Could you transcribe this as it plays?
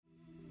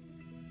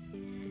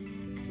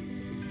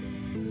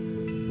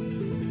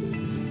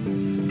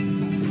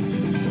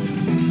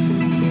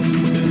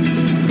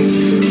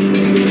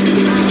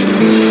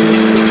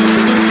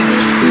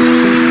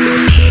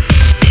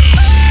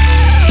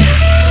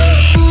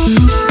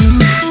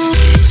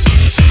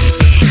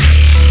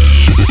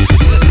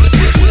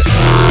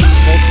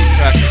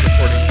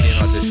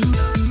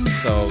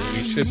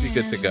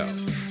go.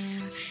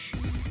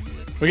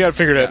 We got it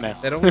figured out now.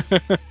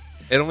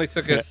 It only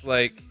took us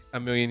like a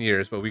million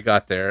years, but we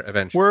got there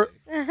eventually.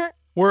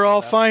 We're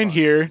all fine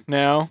here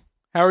now.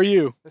 How are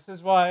you? This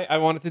is why I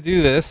wanted to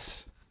do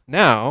this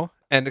now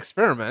and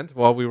experiment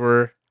while we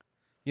were,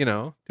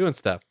 doing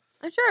stuff.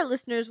 I'm sure our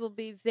listeners will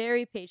be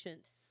very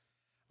patient.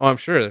 Oh, I'm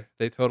sure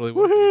they totally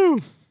will.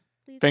 Woohoo!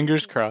 Please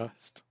Fingers continue.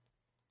 crossed.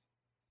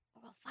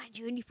 We'll find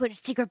you and you put a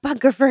secret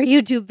bunker for a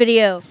YouTube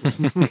video.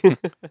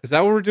 Is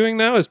that what we're doing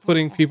now? Is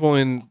putting people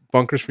in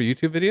bunkers for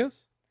YouTube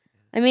videos?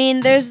 I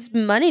mean, there's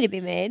money to be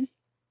made.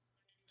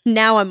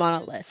 Now I'm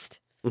on a list.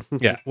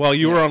 Yeah. Well,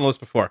 you were on a list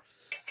before.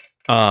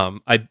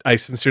 I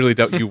sincerely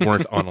doubt you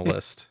weren't on a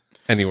list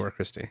anywhere,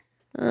 Christy.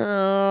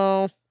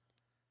 Oh.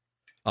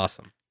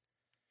 Awesome.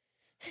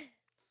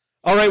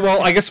 All right,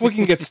 well, I guess we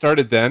can get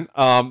started then.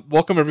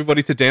 Welcome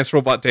everybody to Dance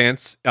Robot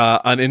Dance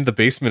on In the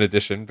Basement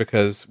edition,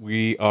 because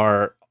we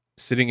are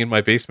sitting in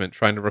my basement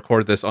trying to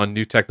record this on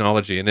new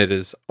technology, and it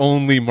is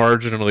only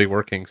marginally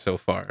working so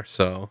far.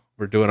 So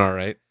we're doing all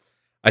right.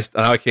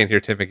 Now I can't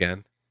hear Tim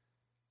again.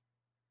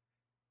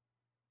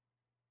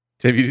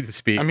 Tim, you need to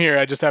speak. I'm here.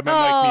 I just have my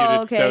mic muted.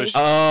 okay. So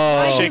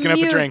I was Oh, shaking up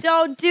a Mute. drink.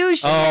 Don't do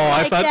shit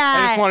I like thought-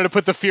 that. I just wanted to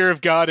put the fear of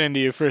God into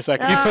you for a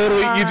second.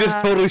 you just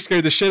totally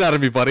scared the shit out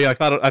of me, buddy. I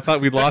thought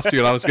we lost you,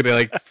 and I was gonna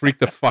like freak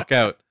the fuck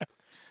out.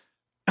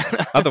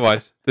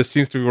 Otherwise, this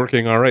seems to be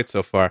working all right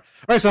so far. All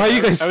right, so how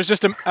you guys? I was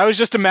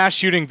just a mass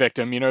shooting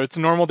victim. It's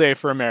a normal day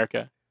for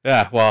America.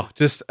 Yeah, well,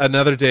 just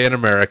another day in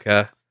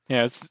America.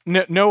 Yeah, it's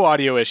no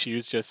audio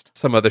issues. Just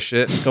Some other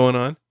shit going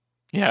on.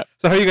 yeah.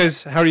 So how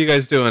are you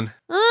guys doing?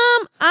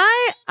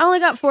 I only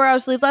got 4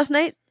 hours sleep last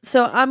night,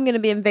 so I'm gonna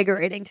be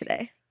invigorating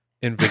today.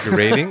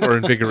 Invigorating or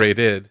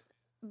invigorated?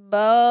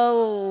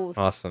 Both.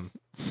 Awesome.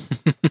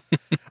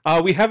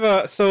 We have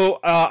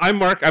I'm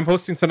Mark. I'm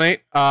hosting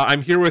tonight.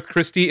 I'm here with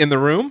Christy in the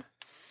room.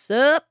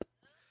 Sup?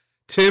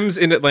 Tim's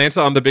in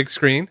Atlanta on the big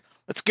screen.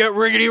 Let's get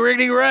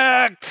riggedy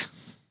wrecked.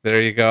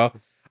 There you go.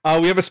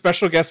 We have a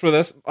special guest with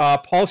us.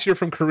 Paul's here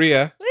from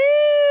Korea.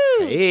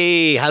 Woo!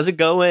 Hey, how's it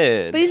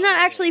going? But he's not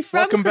actually from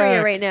Welcome Korea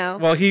back. right now.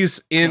 Well,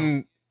 he's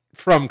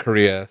from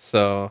Korea,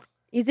 so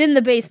He's in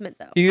the basement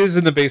though. he is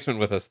in the basement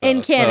with us, though.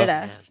 In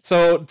Canada.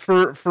 So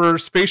for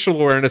spatial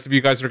awareness, if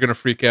you guys are going to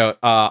freak out,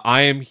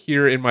 I am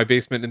here in my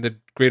basement in the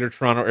Greater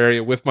Toronto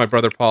area with my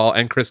brother Paul,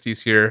 and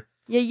Christy's here.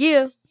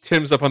 Yeah.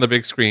 Tim's up on the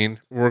big screen.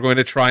 We're going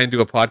to try and do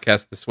a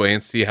podcast this way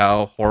and see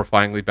how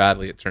horrifyingly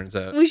badly it turns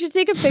out. We should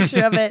take a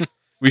picture of it.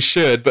 We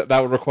should, but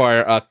that would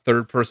require a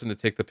third person to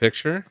take the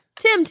picture.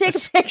 Tim, take a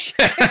picture.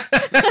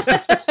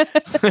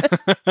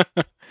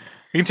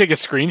 You can take a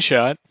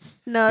screenshot.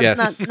 No, it's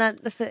Yes.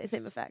 not the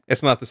same effect.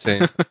 It's not the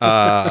same.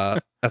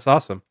 That's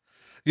awesome.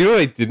 You know what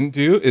I didn't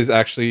do is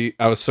actually,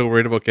 I was so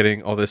worried about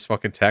getting all this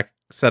fucking tech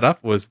set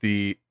up, was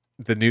the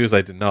news.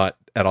 I did not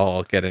at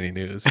all get any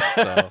news.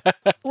 So.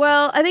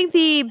 Well, I think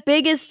the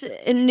biggest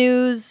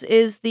news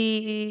is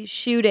the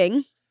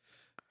shooting.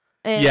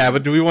 And Yeah,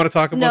 but do we want to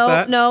talk about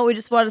that? No, we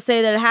just want to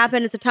say that it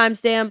happened. It's a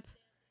timestamp.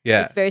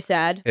 Yeah, It's very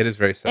sad. it is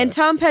very sad. And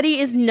Tom Petty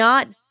is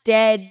not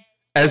dead.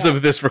 As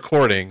of this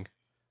recording,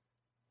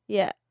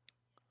 Yeah.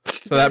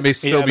 so that may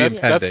still Yeah, be that's-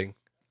 impending.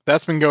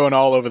 That's been going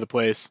all over the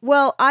place.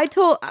 Well, I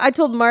told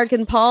Mark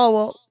and Paul,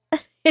 well,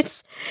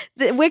 it's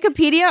the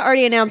Wikipedia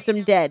already announced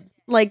him dead.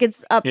 Like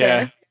it's up Yeah,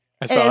 there. I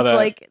And saw it's that.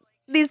 like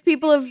these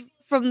people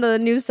from the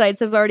news sites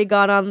have already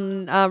gone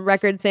on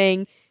record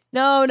saying,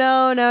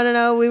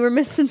 no, we were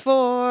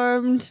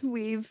misinformed.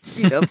 We've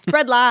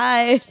spread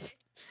lies.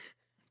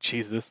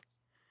 Jesus.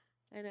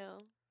 I know.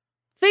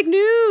 Fake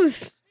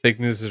news. Fake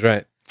news is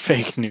right.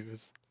 Fake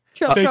news.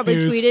 Trump Fake probably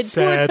news, tweeted,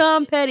 poor sad.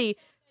 Tom Petty,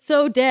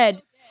 so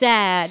dead,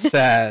 sad.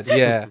 Sad,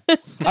 yeah.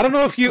 I don't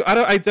know if you.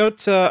 I doubt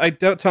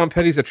Tom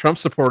Petty's a Trump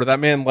supporter. That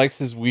man likes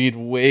his weed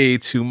way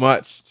too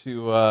much.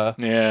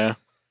 Yeah.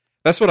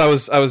 That's what I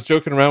was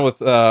joking around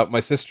with my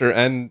sister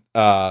and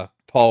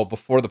Paul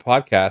before the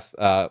podcast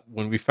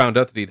when we found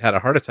out that he'd had a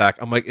heart attack.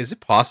 I'm like, is it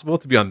possible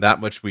to be on that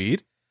much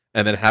weed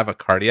and then have a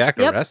cardiac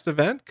Yep. arrest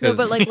event? No, Because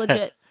but like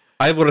legit.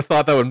 I would have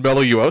thought that would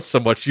mellow you out so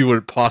much you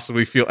would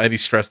possibly feel any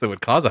stress that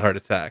would cause a heart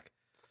attack.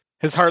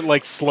 His heart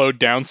slowed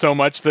down so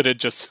much that it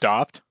just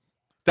stopped.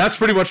 That's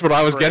pretty much what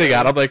I was getting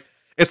at. I'm like,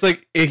 it's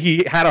like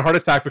he had a heart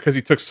attack because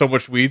he took so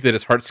much weed that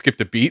his heart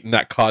skipped a beat, and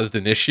that caused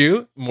an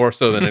issue more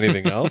so than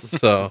anything else.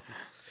 So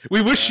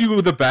we wish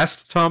you the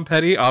best, Tom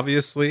Petty,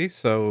 obviously.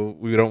 So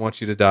we don't want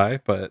you to die,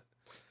 but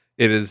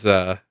it is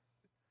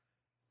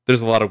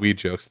there's a lot of weed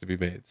jokes to be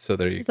made. So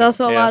there you There's go.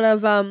 also a Yeah. lot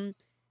of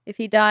if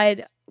he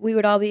died, we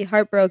would all be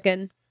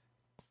heartbroken,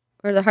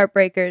 or the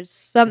Heartbreakers.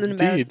 Something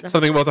Indeed. about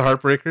Something about the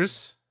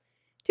Heartbreakers.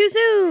 too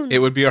soon. It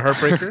would be a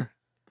heartbreaker.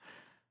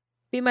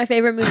 Be my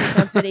favorite movie,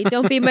 Tom Petty.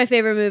 Don't be my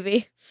favorite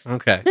movie.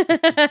 Okay,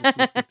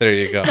 there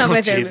you go. Not my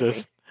Oh, favorite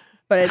Jesus. movie,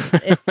 but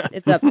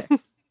it's up there.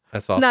 That's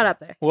It's awesome. not up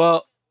there.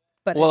 Well,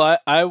 But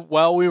I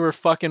while we were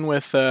fucking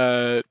with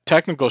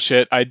technical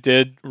shit, I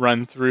did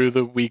run through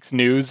the week's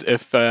news.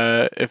 If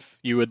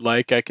you would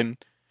like, I can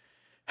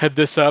head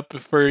this up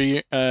for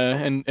you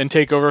and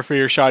take over for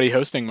your shoddy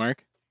hosting,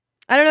 Mark.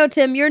 I don't know,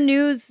 Tim. Your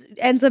news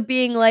ends up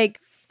being like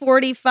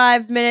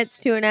 45 minutes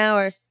to an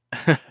hour.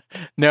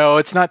 No,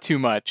 it's not too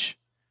much.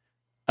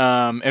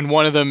 And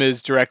one of them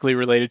is directly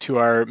related to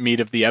our meat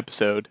of the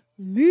episode.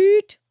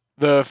 Meat.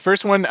 The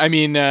first one, I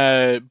mean,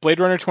 Blade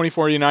Runner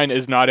 2049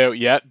 is not out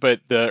yet, but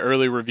the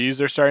early reviews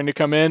are starting to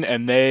come in,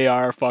 and they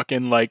are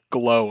fucking, like,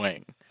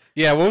 glowing.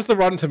 Yeah, what was the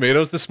Rotten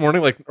Tomatoes this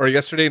morning, like, or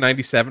yesterday,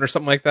 97 or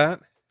something like that?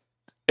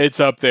 It's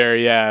up there,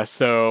 yeah.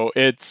 So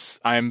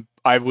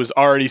I was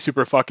already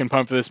super fucking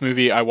pumped for this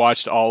movie. I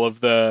watched all of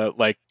the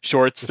like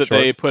shorts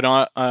they put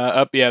on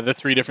up. Yeah, the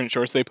 3 different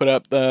shorts they put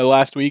up the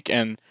last week,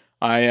 and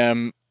I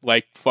am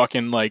like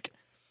fucking like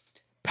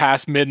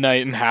past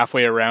midnight and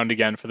halfway around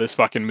again for this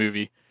fucking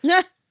movie.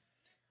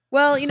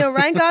 Well,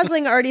 Ryan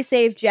Gosling already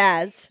saved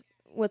jazz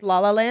with La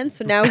La Land,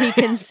 so now he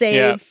can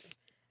save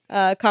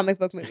comic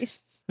book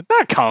movies. It's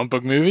not a comic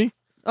book movie.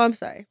 Oh, I'm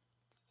sorry.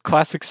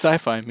 Classic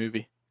sci-fi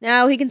movie.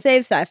 Now he can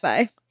save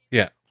sci-fi.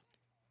 Yeah.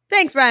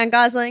 Thanks, Ryan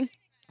Gosling.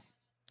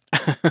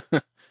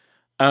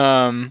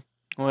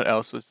 What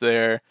else was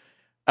there?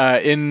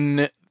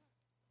 In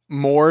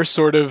more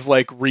sort of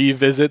like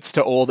revisits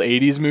to old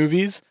 80s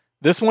movies,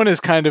 this one is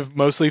kind of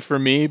mostly for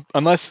me,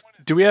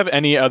 do we have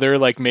any other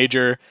like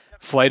major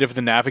Flight of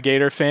the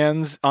Navigator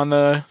fans on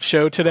the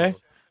show today?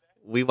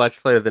 We watched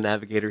Flight of the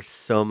Navigator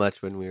so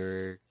much when we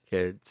were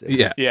kids.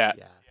 Yeah.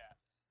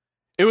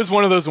 It was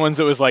one of those ones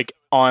that was like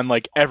on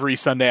like every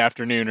Sunday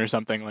afternoon or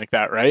something like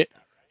that, right?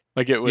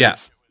 Like it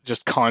was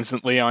just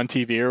constantly on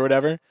TV or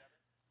whatever.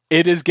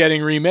 It is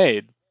getting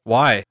remade.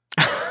 Why?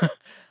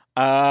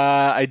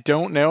 I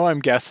don't know. I'm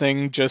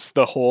guessing just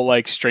the whole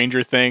like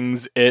Stranger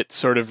Things it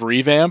sort of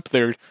revamp.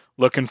 They're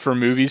looking for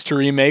movies to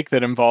remake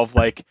that involve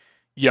like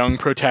young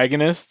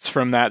protagonists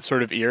from that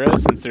sort of era,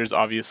 since there's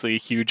obviously a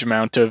huge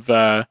amount of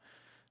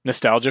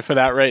nostalgia for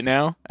that right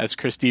now as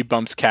Christy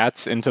bumps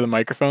cats into the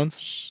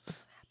microphones.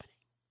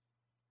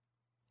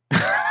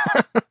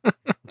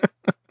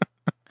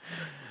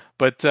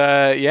 But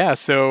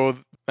so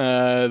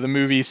the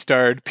movie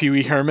starred Pee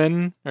Wee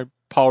Herman or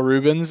Paul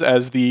Rubens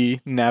as the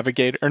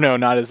navigator, or no,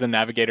 not as the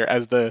navigator,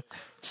 as the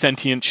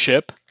sentient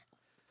ship.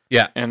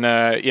 Yeah. And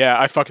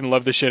I fucking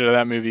love the shit out of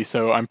that movie,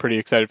 so I'm pretty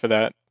excited for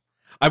that.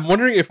 I'm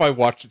wondering if I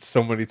watched it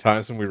so many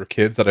times when we were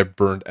kids that I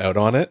burned out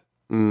on it.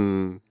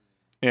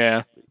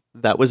 Yeah.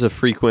 That was a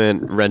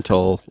frequent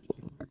rental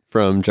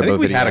from Jumbo I think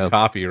we Video. had a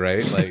copy,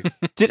 right? Like,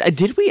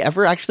 did we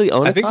ever actually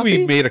own a I copy? think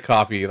we made a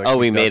copy. Like,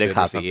 we made a dubbed it or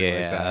copy. something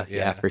like that.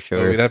 Yeah, for So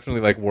sure. we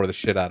definitely like wore the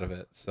shit out of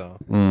it. So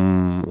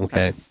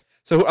Okay.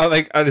 So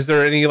is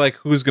there any like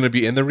who's going to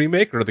be in the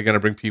remake, or are they going to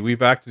bring Pee Wee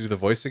back to do the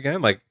voice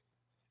again? Like,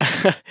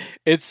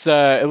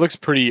 it looks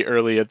pretty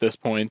early at this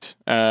point.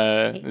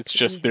 It's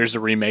just there's a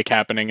remake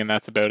happening, and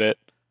that's about it.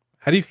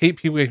 how do you hate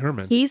Pee Wee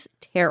Herman? He's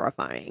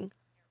terrifying.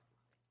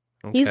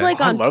 Okay. He's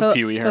like I on love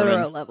Pee Wee Herman.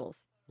 Totoro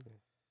levels.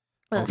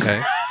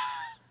 Okay.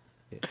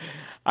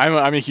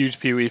 I'm a huge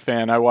Pee Wee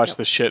fan. I watch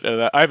the shit out of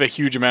that. I have a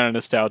huge amount of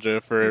nostalgia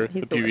for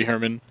He's the the Pee Wee worst.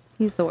 Herman.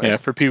 He's the worst. Yeah,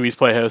 for Pee Wee's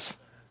Playhouse.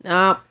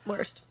 Nah,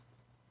 worst.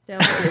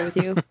 Don't agree with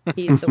you.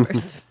 He's the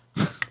worst.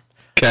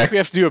 Okay. We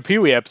have to do a Pee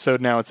Wee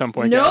episode now at some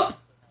point. Nope.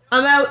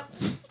 I'm out.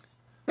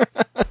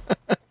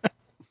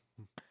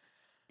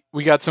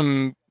 We got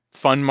some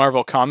fun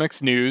Marvel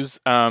Comics news.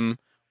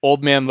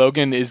 Old Man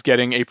Logan is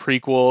getting a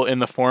prequel in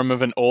the form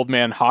of an Old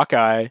Man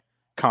Hawkeye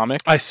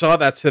comic. I saw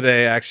that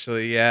today,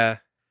 actually. Yeah.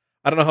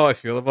 I don't know how I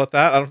feel about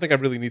that. I don't think I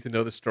really need to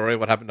know the story,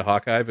 what happened to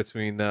Hawkeye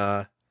between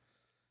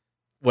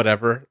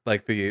whatever,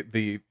 like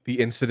the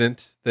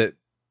incident that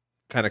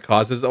kind of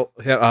causes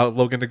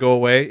Logan to go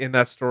away in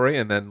that story,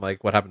 and then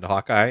like what happened to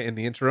Hawkeye in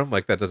the interim.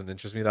 Like that doesn't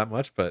interest me that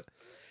much,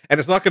 and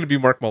it's not going to be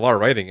Mark Millar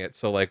writing it,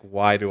 so like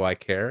why do I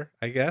care?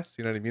 I guess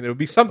you know what I mean. It would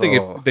be something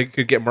if they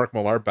could get Mark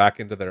Millar back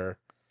into their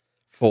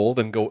fold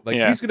and go like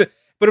he's gonna.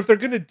 But if they're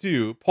gonna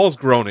do, Paul's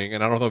groaning,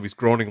 and I don't know if he's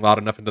groaning loud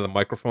enough into the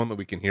microphone that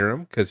we can hear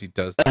him because he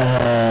does.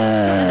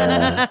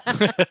 Yeah,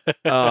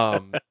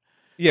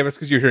 but it's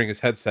because you're hearing his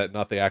headset,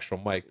 not the actual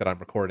mic that I'm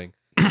recording.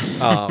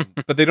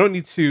 But they don't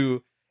need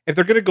to. If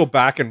they're gonna go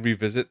back and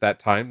revisit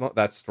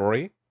that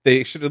story,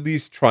 they should at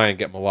least try and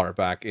get Millar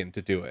back in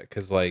to do it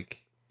because,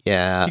 like, he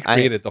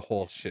created the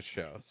whole shit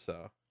show.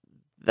 So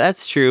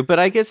that's true, but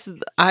I guess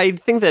I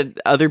think that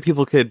other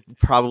people could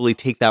probably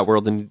take that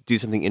world and do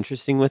something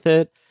interesting with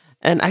it.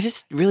 And I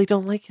just really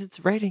don't like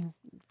his writing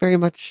very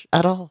much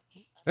at all.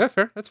 yeah,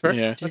 fair. That's fair.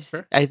 Yeah. That's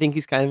fair. I think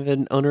he's kind of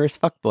an onerous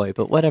fuckboy,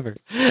 but whatever.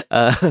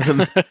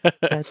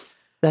 That's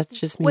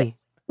just me. Wait.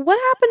 What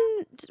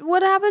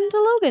happened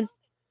to Logan?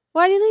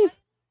 Why did he leave?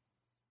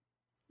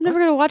 I'm never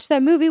gonna watch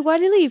that movie. Why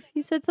did he leave?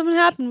 You said something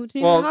happened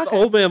between Well, Hawkeye.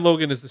 Old Man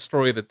Logan is the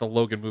story that the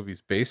Logan movie's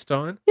based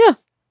on. Yeah.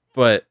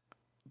 But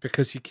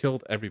because he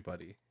killed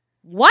everybody.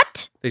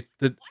 What?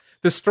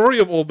 The story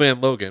of Old Man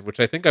Logan, which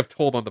I think I've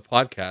told on the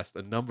podcast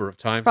a number of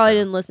times Probably now,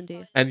 didn't listen to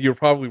you. and you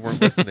probably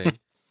weren't listening,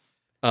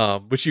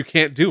 which you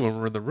can't do when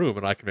we're in the room,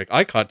 and I can make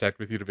eye contact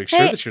with you to make sure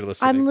Hey, that you're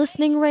listening. I'm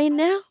listening right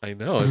now. I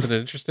know, isn't it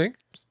interesting?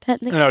 Just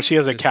petting the No, she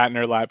has a cat in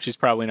her lap. She's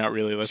probably not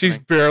really listening. She's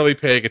barely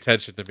paying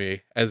attention to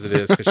me, as it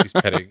is, because she's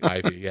petting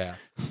Ivy, yeah.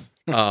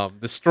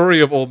 The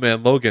story of Old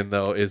Man Logan,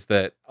 though, is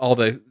that all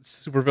the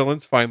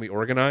supervillains finally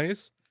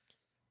organize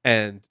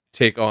and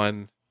take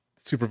on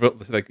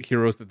like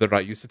heroes that they're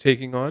not used to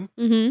taking on.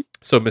 Mm-hmm.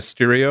 So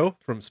Mysterio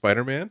from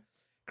Spider-Man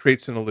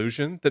creates an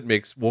illusion that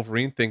makes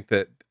Wolverine think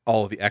that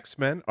all of the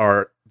X-Men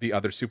are the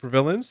other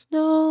supervillains.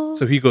 No.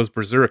 So he goes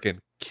berserk and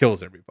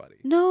kills everybody.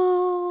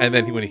 No. And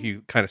then when he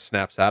kind of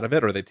snaps out of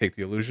it, or they take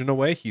the illusion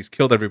away, he's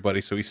killed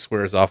everybody. So he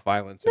swears off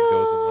violence and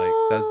goes and like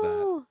does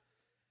that.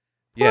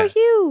 Yeah, Poor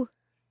Hugh.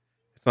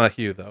 it's not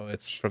Hugh though.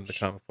 It's from the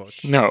comic book.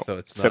 No, so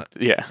it's not.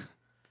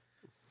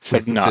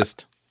 Except It's not.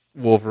 just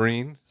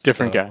Wolverine.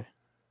 Different so- guy.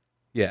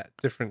 Yeah,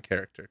 different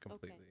character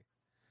completely.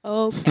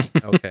 Okay.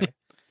 Okay.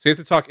 So you have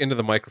to talk into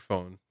the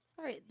microphone.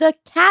 Sorry. The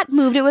cat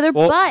moved it with her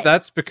Well, butt.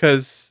 that's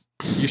because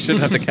you shouldn't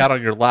have the cat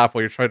on your lap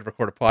while you're trying to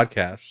record a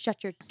podcast.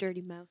 Shut your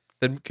dirty mouth.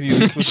 Then can you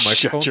move the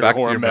microphone Shut your back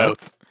to whore your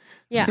mouth?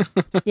 Yeah.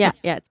 Yeah,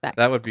 it's back.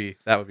 That would be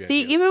See, ideal.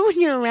 even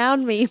when you're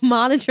around me,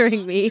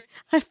 monitoring me,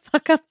 I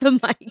fuck up the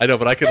mic. I know,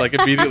 but I could like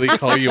immediately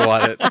call you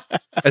on it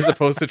as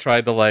opposed to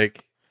trying to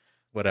like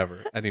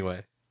whatever.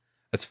 Anyway,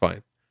 that's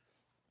fine.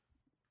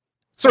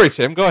 Sorry,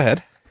 Tim. Go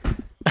ahead.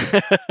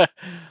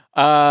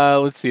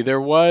 Let's see.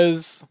 There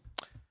was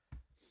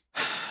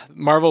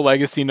Marvel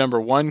Legacy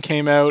 #1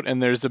 came out,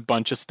 and there's a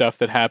bunch of stuff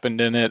that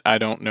happened in it. I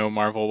don't know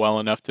Marvel well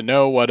enough to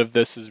know what of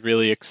this is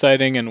really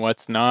exciting and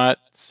what's not.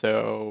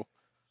 So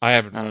I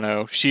haven't. I don't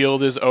know.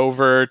 Shield is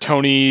over.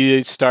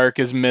 Tony Stark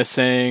is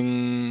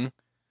missing.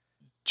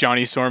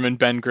 Johnny Storm and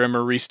Ben Grimm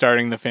are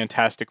restarting the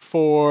Fantastic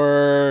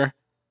Four.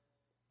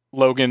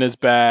 Logan is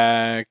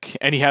back,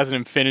 and he has an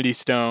Infinity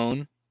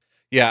Stone.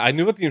 Yeah, I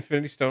knew about the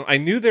Infinity Stone. I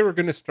knew they were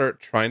going to start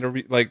trying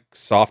to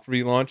soft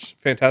relaunch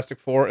Fantastic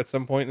Four at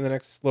some point in the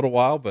next little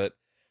while, but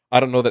I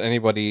don't know that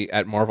anybody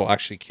at Marvel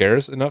actually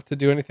cares enough to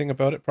do anything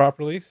about it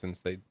properly, since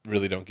they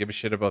really don't give a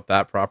shit about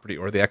that property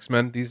or the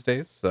X-Men these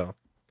days. So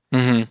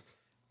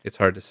it's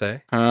hard to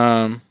say.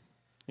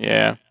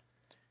 Yeah.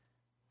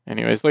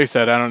 Anyways, like I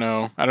said, I don't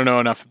know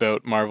enough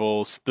about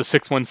Marvel's the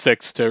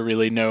 616 to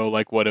really know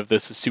like what of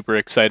this is super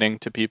exciting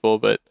to people,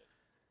 but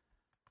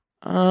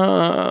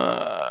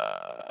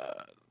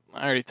I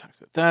already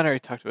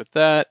talked about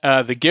that.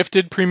 The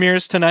Gifted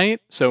premieres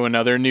tonight, so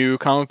another new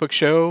comic book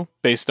show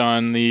based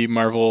on the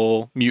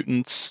Marvel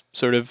Mutants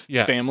sort of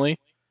family.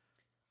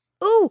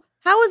 Ooh,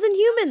 how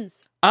was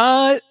Inhumans?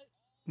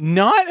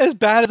 Not as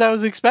bad as I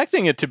was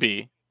expecting it to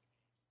be.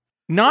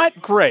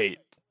 Not great.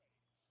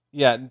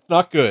 Yeah,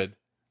 not good.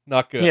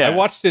 Not good. Yeah. I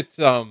watched it.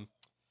 Do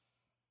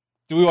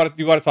you want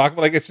to talk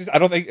about it's just I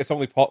don't think it's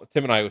only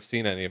Tim and I who've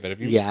seen any of it.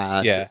 Have you?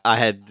 Yeah. I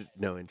had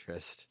no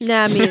interest.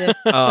 Nah, me either.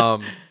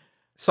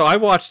 So I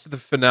watched the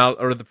finale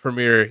or the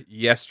premiere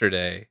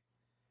yesterday,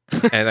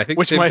 and I think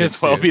which Tim might did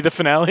as well too. be the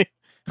finale.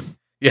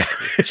 Yeah,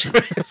 which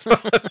might as well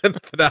have been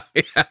the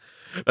finale. Yeah,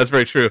 that's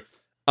very true.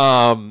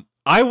 I'm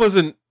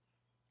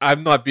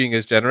not being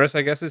as generous,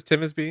 I guess, as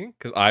Tim is being,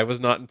 because I was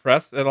not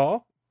impressed at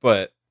all.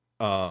 But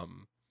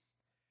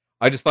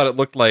I just thought it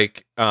looked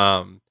like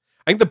I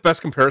think the best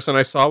comparison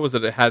I saw was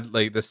that it had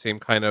like the same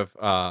kind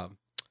of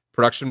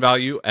production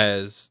value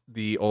as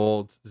the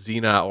old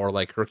Xena or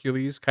like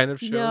Hercules kind of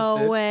shows. No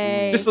did.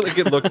 way. Just like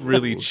it looked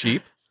really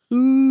cheap.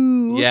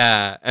 Ooh.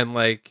 Yeah, and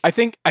like I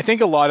think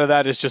a lot of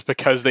that is just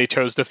because they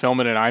chose to film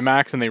it in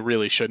IMAX and they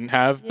really shouldn't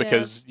have,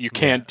 because you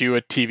can't do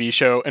a TV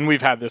show, and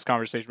we've had this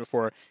conversation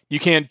before. You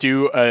can't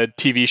do a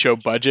TV show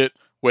budget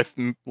with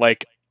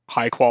like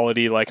high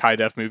quality, like high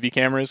def movie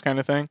cameras kind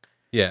of thing.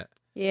 yeah.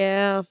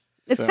 Yeah.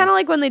 It's So- kind of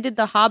like when they did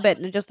The Hobbit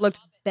and it just looked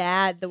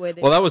bad the way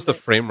they Well, that was the filmed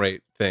it. frame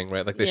rate thing,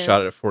 right? Like they Yeah.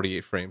 shot it at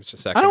 48 frames a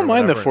second. I don't or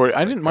mind the whatever, and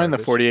I it's, didn't like, mind the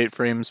garbage. 48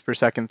 frames per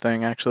second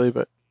thing actually,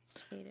 but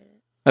Hated it.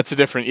 that's a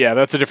different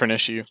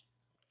issue.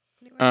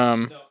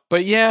 Anyway.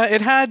 But yeah,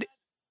 it had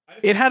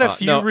a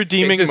few no,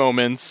 redeeming it just-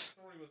 moments.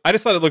 I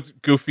just thought it looked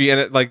goofy, and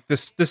it like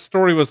this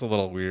story was a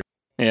little weird.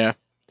 Yeah.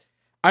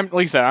 Like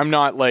I said, I'm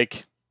not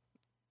like,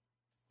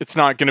 it's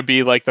not going to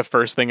be like the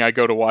first thing I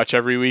go to watch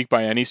every week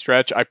by any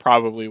stretch. I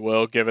probably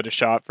will give it a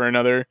shot for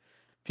another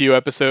few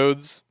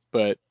episodes,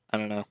 but I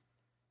don't know.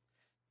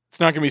 It's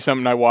not going to be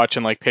something I watch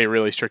and like pay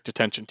really strict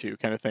attention to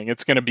kind of thing.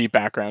 It's going to be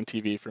background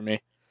TV for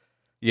me.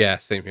 Yeah,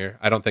 same here.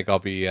 I don't think I'll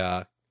be.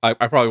 I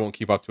probably won't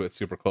keep up to it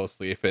super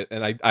closely if it.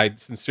 And I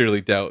sincerely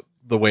doubt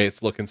the way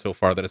it's looking so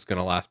far that it's going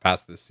to last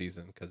past this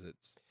season, because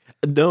it's.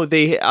 No,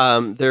 they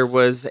there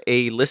was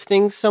a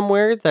listing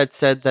somewhere that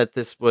said that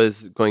this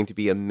was going to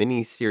be a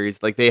mini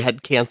series. Like they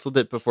had canceled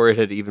it before it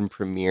had even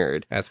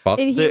premiered. That's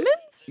possible. Inhumans?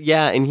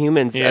 Yeah,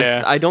 Inhumans.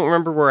 Yeah. I don't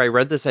remember where I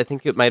read this. I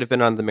think it might have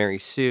been on the Mary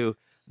Sue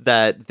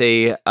that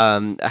they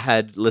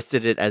had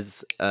listed it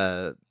as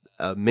a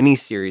mini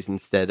series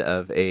instead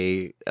of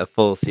a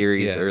full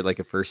series Yeah. or like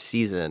a first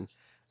season.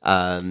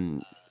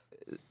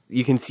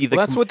 You can see the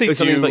Well, that's what they it was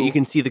something do. about you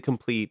can see the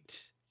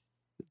complete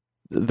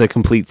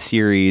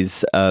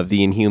series of the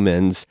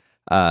Inhumans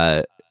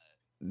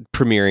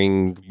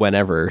premiering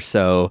whenever.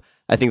 So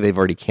I think they've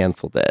already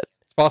canceled it.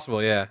 It's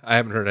possible. Yeah, I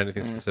haven't heard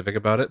anything specific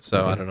about it,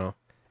 so I don't know.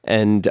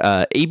 And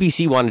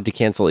ABC wanted to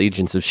cancel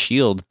Agents of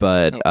S.H.I.E.L.D.,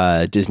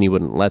 but Disney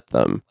wouldn't let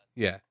them.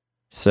 Yeah,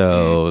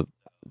 So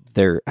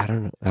they're I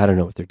don't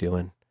know what they're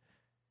doing.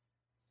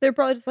 They're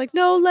probably just like,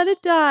 no, let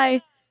it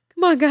die.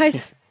 Come on,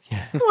 guys.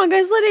 Yeah. Come on,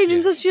 guys, let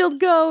Agents of S.H.I.E.L.D.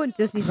 go. And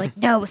Disney's like,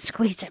 no,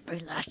 squeeze every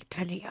last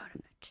penny out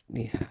of it.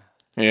 Yeah.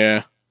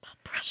 Yeah.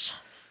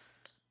 Precious.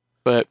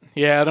 But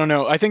yeah, I don't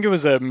know. I think it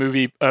was a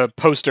movie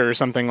poster or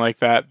something like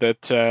that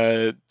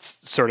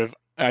sort of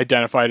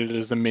identified it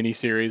as a mini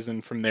series,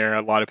 and from there,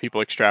 a lot of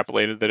people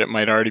extrapolated that it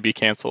might already be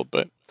canceled.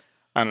 But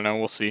I don't know.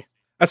 We'll see.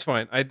 That's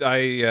fine. I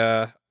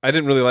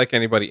didn't really like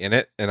anybody in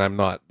it, and I'm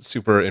not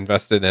super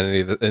invested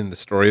in in the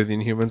story of the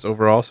Inhumans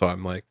overall. So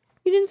I'm like,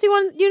 You didn't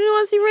want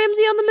to see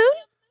Ramsey on the moon?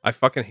 I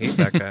fucking hate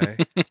that guy.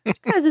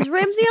 Guys, is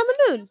Ramsey on the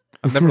moon?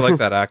 I've never liked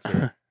that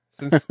actor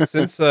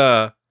since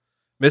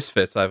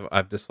Misfits.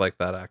 I've disliked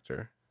that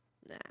actor.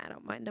 Nah, I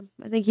don't mind him.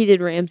 I think he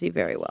did Ramsey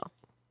very well.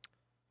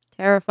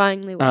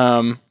 Terrifyingly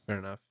well. Fair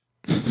enough.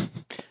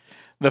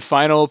 The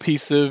final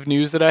piece of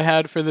news that I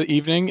had for the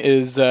evening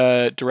is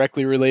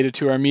directly related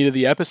to our meat of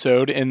the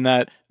episode, in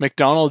that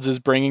McDonald's is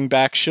bringing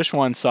back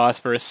Szechuan sauce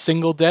for a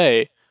single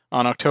day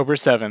on October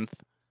 7th.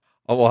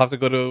 Oh, we'll have to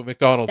go to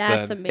McDonald's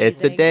That's then. amazing.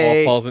 It's a day.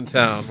 All falls in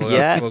town. We'll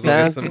Yeah, we'll go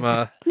get sounds-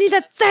 some. Need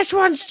that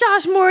Szechuan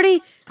sauce,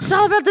 Morty. It's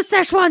all about the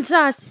Szechuan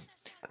sauce.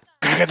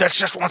 Gotta get that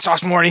Szechuan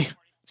sauce, Morty.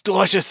 It's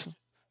delicious.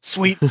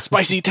 Sweet,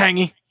 spicy,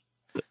 tangy.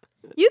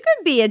 You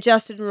could be a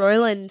Justin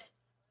Roiland.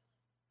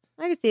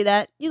 I could see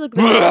that. You look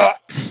very...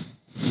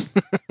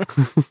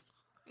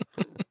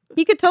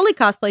 You could totally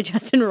cosplay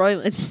Justin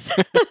Roiland.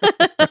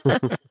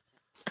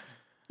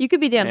 You could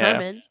be Dan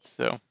Harmon.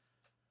 So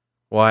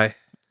Why? I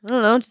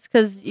don't know, just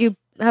because you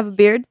have a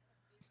beard.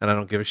 And I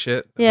don't give a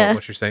shit Yeah. about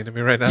what you're saying to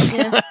me right now.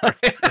 Yeah.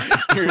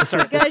 you're a You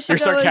guys should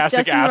you're go as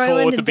sarcastic Justin asshole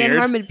Roiland with the and Dan beard.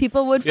 Harmon.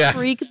 People would Yeah.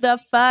 freak the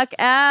fuck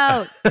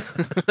out.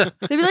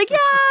 They'd be like,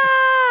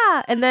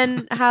 yeah! And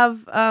then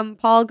have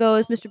Paul go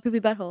as Mr.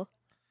 Poopy Butthole.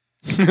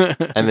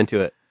 I'm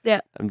into it.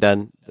 Yeah. I'm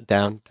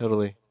down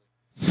totally.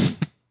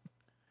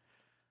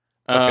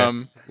 Yeah,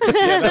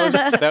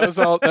 that was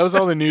all. That was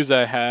all the news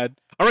I had.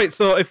 All right,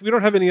 so if we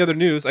don't have any other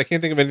news, I can't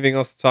think of anything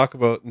else to talk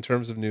about in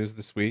terms of news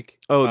this week.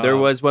 Oh, there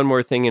was one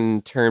more thing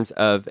in terms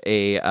of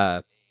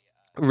a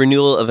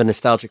renewal of a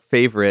nostalgic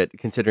favorite,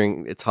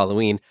 considering it's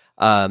Halloween.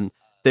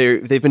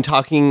 They've been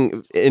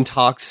in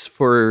talks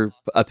for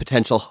a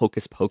potential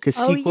Hocus Pocus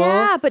Oh, sequel.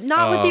 yeah, but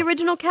not with the Oh.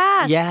 original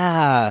cast.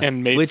 Yeah,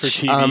 And made which for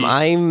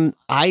TV.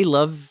 I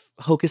love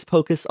Hocus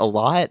Pocus a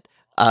lot.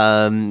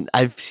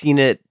 I've seen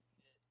it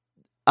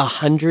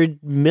 100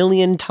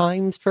 million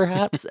times,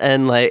 perhaps,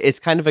 and like it's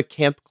kind of a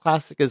camp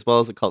classic as well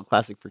as a cult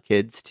classic for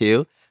kids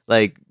too.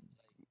 Like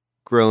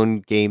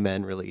grown gay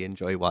men really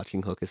enjoy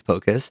watching Hocus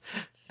Pocus.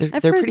 They're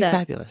I've they're heard pretty that.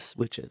 fabulous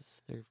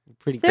witches. They're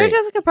pretty Sarah great.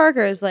 Jessica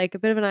Parker is like a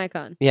bit of an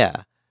icon.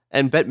 Yeah.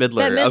 And Bette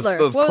Midler, Bette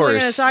Midler. of What was I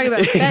course. gonna talk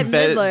about? Bette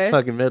Midler.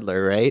 Fucking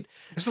Midler, right?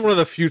 This is one of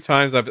the few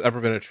times I've ever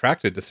been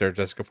attracted to Sarah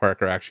Jessica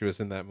Parker. Actually, was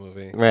in that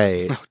movie.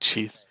 Right. Oh,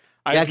 jeez.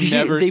 Yeah, I've 'cause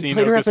never they seen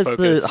played her Hocus up as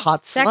Pocus. the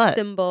hot Sex slut.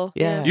 symbol.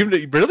 Yeah.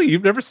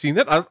 You've never seen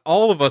it?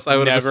 All of us, I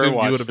would have Never assumed you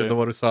watched would have been it. the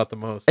one who saw it the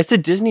most. It's a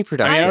Disney I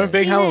production. mean, I'm a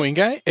big seen it. Halloween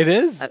guy. It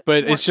is,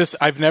 but once. it's just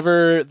I've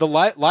never the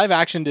live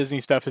action Disney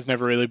stuff has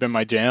never really been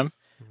my jam.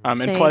 And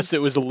Same. plus,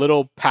 it was a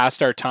little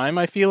past our time.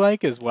 I feel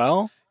like as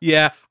well.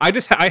 Yeah,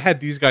 I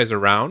had these guys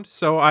around,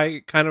 so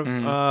I kind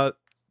of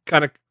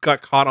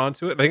got caught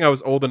onto it. I think I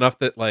was old enough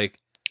that like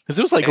Because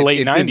it was like It late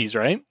didn't- '90s,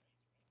 right?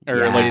 Or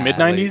Yeah, like mid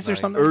 '90s or late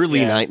something. Early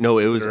Yeah. night. No,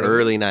 it was Early?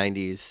 early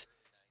 90s.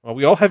 well,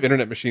 we all have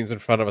internet machines in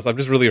front of us. I'm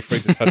just really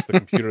afraid to touch the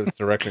computer that's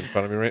directly in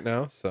front of me right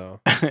now.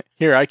 So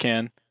Here I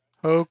can.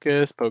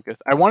 Hocus Pocus.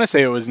 I want to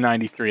say it was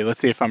 '93. Let's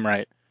see if I'm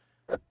right.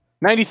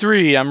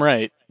 '93. I'm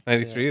right.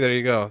 93. There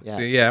you go. Yeah.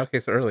 See, yeah. Okay,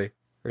 so early.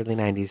 Early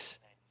 90s.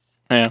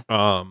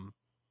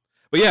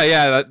 But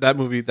yeah, that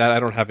movie. That I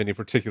don't have any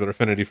particular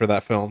affinity for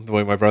that film, the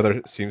way my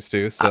brother seems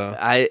to. So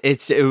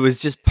It was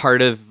just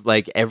part of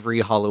like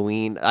every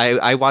Halloween.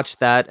 I watched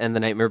that and The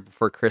Nightmare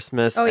Before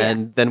Christmas, Oh, yeah.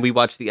 and then we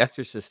watched The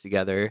Exorcist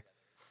together.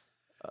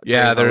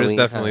 yeah, during there is Halloween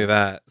definitely time.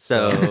 that.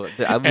 So we've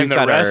And the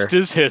got rest our,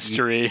 is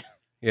history.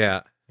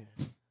 Yeah.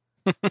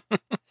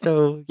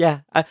 So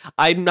yeah,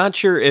 I'm not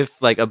sure if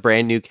like a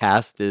brand new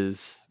cast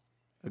is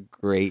a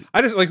great.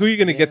 I just like who are you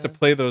going to get to Yeah.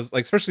 play those,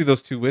 like especially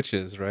those two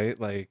witches, right?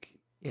 Like,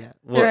 Yeah,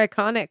 They're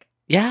iconic.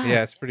 yeah.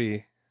 yeah, it's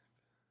pretty.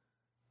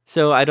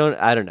 So I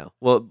don't know.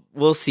 Well,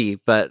 we'll see.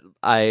 But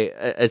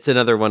it's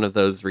another one of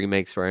those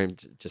remakes where I'm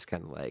just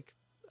kind of like,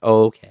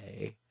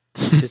 okay,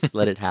 just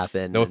let it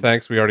happen. No And-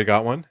 thanks, we already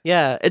got one.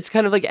 Yeah, it's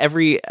kind of like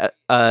every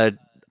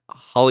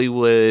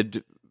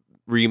Hollywood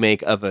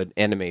remake of an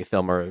anime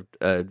film or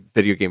a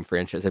video game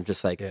franchise. I'm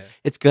just like, Yeah.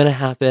 it's gonna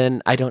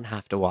happen. I don't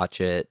have to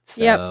watch it.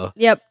 So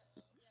Yep.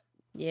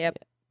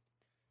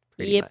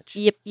 pretty Yep. much.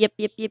 Yep.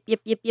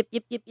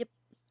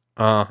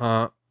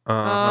 Uh-huh.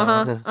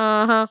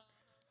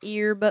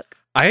 Earbook.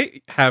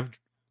 I have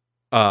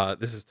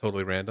this is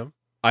totally random.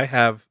 I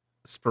have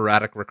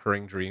sporadic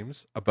recurring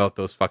dreams about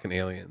those fucking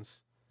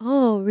aliens.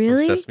 Oh, From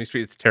really? Sesame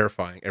Street. It's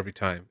terrifying every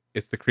time.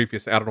 It's the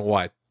creepiest. I don't know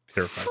why. It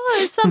terrifies me.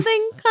 Oh,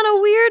 something kind of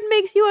weird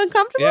makes you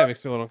uncomfortable? Yeah, it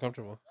makes me a little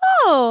uncomfortable.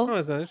 Oh. Oh,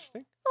 is that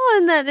interesting? Oh,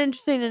 isn't that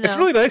interesting to know? It's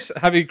really nice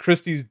having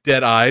Christy's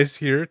dead eyes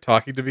here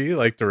talking to me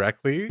like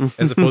directly,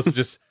 as opposed to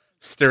just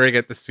staring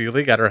at the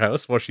ceiling at her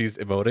house while she's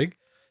emoting.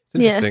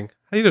 It's Yeah. interesting.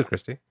 How you doing,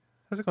 Christy?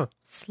 How's it going?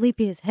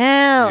 Sleepy as You're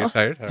hell.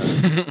 tired? All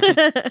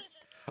right.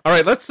 All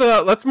right, let's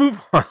move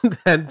on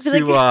then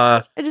feel to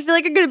I just feel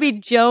like I'm gonna be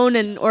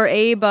Joan or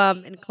Abe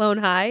in Clone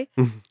High.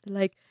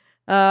 Like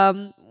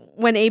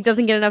when Abe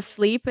doesn't get enough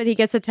sleep and he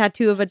gets a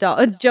tattoo of a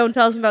dolphin. Joan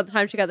tells him about the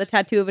time she got the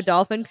tattoo of a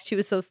dolphin because she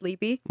was so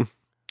sleepy.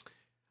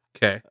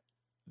 okay.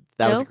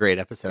 That was No? a great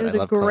episode. It was I a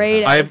love Clone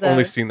great High. I've episode.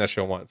 only seen that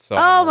show once. So Oh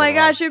I'm my a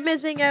little- gosh, you're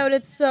missing out.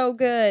 It's so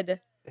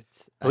good.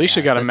 It's,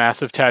 Alicia got a that's-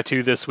 massive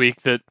tattoo this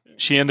week that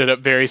she ended up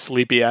very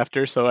sleepy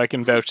after, so I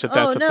can vouch that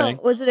that's Oh a no, thing.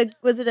 was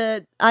it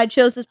a? I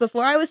chose this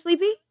before I was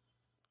sleepy.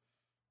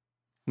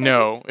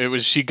 No, it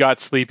was she got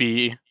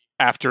sleepy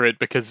after it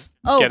because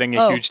Oh, getting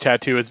a huge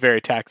tattoo is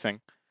very taxing.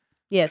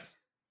 Yes,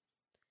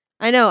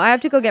 I know. I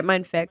have to go get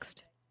mine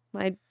fixed.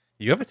 My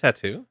You have a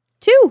tattoo?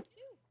 2.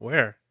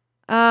 Where?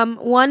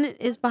 One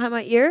is behind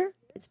my ear.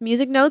 It's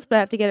music notes, but I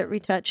have to get it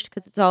retouched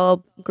because it's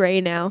all gray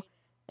now.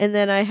 And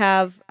then I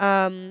have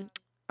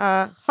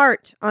a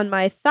heart on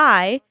my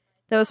thigh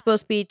that was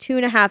supposed to be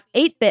 2.5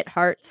 8-bit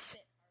hearts.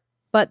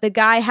 But the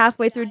guy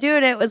halfway through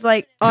doing it was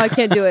like, "Oh, I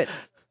can't do it."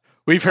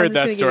 We've I'm heard just that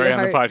gonna give story you a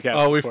on the heart. podcast.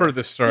 Oh, we've before. heard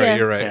this story. Yeah.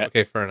 You're right. Yeah.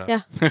 Okay, fair enough.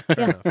 Yeah. Fair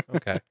Yeah. enough.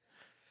 Okay.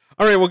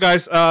 All right, well,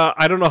 guys,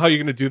 I don't know how you're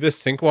going to do this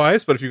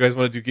sync-wise, but if you guys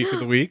want to do Geek of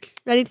the Week,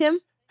 Ready, Tim?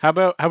 How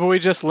about we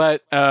just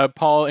let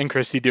Paul and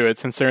Christy do it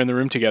since they're in the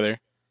room together?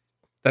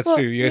 that's Well,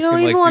 true. You you guys don't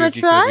can even like wanna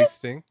do Geek of the try? Week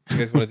sting. You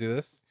guys want to do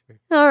this?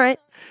 All right.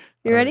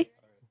 You All ready?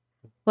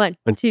 right.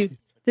 1, 2,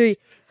 3.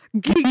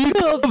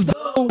 Geek of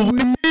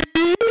the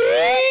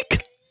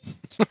week.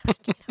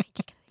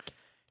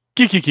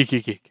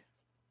 Geek.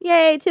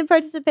 Yay! Tim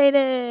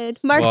participated.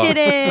 Mark Well, did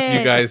it.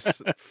 You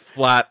guys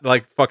flat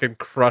like fucking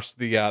crushed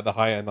the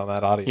high end on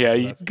that audience. Yeah, so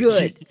you- that's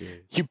Good.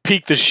 You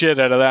peeked the shit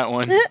out of that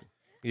one.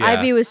 Yeah.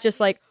 Ivy was just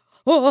like,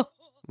 "Oh."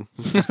 I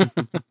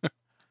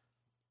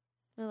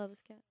love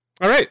this cat.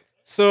 All right.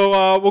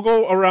 So we'll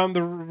go around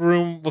the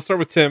room. We'll start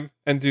with Tim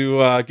and do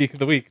Geek of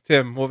the Week.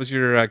 Tim, what was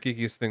your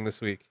geekiest thing this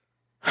week?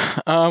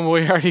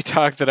 We already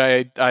talked that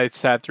I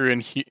sat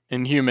through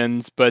in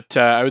Humans, but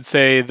I would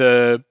say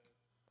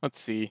let's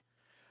see.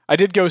 I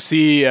did go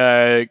see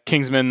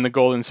Kingsman: The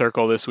Golden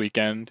Circle this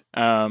weekend.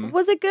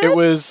 Was it good?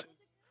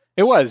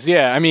 It was,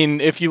 yeah. I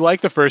mean, if you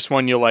like the first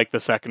one, you'll like the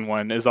second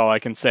one, is all I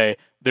can say.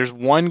 There's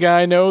one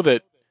guy I know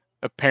that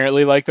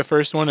apparently liked the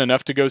first one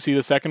enough to go see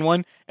the second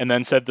one, and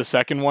then said the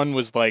second one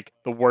was like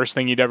the worst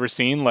thing he'd ever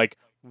seen, like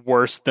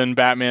worse than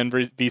Batman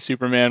v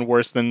Superman,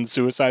 worse than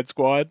Suicide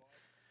Squad.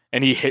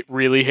 And he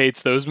really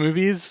hates those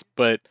movies,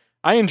 but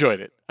I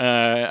enjoyed it.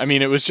 I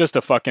mean, it was just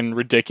a fucking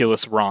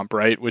ridiculous romp,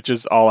 right? Which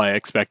is all I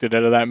expected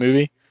out of that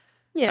movie.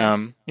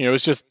 Yeah. It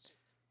was just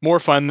more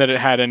fun than it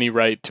had any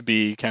right to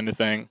be, kind of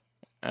thing.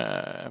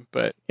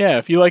 But yeah,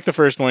 if you like the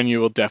first one, you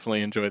will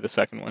definitely enjoy the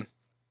second one.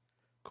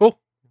 Cool.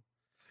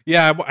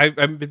 Yeah,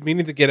 I've been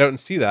meaning to get out and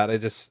see that. I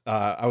just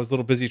I was a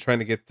little busy trying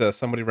to get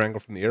somebody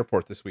wrangled from the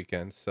airport this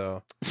weekend,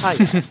 so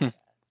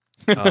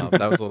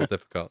that was a little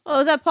difficult. Oh,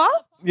 was that Paul?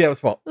 Yeah, it was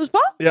Paul. It was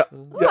Paul? Yeah.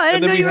 Oh, I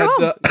didn't know you were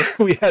home.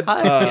 We had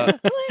Hi.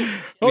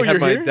 we had you're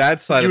my here?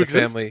 dad's side You of the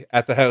exist? family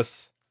at the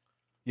house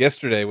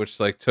yesterday, which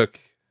like took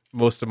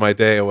most of my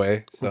day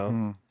away.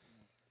 So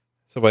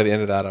so by the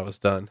end of that, I was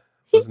done.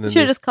 Wasn't in Should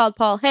have the- just called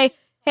Paul. Hey,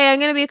 I'm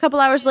going to be a couple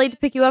hours late to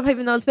pick you up,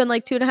 even though it's been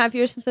like 2.5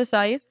 years since I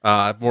saw you.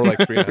 more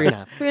like 3 and a Three and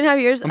half. a half.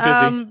 3.5 years.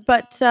 I'm busy.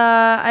 But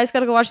I just got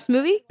to go watch this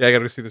movie. Yeah, I got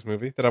to go see this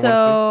movie that I want to see.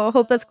 So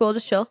hope that's cool.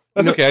 Just chill.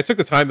 That's okay. I took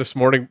the time this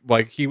morning.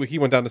 Like he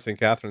went down to St.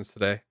 Catharines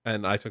today,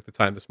 and I took the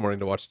time this morning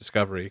to watch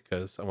Discovery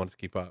because I wanted to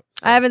keep up.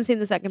 So- I haven't seen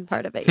the second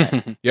part of it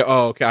yet. Yeah.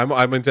 Oh, okay.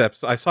 I'm into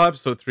episode. I saw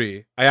episode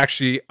 3.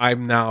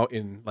 I'm now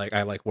in like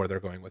I like where they're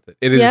going with it.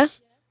 It is. Yeah?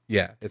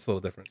 Yeah, it's a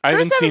little different. I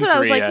haven't First seen episode, I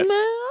was 3 like, yet. meh,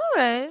 all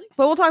right.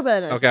 But we'll talk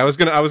about it. Okay, I was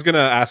gonna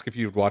ask if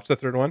you'd watch the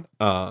third one.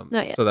 Not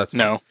yet. So that's fine.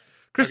 No.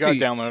 Christy, I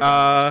got downloaded, I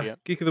haven't watched it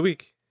yet. Geek of the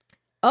Week.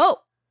 Oh,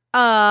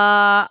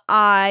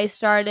 I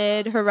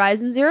started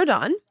Horizon Zero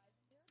Dawn,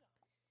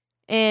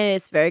 and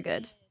it's very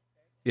good.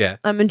 Yeah.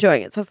 I'm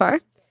enjoying it so far.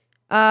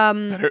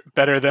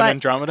 Better than but-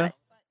 Andromeda?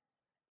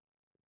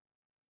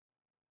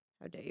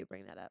 How dare you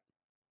bring that up?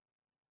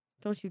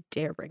 Don't you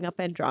dare bring up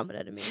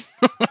Andromeda to me.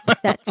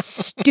 That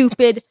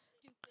stupid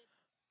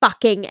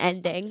fucking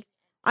ending.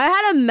 I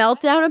had a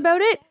meltdown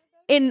about it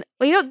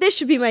this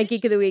should be my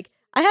Geek of the Week.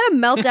 I had a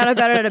meltdown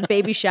about it at a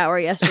baby shower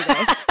yesterday.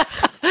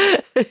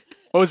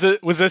 Was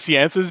this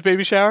Yancey's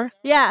baby shower?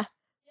 Yeah.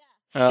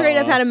 Straight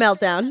up Aw. had a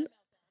meltdown.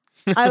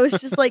 I was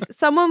just like,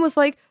 someone was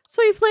like,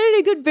 so you played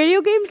any good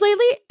video games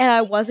lately? And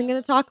I wasn't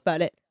going to talk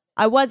about it.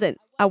 I wasn't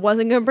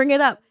going to bring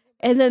it up.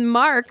 And then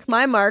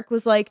my Mark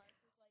was like,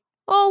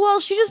 oh, well,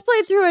 she just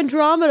played through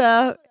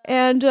Andromeda.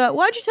 And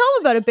why'd you tell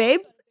him about it,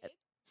 babe?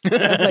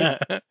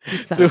 You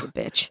son So- of a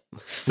bitch.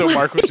 So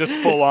Mark was just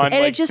full on,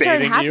 And like, it just started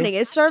baiting happening.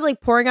 you? It started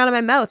like pouring out of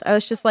my mouth. I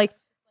was just like,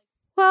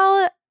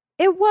 well,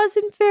 it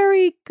wasn't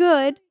very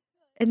good.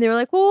 And they were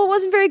like, well, what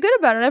wasn't very good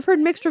about it? I've heard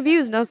mixed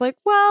reviews. And I was like,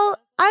 well,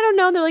 I don't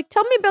know. And they're like,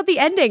 tell me about the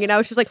ending. And I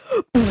was just like,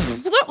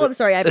 oh, I'm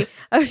sorry, Abby.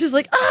 I was just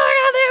like, oh my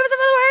God, it was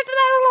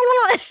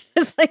the worst.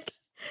 It's like,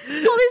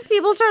 all these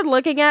people started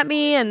looking at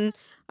me, and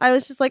I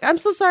was just like, I'm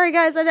so sorry,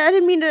 guys. I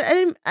didn't mean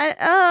to.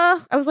 I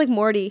was like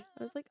Morty.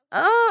 I was like,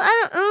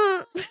 I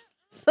don't.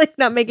 It's like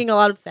not making a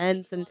lot of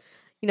sense, and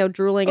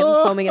drooling and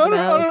foaming at the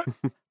mouth.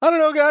 I don't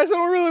know, guys. I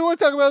don't really want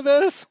to talk about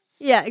this.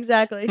 Yeah,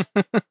 exactly.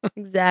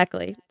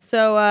 Exactly.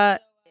 So,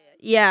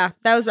 yeah,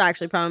 that was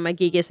actually probably my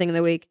geekiest thing of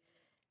the week.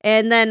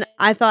 And then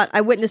I thought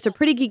I witnessed a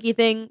pretty geeky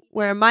thing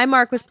where my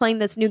Mark was playing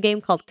this new game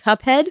called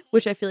Cuphead,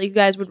 which I feel like you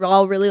guys would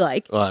all really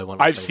like. Oh,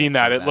 I've seen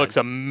that. It looks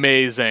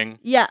amazing.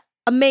 Yeah,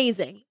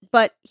 amazing.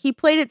 But he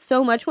played it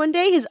so much one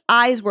day, his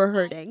eyes were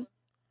hurting.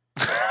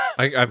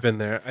 I've been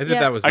there. I did Yeah.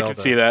 that with I Zelda.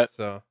 could see that.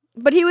 So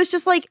But he was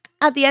just like,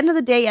 at the end of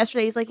the day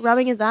yesterday, he's like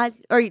rubbing his eyes,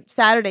 or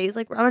Saturday, he's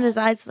like rubbing his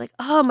eyes. He's like,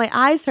 oh, my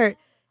eyes hurt.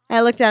 And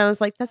I looked at him and was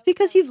like, that's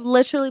because you've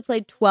literally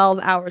played 12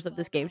 hours of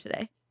this game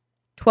today.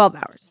 12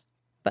 hours.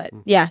 But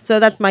yeah, so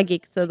that's my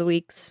geeks of the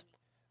weeks.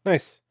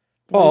 nice.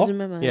 Paul, Losing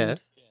my mind.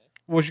 Yes.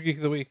 what was your geek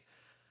of the week?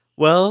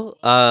 Well,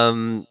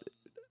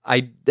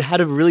 I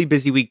had a really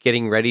busy week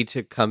getting ready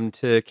to come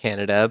to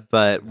Canada,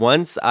 but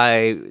once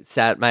I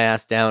sat my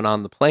ass down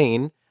on the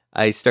plane,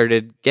 I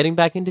started getting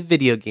back into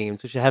video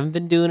games, which I haven't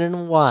been doing in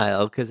a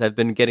while because I've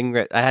been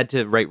I had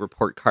to write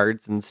report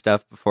cards and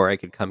stuff before I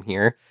could come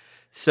here.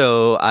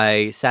 So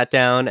I sat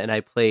down and I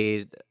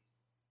played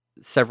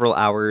several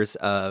hours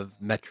of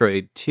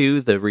Metroid 2,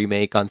 the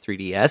remake on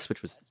 3DS,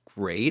 which was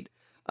great.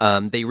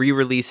 They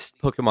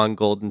re-released Pokemon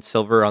Gold and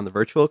Silver on the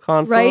Virtual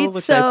Console, Right?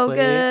 which So I played,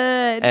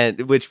 good.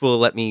 and which will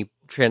let me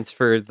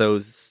transfer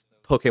those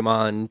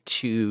Pokemon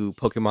to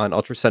Pokemon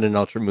Ultra Sun and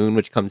Ultra Moon,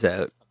 which comes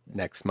out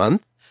next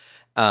month.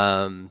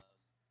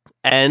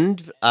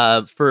 And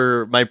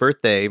for my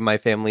birthday, my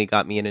family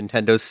got me a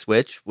Nintendo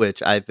Switch,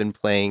 which I've been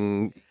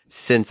playing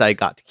since I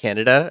got to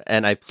Canada,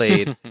 and I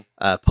played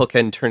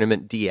Pokken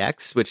Tournament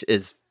DX, which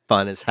is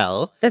fun as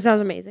hell. That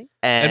sounds amazing.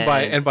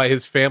 And by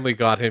his family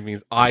got him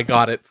means I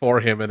got it for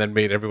him and then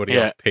made everybody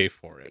Yeah. else pay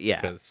for it.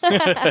 Yeah.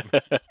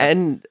 because-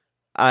 And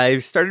I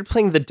started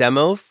playing the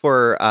demo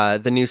for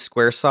the new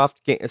Square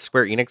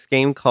Enix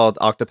game called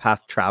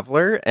Octopath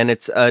Traveler, and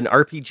it's an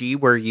RPG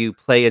where you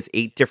play as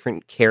 8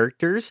 different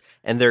characters,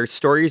 and their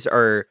stories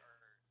are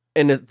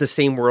in the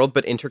same world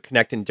but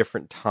interconnect in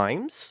different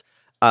times.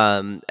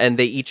 And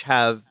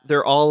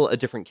they're all a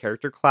different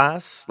character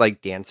class,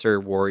 like dancer,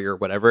 warrior,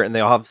 whatever, and they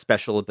all have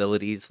special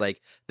abilities.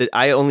 Like that,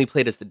 I only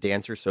played as the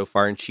dancer so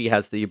far, and she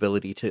has the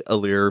ability to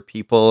allure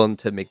people and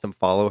to make them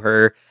follow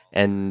her,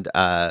 and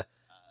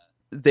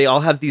they all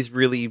have these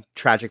really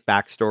tragic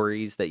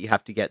backstories that you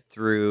have to get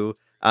through.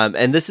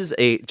 And this is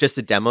just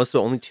a demo,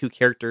 so only 2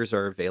 characters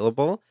are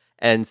available.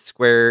 And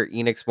Square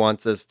Enix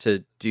wants us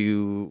to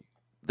do.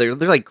 They're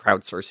like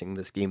crowdsourcing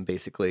this game,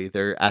 basically.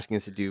 They're asking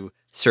us to do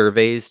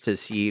surveys to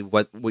see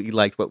what we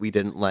liked, what we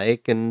didn't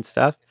like, and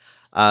stuff.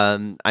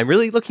 I'm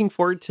really looking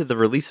forward to the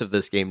release of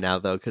this game now,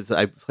 though, because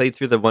I played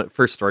through the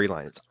first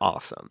storyline. It's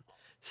awesome.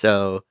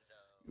 So,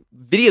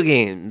 video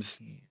games,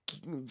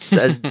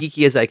 as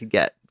geeky as I could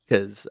get,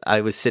 because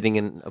I was sitting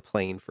in a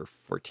plane for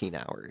 14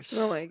 hours.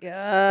 Oh my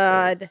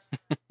God.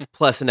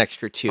 Plus an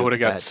extra 2. I would have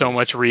 'cause I got had so to-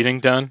 much reading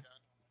done.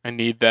 I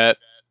need that.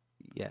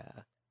 Yeah.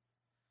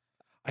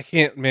 I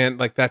can't, man.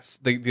 Like that's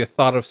the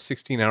thought of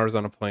 16 hours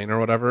on a plane or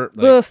whatever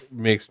Oof.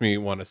 makes me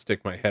want to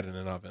stick my head in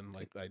an oven.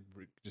 Like I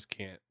just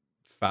can't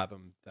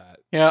fathom that.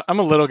 Yeah, I'm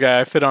a little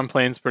guy. I fit on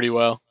planes pretty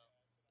well.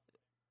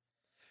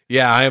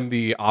 Yeah, I am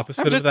the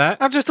opposite of that.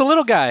 I'm just a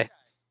little guy.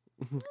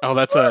 Oh,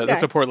 that's Little a guy.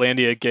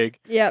 Portlandia gig.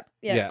 Yep.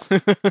 Yeah. Yeah.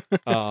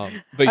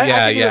 But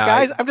yeah,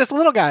 guys, I'm just a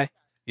little guy.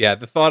 yeah.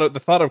 The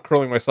thought of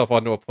curling myself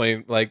onto a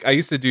plane, like I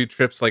used to do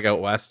trips like out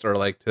west or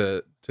like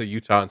to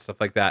Utah and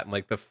stuff like that, and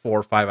like the 4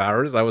 or 5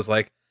 hours, I was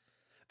like,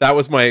 that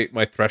was my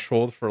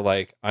threshold for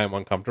like I'm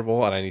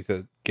uncomfortable and I need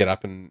to get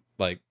up and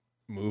like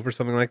move or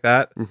something like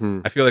that.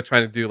 Mm-hmm. I feel like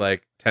trying to do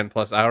like 10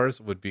 plus hours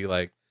would be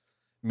like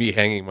me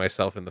hanging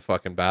myself in the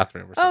fucking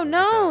bathroom. Or Oh something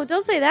like no! that.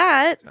 Don't say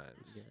that.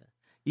 Times.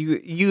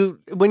 You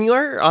when you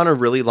are on a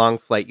really long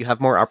flight, you have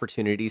more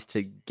opportunities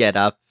to get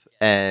up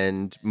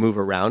and move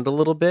around a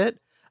little bit.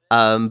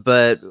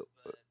 But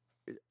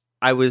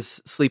I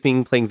was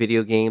sleeping, playing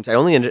video games. I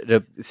only ended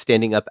up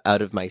standing up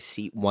out of my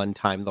seat one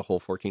time the whole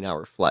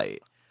 14-hour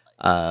flight.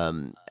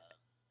 And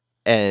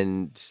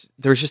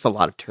there's just a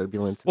lot of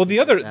turbulence. and Well, the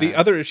things other like the that.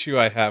 other issue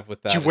I have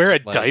with that, Did you is wear a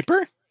that, like,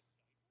 diaper?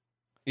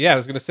 Yeah, I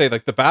was gonna say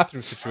like the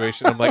bathroom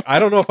situation. I'm like, I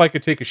don't know if I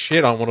could take a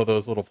shit on one of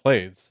those little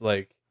planes.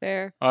 Like,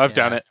 Fair. Oh, I've Yeah.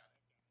 done it.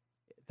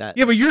 That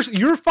yeah, but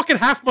you're fucking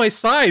half my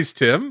size,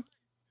 Tim.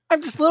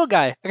 I'm just a little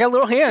guy. I got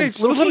little Yeah, hands,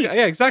 just little a little feet. guy.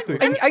 Yeah, exactly.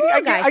 I'm just a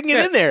little guy. I can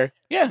get in there.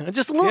 Yeah, I'm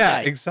just a little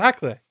Yeah, guy.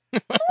 exactly.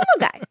 Little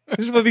guy.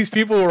 This is what these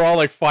people who are all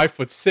like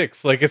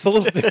 5'6". Like it's a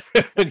little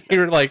different when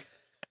you're like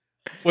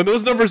when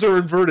those numbers are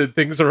inverted,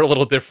 things are a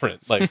little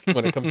different. Like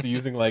when it comes to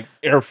using like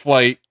air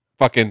flight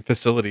fucking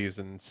facilities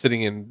and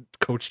sitting in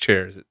coach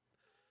chairs, it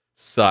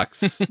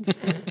sucks.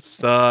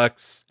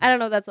 Sucks. I don't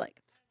know what that's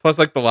like. Plus,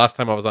 like the last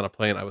time I was on a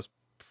plane, I was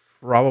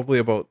probably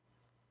about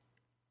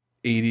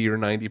 80 or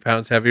 90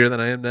 pounds heavier than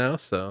I am now.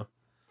 So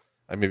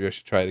maybe I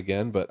should try it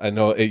again. But I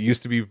know it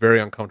used to be very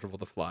uncomfortable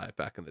to fly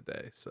back in the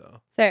day.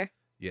 So Fair.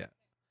 yeah,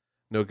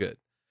 no good.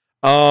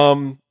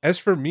 As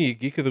for me,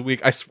 Geek of the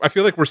Week, I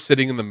feel like we're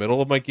sitting in the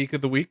middle of my Geek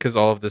of the Week because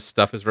all of this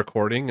stuff is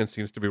recording and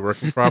seems to be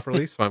working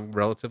properly. So I'm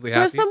relatively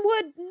There's happy. some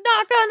wood.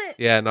 Knock on it.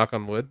 Yeah, knock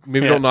on wood.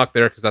 Maybe Yeah. don't knock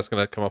there because that's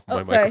gonna come up on Oh,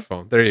 my sorry.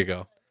 microphone. There you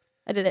go.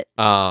 I did it.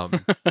 I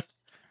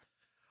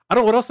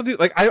don't know what else to do.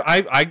 Like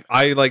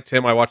I like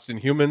Tim. I watched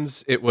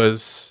Inhumans. It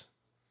was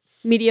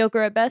Mediocre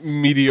at best.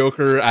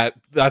 mediocre at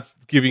that's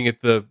giving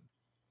it the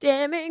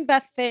Damning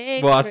by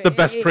fake well, that's the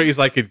best praise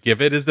I could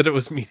give it is that it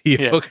was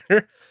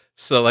mediocre.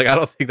 So like I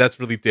don't think that's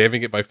really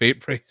damning it by faint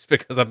praise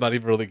because I'm not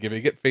even really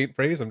giving it faint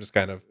praise. I'm just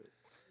kind of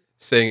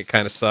saying it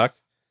kind of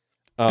sucked.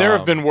 There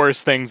have been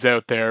worse things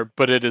out there,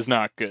 but it is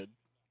not good.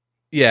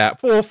 Yeah,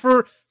 well,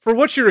 for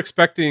what you're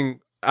expecting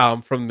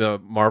from the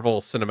Marvel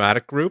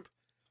Cinematic Group,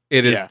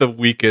 it is Yeah. the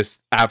weakest,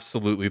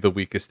 absolutely the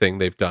weakest thing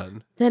they've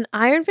done. Then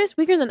Iron Fist?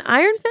 Weaker than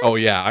Iron Fist? Oh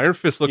yeah, Iron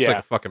Fist looks like Yeah.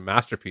 a fucking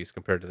masterpiece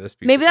compared to this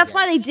piece. Maybe of that's shit.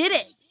 why they did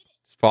it.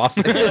 It's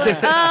possible. They're like,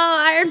 oh,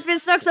 Iron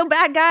Fist sucks so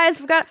bad, guys.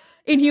 Forgot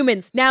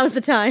Inhumans. Now's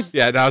the time.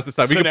 Yeah, now's the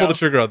time. We So can pull now- the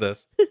trigger on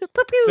this.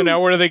 Pew-pew. So now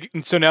what are they?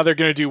 So now they're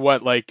going to do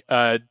what, like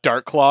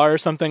Dark Claw or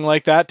something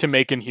like that to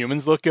make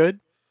Inhumans look good?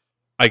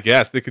 I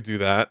guess they could do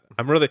that.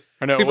 I'm really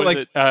Or no, See, but was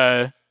like-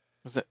 it?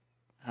 Was it?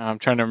 I'm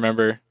trying to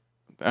remember.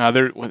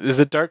 Is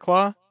it Dark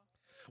Claw?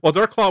 well.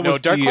 Dark Claw No,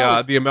 was Dark Claw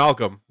was- the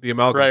amalgam. The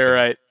amalgam.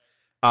 Right.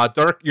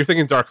 You're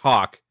thinking Dark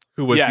Hawk,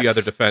 who was the Yes.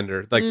 other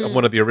defender, like Mm.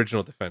 one of the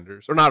original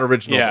defenders, or not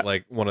original, Yeah. but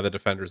like one of the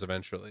defenders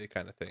eventually,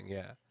 kind of thing.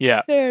 Yeah.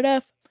 Yeah, Fair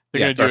enough.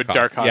 they're Yeah, going to do a Dark Hawk.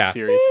 Dark Hawk Yeah.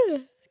 series.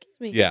 Excuse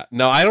me. Yeah,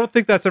 no, I don't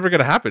think that's ever going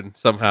to happen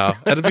somehow.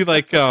 That'd be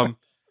like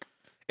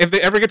if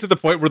they ever get to the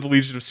point where the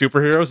Legion of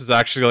Superheroes is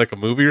actually like a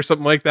movie or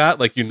something like that,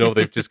 like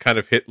they've just kind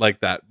of hit like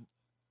that,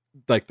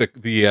 like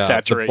the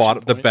Saturation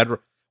bottom, the point.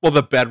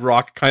 the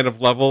bedrock kind of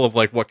level of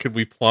like what can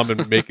we plumb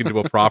and make into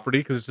a property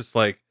because it's just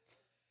like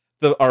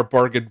our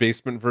bargain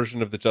basement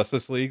version of the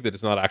Justice League that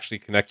is not actually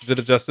connected to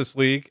the Justice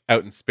League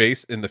out in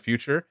space in the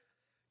future.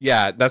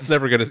 Yeah, that's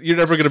you're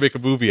never gonna make a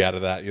movie out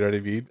of that. You know what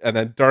I mean? And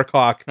then Dark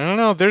Hawk I don't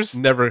know. There's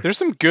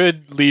some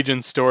good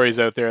Legion stories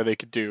out there they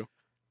could do,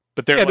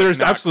 but they're Yeah, like there's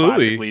not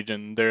absolutely. classic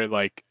Legion. They're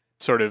like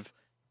sort of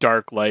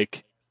dark,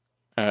 like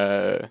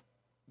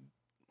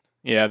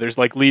yeah. There's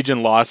like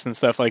Legion Lost and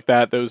stuff like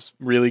that. Those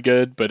really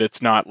good, but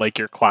it's not like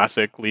your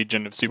classic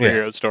Legion of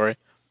superhero story.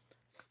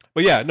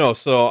 But yeah, no.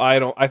 So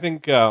I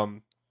think I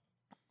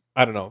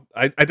don't know.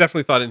 I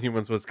definitely thought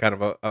Inhumans was kind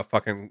of a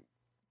fucking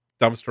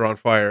dumpster on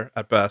fire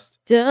at best.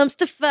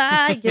 Dumpster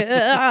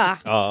fire.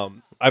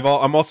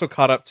 I'm also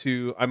caught up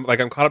to I'm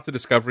caught up to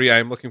Discovery. I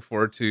am looking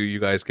forward to you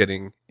guys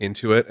getting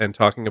into it and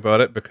talking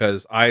about it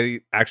because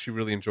I actually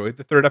really enjoyed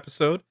the third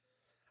episode.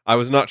 I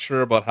was not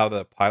sure about how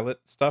the pilot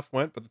stuff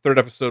went, but the third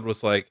episode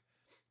was like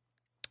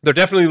they're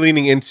definitely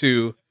leaning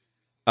into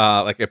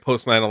like a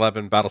post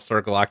 9/11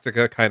 Battlestar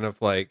Galactica kind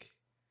of like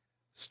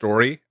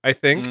story, I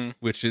think, Mm.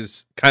 which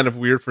is kind of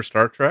weird for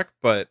Star Trek,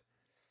 but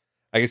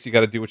I guess you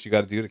got to do what you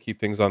got to do to keep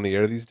things on the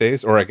air these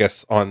days, or I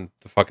guess on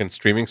the fucking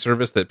streaming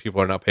service that people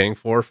are now paying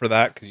for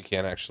that because you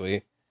can't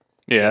actually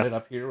get Yeah. it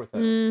up here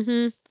without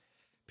Mm-hmm.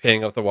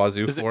 paying out the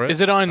wazoo for it. Is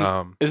it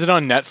on? Is it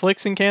on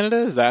Netflix in Canada?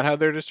 Is that how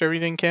they're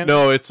distributing in Canada?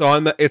 No, it's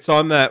on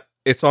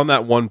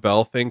that One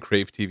Bell thing,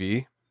 Crave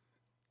TV.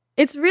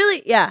 It's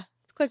really, yeah,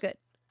 it's quite good.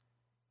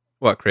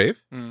 What,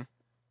 Crave?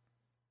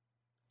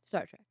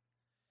 Star Trek.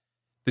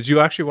 Did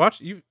you actually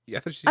watch? I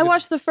thought you I did-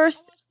 watched the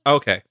first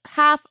Okay,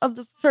 half of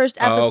the first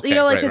Oh, episode. okay, You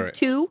know, like right, it's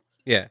two.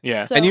 yeah,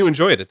 Yeah. So, and you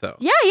enjoyed it though.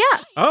 yeah.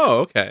 Oh,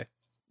 okay.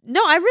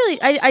 No,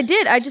 I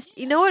did. I just,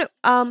 you know what?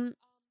 I'm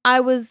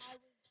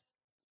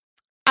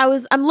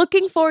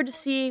looking forward to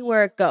seeing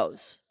where it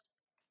goes.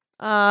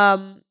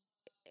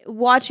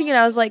 Watching it,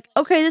 I was like,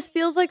 okay, this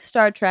feels like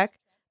Star Trek,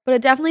 but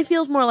it definitely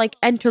feels more like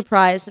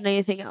Enterprise than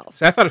anything else.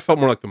 See, I thought it felt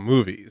more like the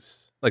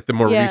movies, like the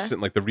more Yeah. recent,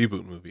 like the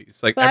reboot movies.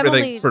 Like But I've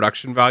everything only-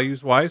 production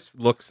values wise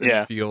looks and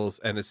Yeah. feels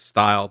and is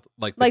styled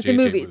like like the JJ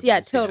movies.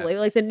 Yeah, totally.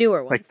 Like the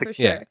newer ones Like the- for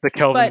sure. yeah. The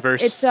Kelvin But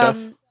verse it's stuff.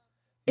 it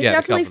Yeah, the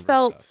definitely Kelvinverse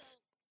felt stuff.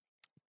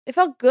 it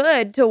felt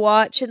good to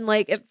watch and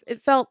like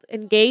it felt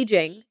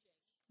engaging.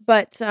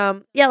 But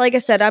yeah, like I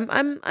said, I'm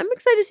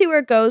excited to see where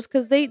it goes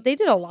because they did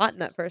a lot in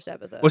that first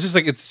episode. Well, it's just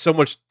like it's so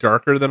much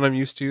darker than I'm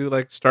used to,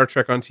 like Star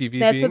Trek on TV.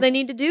 That's being. what they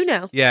need to do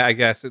now. Yeah, I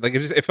guess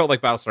it felt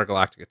like Battlestar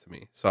Galactica to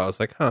me. So I was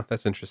like, huh,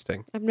 that's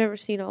interesting. I've never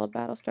seen all of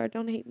Battlestar.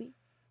 Don't hate me.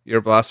 You're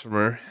a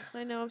blasphemer.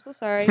 I know. I'm so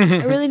sorry.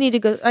 I really need to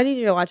go. I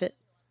need to watch it.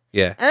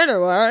 Yeah, I don't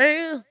know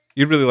why. I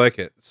you'd really like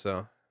it.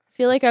 So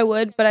feel like I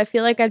would, but I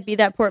feel like I'd be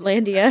that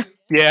Portlandia.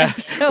 Yeah.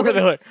 So Where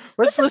they're like,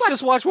 let's just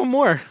just watch one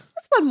more.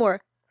 That's one more.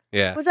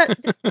 yeah, Was that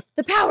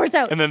the power's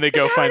out? And then they The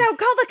go power's find out.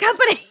 Call the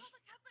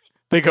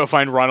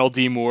company. Ronald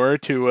D. Moore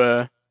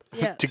to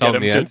Yeah, to Tell get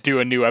him him the to end. do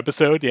a new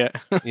episode. Yeah.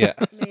 yeah.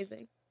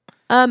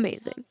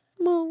 amazing.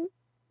 Well,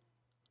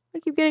 I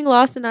keep getting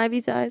lost in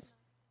Ivy's eyes.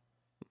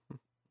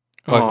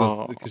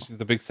 Oh. Because she's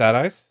the big sad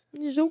eyes.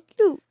 You're so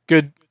cute.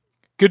 Good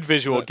Good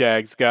visual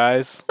gags,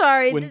 guys.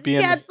 Sorry, Wouldn't this be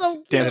in cat's so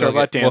cute. Dance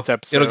Robot Dance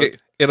episode.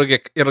 It'll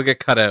get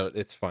cut out.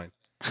 It's fine.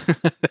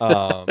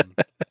 All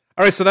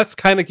right, so that's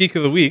kind of Geek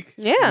of the Week.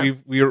 Yeah.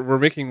 We're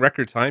making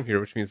record time here,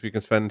 which means we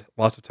can spend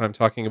lots of time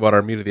talking about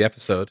our meat of the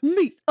episode.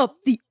 Meat of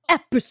the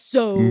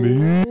episode.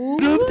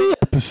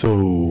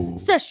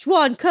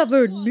 Szechuan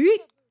covered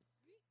meat.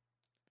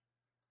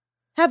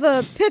 Have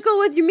a pickle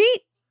with your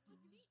meat.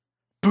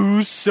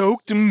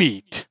 Booze-soaked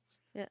meat.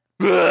 Yeah.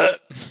 Blech.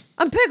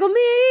 I'm pickle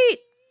meat.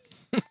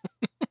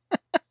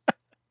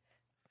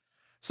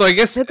 So I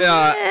guess Pickle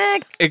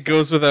meat. it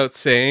goes without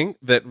saying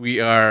that we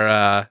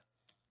are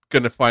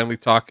going to finally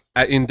talk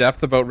in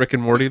depth about Rick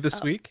and Morty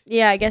this week.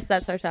 Yeah, I guess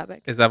that's our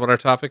topic. Is that what our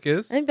topic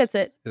is? I think that's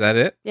it. Is that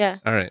it? Yeah.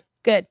 All right.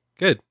 Good.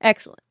 Good.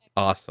 Excellent.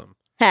 Awesome.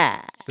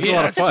 Ha. It's a Yeah,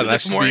 lot of that's fun this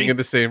actually morning. being in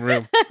the same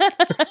room.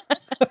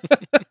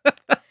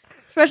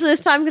 Especially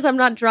this time because I'm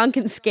not drunk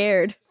and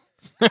scared.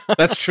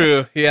 That's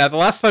true. Yeah, the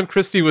last time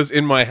Christy was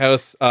in my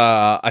house,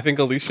 I think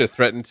Alicia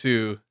threatened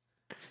to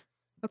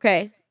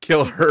Okay.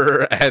 kill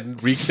her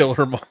and re-kill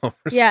her mom. Or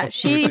Yeah, something.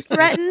 she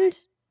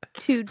threatened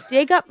to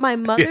dig up my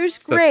mother's Yes,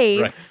 that's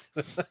grave,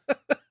 right.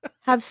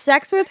 have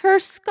sex with her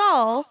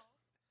skull,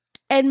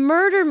 and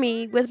murder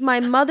me with my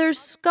mother's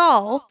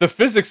skull, The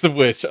physics of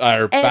which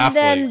are and baffling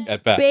then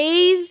at best.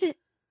 bathe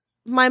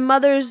my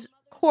mother's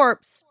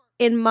corpse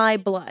in my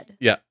blood.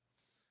 Yeah.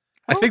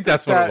 I think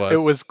that's what That- it was. It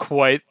was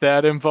quite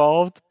that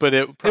involved, but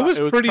it was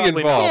pretty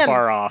probably involved. not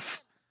far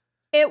off.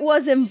 It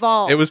was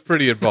involved. It was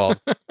pretty involved.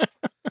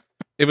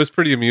 It was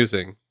pretty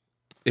amusing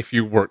if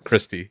you weren't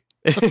Christy.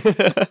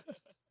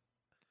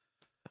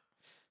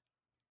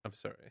 I'm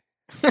sorry.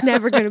 It's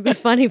never going to be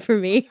funny for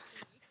me.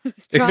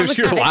 It's Because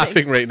you're traumatizing.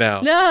 laughing right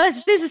now. No,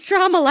 this is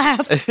trauma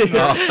laugh.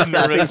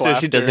 nervous so she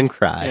laughter. doesn't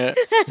cry.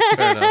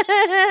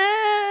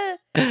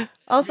 Yeah.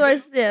 Also,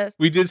 yeah,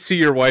 We did see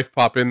your wife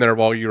pop in there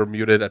while you were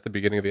muted at the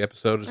beginning of the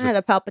episode. It was I had just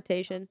a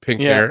palpitation.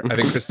 pink Yeah. hair. I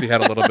think Christy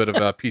had a little bit of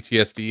a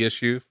PTSD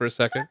issue for a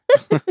second.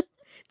 It's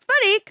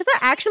funny because I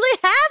actually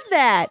have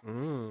that.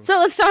 Mm. So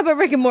let's talk about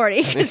Rick and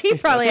Morty because he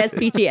probably has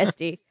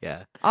PTSD.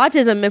 Yeah.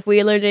 Autism, if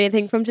we learned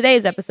anything from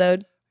today's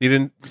episode. You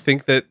didn't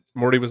think that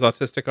Morty was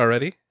autistic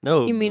already?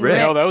 No, You mean Rick.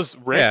 Rick? No, that was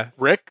Rick. Yeah.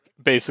 Rick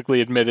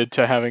basically admitted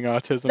to having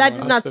autism. That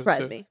does not last surprise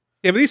episode. me.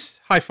 Yeah, but he's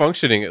high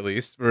functioning at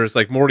least. Whereas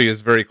like Morty is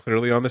very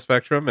clearly on the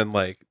spectrum and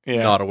like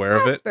Yeah. not aware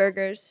of it.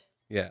 Asperger's.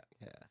 Yeah.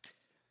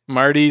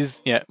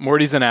 Morty's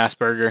an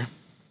Asperger.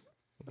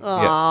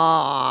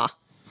 Aww.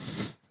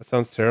 That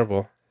sounds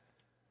terrible.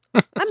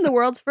 I'm the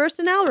world's first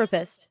anal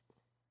rapist.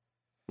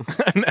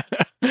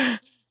 But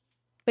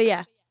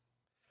yeah.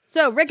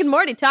 So Rick and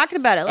Morty talking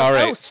about it. Let's All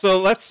right, host.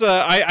 so let's.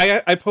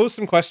 I posed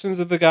some questions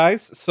of the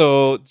guys,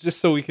 so just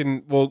so we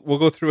can, we'll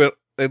go through it.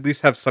 At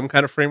least have some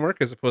kind of framework,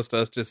 as opposed to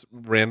us just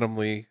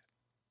randomly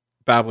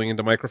babbling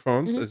into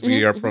microphones, Mhm, as we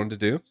mhm, are mhm. prone to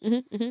do.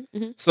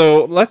 Mm-hmm.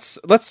 So let's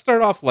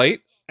start off light.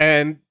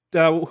 And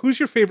who's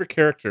your favorite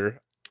character?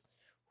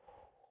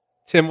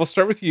 Tim, we'll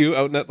start with you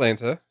out in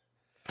Atlanta.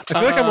 I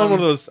feel like I'm on one of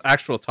those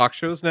actual talk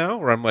shows now,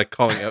 where I'm like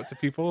calling out to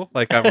people,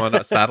 like I'm on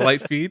a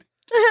satellite feed.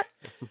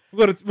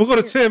 We'll go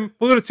to Tim.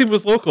 We'll go to Tim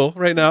who's local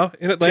right now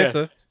in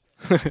Atlanta.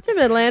 Tim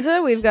in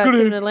Atlanta. We've got We're gonna-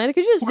 Tim in Atlanta.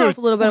 Could you just we're tell gonna- us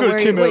a little bit we're of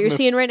gonna Tim out what in you're the-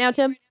 seeing right now,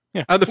 Tim?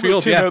 Yeah, Out in the We'll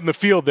go field, Tim yeah. out in the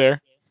field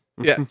there.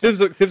 Yeah,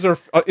 Tim's our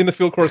in the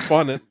field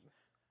correspondent.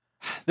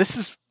 This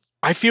is.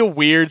 I feel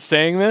weird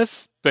saying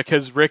this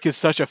because Rick is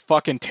such a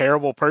fucking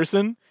terrible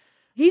person.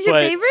 He's your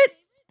But- favorite?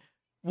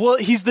 Well,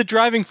 he's the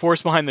driving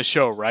force behind the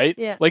show, right?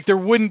 Yeah. Like there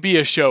wouldn't be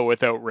a show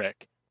without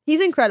Rick.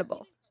 He's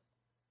incredible.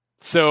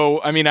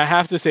 So, I mean, I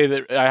have to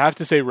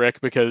say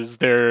Rick because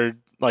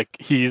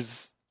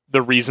he's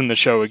the reason the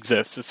show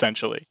exists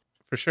essentially.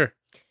 For sure.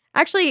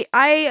 Actually,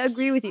 I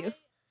agree with you.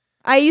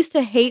 I used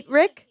to hate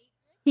Rick.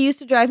 He used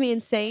to drive me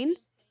insane,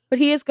 but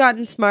he has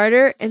gotten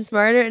smarter and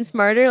smarter and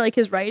smarter, like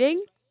his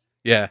writing.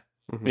 Yeah.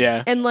 Mhm.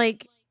 Yeah. And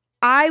like,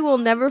 I will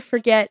never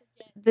forget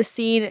the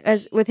scene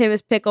as with him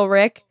as Pickle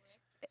Rick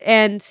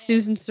and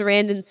Susan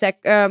Sarandon,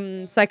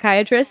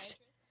 psychiatrist,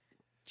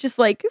 just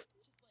like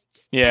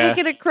Yeah.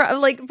 picking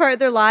like apart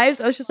their lives.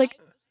 I was just like,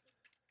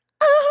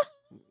 ah,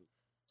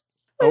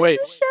 Oh, where's wait.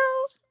 the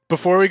show?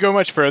 Before we go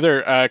much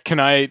further, can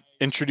I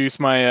introduce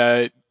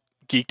my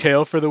geek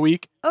tale for the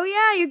week Oh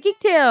yeah, your geek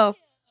tale.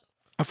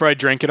 before I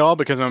drink it all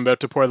because I'm about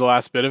to pour the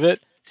last bit of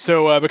it.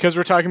 So, because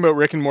we're talking about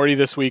Rick and Morty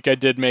this week, I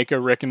did make a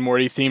Rick and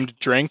Morty themed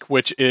drink,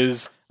 which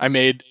is I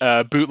made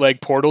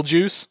bootleg portal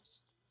juice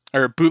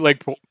or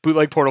bootleg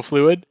portal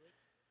fluid,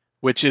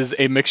 which is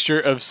a mixture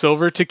of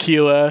silver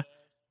tequila,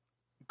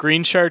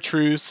 green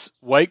chartreuse,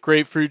 white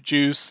grapefruit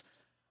juice,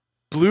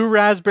 blue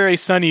raspberry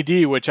Sunny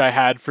D, which I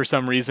had for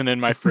some reason in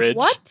my fridge.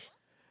 What?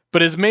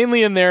 But is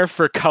mainly in there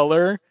for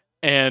color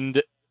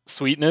and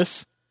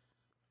sweetness.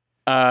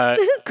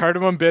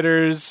 Cardamom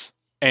bitters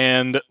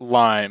and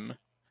lime.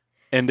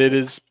 And it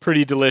is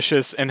pretty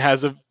delicious and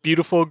has a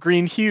beautiful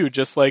green hue,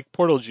 just like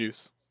portal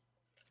juice.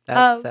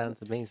 That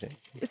sounds amazing.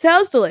 It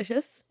sounds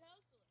delicious,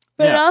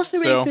 but it Yeah, also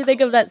so- makes me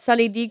think of that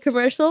Sunny D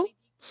commercial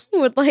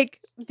with like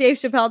Dave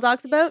Chappelle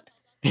talks about.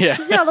 Yeah.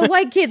 See all the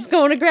white kids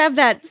going to grab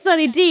that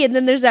Sunny D, and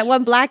then there's that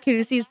one black kid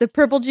who sees the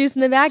purple juice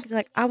in the bag. He's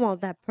like, I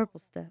want that purple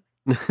stuff.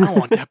 I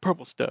want that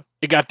purple stuff.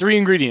 It got 3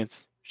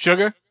 ingredients: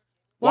 sugar,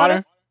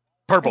 water,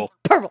 purple.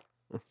 Purple.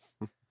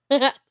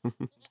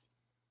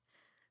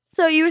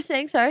 So you were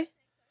saying, sorry?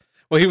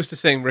 Well, he was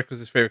just saying Rick was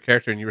his favorite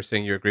character, and you were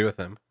saying you agree with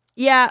him.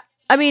 Yeah,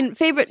 I mean,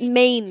 favorite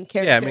main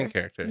character. Yeah, main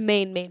character.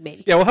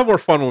 Main. Yeah, we'll have more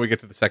fun when we get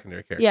to the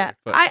secondary character. Yeah,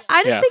 but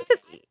I just Yeah. think that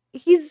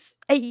he's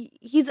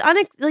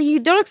you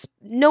don't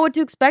know what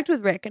to expect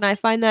with Rick, and I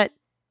find that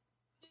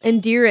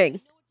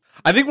endearing.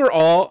 I think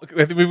I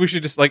think maybe we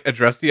should just like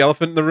address the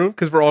elephant in the room,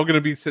 because we're all going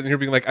to be sitting here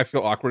being like, I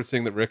feel awkward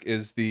saying that Rick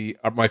is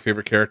my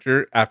favorite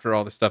character after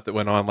all the stuff that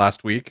went on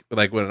last week,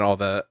 like when all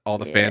the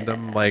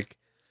fandom, like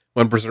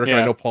when Berserk. And I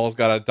Yeah. know Paul's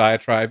got a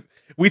diatribe.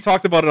 We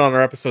talked about it on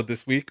our episode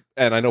this week,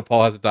 and I know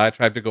Paul has a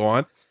diatribe to go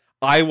on.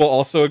 I will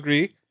also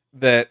agree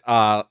that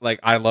like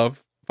I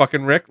love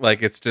fucking Rick.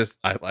 Like it's just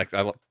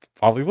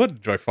probably would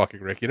enjoy fucking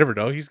Rick. You never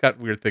know. He's got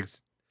weird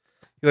things.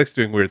 He likes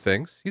doing weird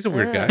things. He's a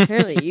weird guy.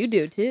 Apparently, you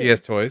do too. He has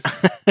toys.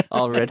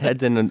 All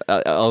redheads and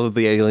all of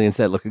the aliens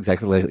that look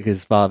exactly like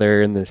his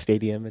father in the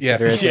stadium. Et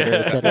cetera, et cetera,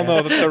 et cetera.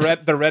 Well, no,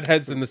 the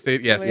redheads in the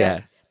state. Yes. Yeah. Yeah.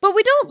 But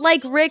we don't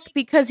like Rick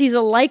because he's a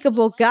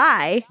likable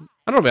guy.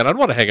 I don't know, man. I'd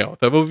want to hang out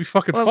with him. It would be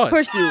fucking Well, fun. of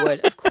course you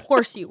would. Of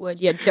course you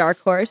would. You dark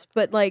horse.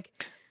 But like,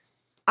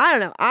 I don't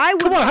know. I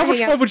would. Come on, how much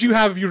hang fun out. would you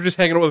have if you were just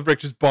hanging out with Rick,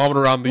 just bombing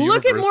around the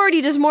Look universe? at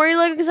Morty. Does Morty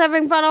look like he's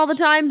having fun all the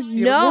time?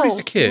 Yeah, No. Morty's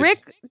a kid.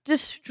 Rick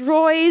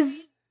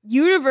destroys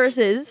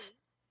universes.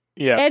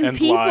 Yeah, And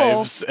people.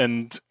 lives,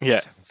 and yeah.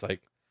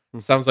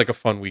 Sounds like a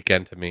fun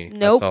weekend to me.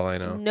 Nope. That's all I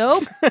know.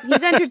 Nope.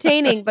 He's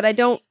entertaining, but I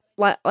don't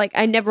like.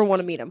 I never want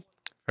to meet him.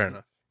 Fair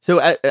enough. So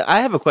I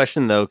have a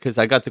question though, because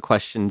I got the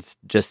questions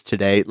just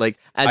today. Like,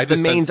 as I the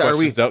just sent mains, are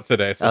we questions out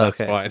today, so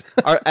Okay. that's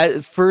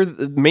fine. for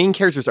the main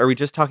characters? Are we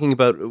just talking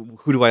about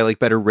who do I like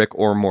better, Rick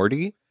or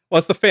Morty? Well,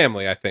 it's the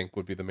family. I think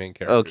would be the main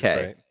character.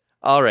 Okay. Right?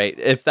 All right.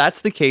 If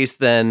that's the case,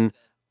 then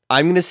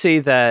I'm going to say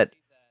that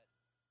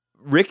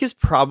Rick has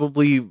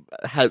probably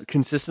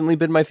consistently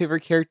been my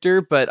favorite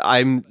character, but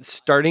I'm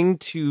starting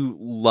to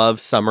love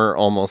Summer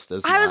almost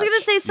as much. I was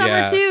gonna say Summer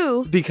Yeah.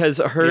 too. Because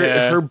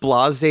her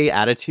blasé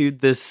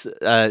attitude this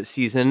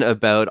season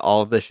about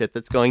all of the shit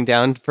that's going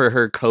down for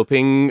her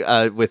coping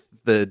with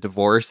the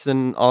divorce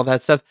and all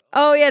that stuff.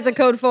 Oh yeah, it's a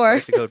code 4.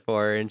 It's a code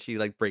 4, and she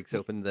like breaks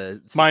open the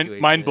Mind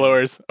situation.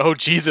 blowers. Oh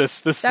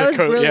Jesus, this That is a was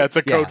code. brilliant. Yeah, it's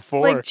a Yeah. code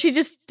 4. Like she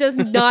just does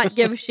not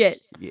give a shit.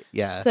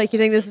 Yeah. It's like, you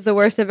think this is the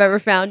worst I've ever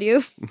found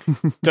you?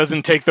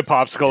 Doesn't take the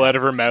popsicle out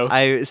of her mouth.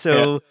 I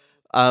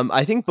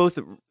think both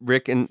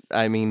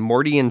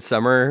Morty and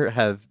Summer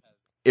have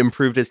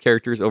improved as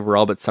characters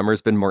overall, but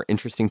Summer's been more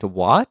interesting to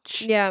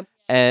watch. Yeah.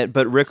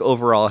 But Rick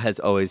overall has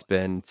always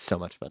been so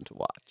much fun to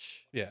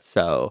watch. Yeah.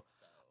 So,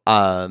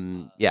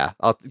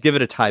 I'll give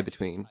it a tie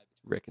between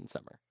Rick and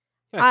Summer.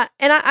 And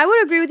I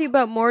would agree with you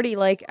about Morty.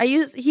 Like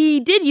he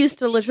did used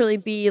to literally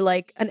be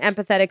like an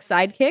empathetic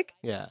sidekick,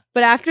 Yeah.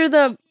 but after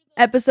the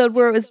episode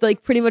where it was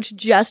like pretty much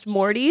just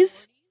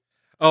Morty's,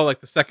 Oh,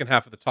 like the second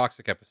half of the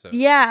Toxic episode.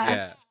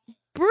 yeah,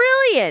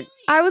 brilliant.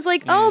 I was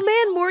like, Mm. oh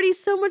man,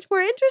 Morty's so much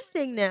more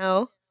interesting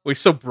now. Well, he's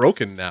so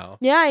broken now.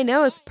 Yeah, I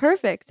know, it's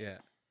perfect. Yeah.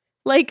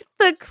 Like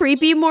the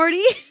creepy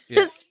Morty,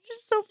 Yeah. it's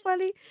just so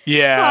funny.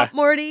 yeah. Pop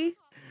Morty,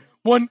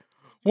 One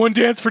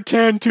dance for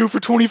 10, 2 for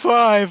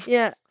 25.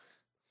 yeah.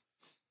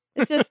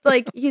 It's just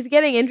like he's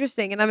getting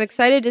interesting, and I'm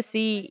excited to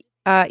see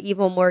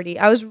Evil Morty.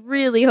 I was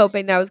really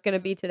hoping that was going to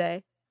be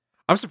today.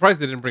 I'm surprised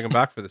they didn't bring him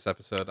back for this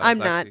episode. I'm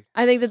not.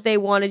 I think that they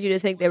wanted you to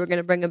think they were going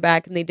to bring him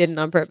back, and they didn't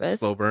on purpose.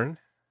 Slow burn.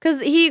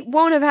 Because he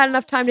won't have had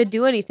enough time to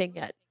do anything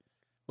yet.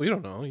 Well, you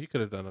don't know. You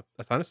could have done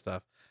a ton of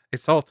stuff.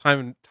 It's all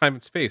time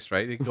and space,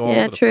 right? You can go all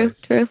Yeah, over the true,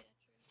 place. true.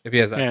 If he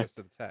has Yeah. access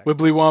to the tech.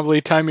 Wibbly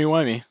wobbly, timey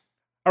wimey.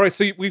 All right,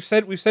 so we've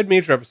said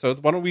major episodes.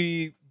 Why don't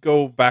we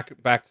go back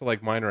to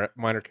like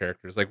minor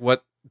characters? Like,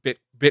 what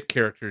bit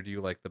character do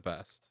you like the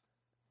best?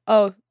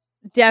 Oh,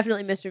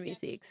 definitely Mr.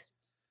 Meeseeks.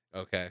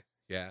 Okay,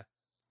 yeah,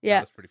 Yeah.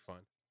 that's pretty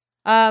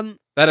fun.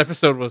 That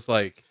episode was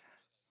like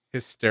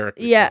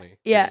hysterically Yeah, funny.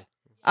 yeah.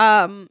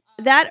 too.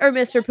 That or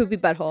Mr. Poopy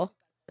Butthole.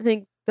 I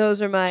think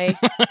those are my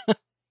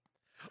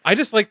I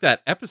just like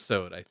that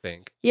episode. I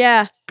think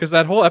yeah. because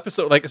that whole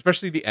episode, like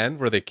especially the end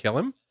where they kill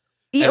him.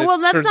 Yeah, And it well,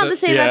 that's turns not out- the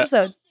same Yeah.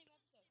 episode.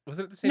 Was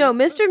it the same? No,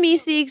 episode? Mr.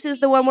 Meeseeks is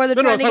the one where they're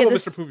No, trying I'm to talking get about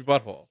this. Mr. Poopy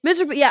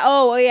Butthole. Yeah.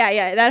 Oh,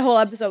 yeah. That whole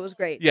episode was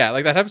great. Yeah,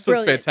 like that episode's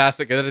Brilliant.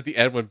 fantastic. And then at the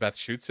end when Beth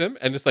shoots him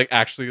and it's like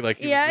actually like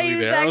he Yeah, was he really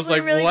was there. I actually was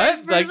like, a really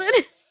what? nice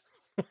person.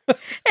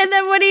 And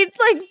then when he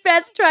like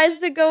Beth tries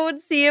to go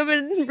and see him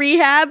in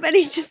rehab, and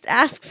he just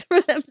asks for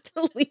them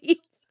to leave.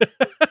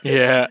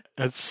 Yeah,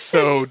 it's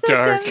so She's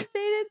dark.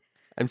 devastated.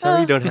 I'm sorry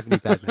Oh. you don't have any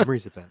bad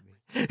memories about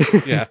me.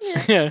 Yeah.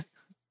 Yeah.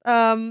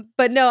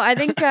 But no, I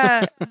think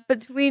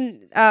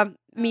between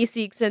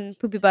Meeseeks and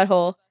Poopy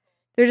Butthole,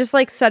 they're just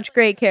like such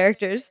great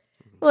characters.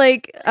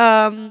 Like,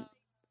 the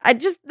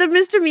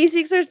Mr.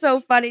 Meeseeks are so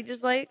funny.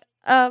 Just like,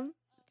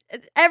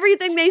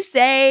 everything they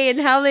say and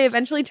how they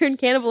eventually turn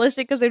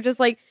cannibalistic because they're just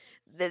like,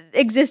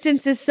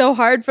 existence is so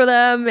hard for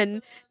them,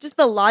 and just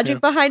the logic Yeah.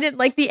 behind it.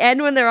 Like the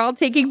end when they're all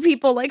taking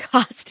people like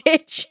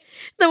hostage.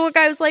 The one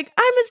guy was like,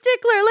 "I'm a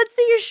stickler. Let's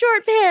see your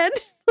shorthand."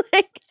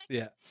 Like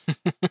Yeah.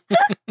 it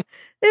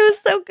was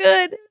so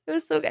good. It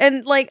was so good.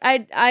 And like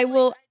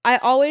I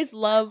always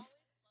love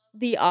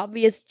the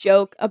obvious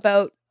joke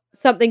about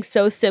something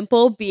so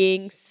simple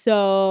being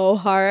so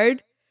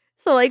hard.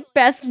 So like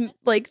Beth's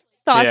like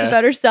thoughts Yeah.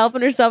 about herself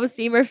and her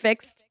self-esteem are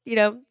fixed. You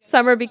know,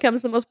 Summer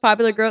becomes the most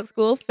popular girl at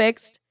school,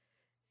 fixed.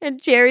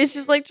 And Jerry's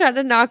just like trying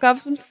to knock off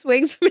some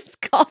swings from his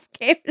golf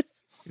game.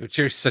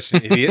 Jerry's such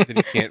an idiot that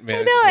he can't I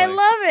manage. know, I like-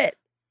 love it.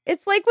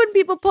 It's like when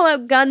people pull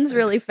out guns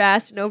really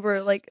fast and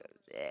over like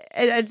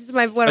it's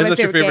one of Isn't my that your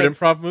favorite favorite gags.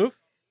 improv move?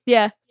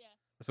 Yeah.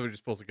 Somebody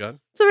just pulls a gun.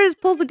 Somebody just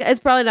pulls a gun. It's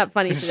probably not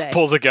funny He just today.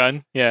 pulls a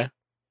gun. Yeah.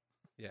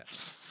 Yeah.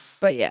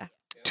 But yeah.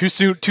 Too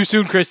soon,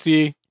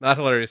 Christy. Not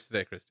hilarious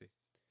today, Christy.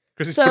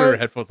 Christy's So- putting her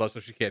headphones on so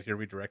she can't hear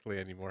me directly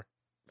anymore.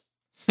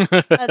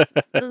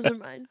 Those are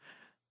mine.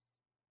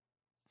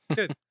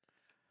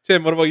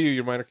 Tim, what about you?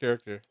 Your minor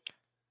character.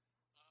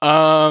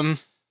 I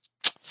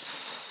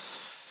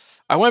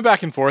went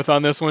back and forth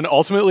on this one.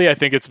 Ultimately, I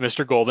think it's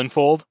Mr.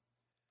 Goldenfold,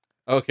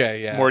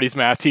 Okay, yeah. Morty's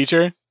math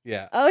teacher.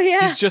 Yeah. Oh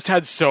yeah. He's just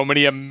had so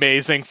many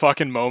amazing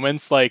fucking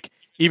moments. Like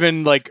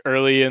even like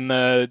early in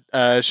the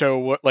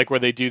show, like where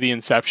they do the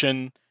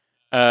Inception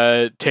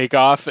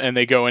takeoff and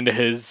they go into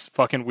his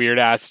fucking weird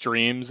ass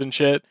dreams and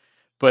shit.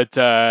 But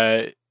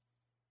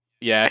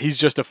yeah, he's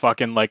just a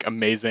fucking like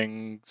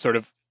amazing sort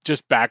of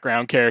just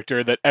background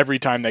character that every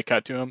time they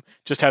cut to him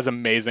just has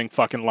amazing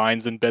fucking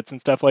lines and bits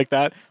and stuff like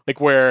that. Like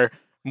where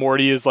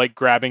Morty is like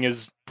grabbing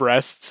his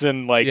breasts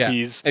and like Yeah.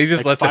 he's And he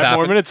just like, lets it 5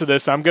 more happen." minutes of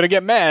this, I'm gonna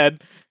get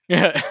mad.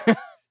 Yeah.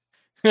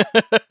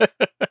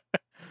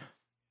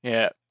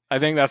 Yeah. I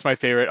think that's my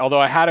favorite.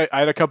 Although I had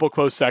a couple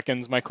close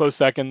seconds. My close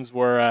seconds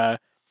were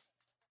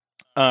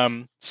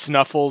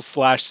Snuffles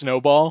 /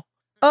 Snowball.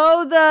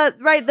 Oh,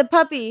 the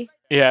puppy.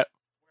 Yeah.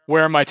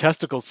 Where are my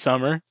testicles,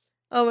 Summer?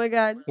 Oh my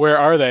god. Where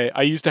are they?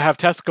 I used to have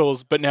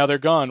testicles, but now they're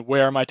gone.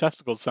 Where are my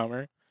testicles,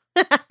 Summer?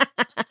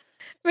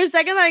 For a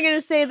second, I'm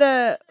gonna say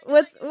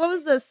what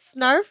was the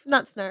snarf?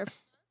 Not snarf.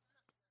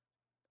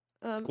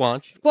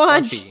 Squanch.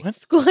 Squanch. What?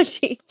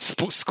 Squanchy.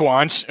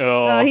 Squanch.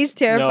 Oh, he's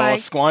terrifying. No,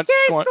 Squanch.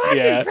 Squanch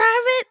Yeah.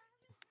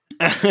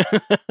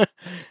 private.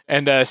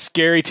 And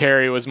Scary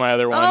Terry was my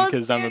other one Oh,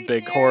 because I'm a Scary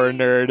big Terry. horror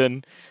nerd,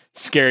 and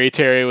Scary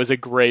Terry was a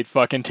great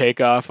fucking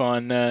takeoff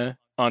on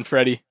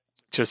Freddy.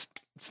 Just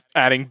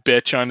adding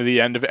bitch onto the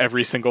end of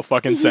every single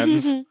fucking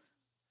sentence.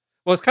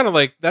 Well, it's kind of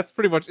like that's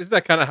pretty much. Isn't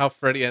that kind of how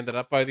Freddy ended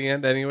up by the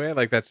end anyway?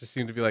 Like that just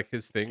seemed to be like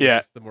his thing. Yeah.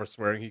 Just the more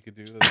swearing he could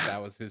do,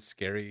 that was his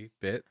scary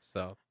bit.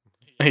 So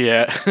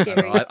Yeah. I don't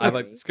know. I Terry.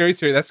 like Scary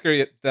Terry. That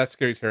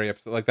Scary Terry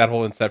episode, like that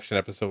whole Inception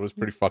episode, was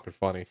pretty fucking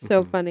funny.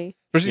 So funny.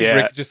 Especially Yeah.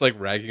 Rick just like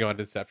ragging on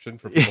Inception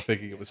for people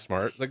thinking it was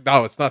smart. Like,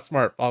 no, it's not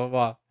smart. Blah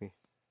blah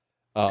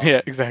blah.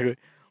 Yeah, exactly.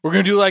 We're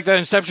gonna do like that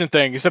Inception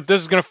thing, except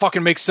this is gonna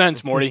fucking make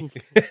sense, Morty.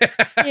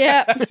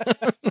 Yeah.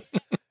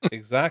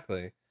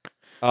 Exactly.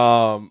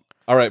 All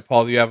right,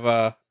 Paul. Do you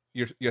have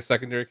your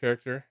secondary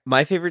character?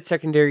 My favorite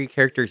secondary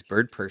character is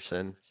Bird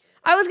Person.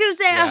 I was gonna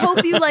say, I Yeah.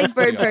 hope you like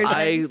Bird Yeah. Person.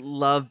 I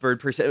love Bird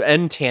Person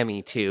and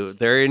Tammy too.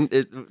 Their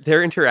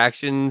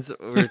interactions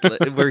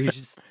where he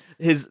just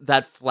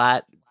that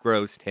flat,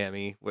 gross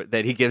Tammy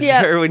that he gives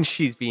Yeah. her when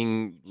she's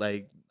being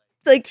like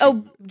like,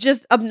 oh,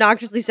 just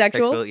obnoxiously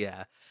sexual.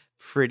 yeah,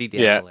 pretty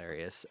damn Yeah.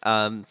 hilarious.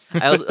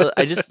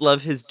 I just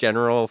love his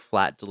general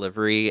flat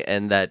delivery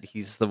and that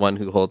he's the one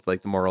who holds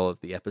like the moral of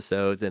the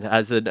episodes and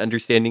has an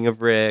understanding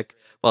of Rick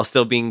while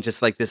still being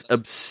just like this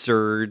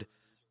absurd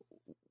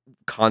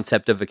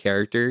concept of a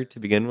character to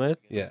begin with.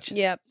 Yeah. Just,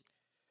 Yep.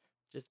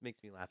 just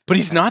makes me laugh. But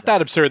he's not that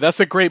absurd. That's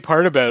the great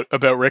part about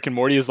Rick and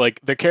Morty is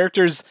like the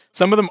characters,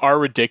 some of them are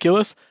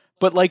ridiculous,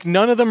 but like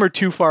none of them are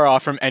too far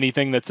off from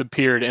anything that's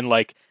appeared in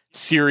like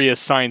serious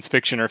science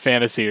fiction or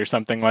fantasy or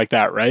something like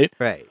that, right?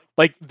 Right.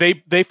 Like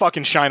they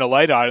fucking shine a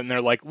light on it and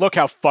they're like, look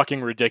how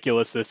fucking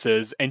ridiculous this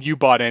is, and you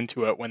bought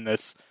into it when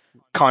this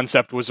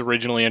concept was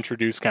originally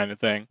introduced, kind of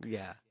thing.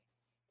 Yeah.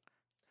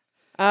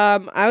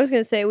 I was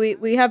gonna say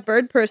we have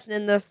Bird Person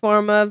in the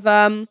form of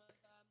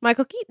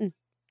Michael Keaton,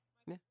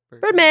 Yeah,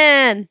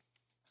 Birdman,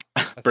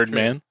 That's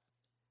Birdman.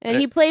 and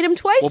he played him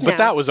twice Well, now. but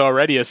that was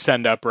already a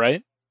send up,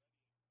 right?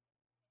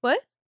 What?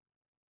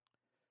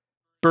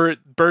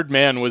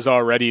 Birdman was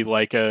already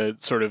like a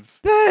sort of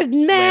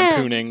Birdman,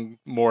 lampooning,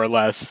 more or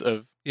less, of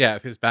true. Yeah,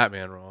 if his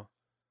Batman role.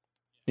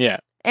 yeah.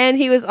 and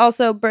he was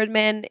also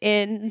Birdman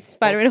in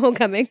Spider-Man: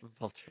 Homecoming.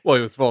 Vulture. Well,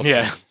 he was Vulture.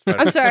 Yeah. in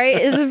Spider-Man. I'm sorry,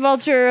 is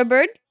Vulture a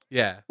bird?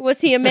 Yeah, Was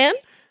he a man?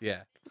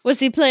 yeah. Was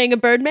he playing a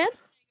Birdman?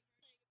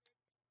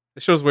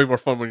 The show's way more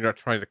fun when you're not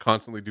trying to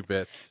constantly do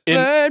bits. In-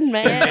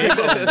 Birdman. Only.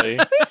 What are you talking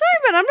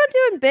about? I'm not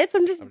doing bits.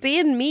 I'm just I'm-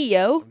 being me,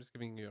 yo. I'm just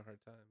giving you a hard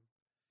time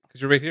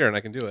because you're right here and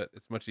I can do it.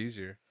 It's much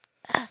easier.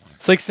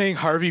 It's like saying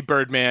Harvey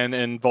Birdman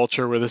and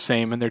Vulture were the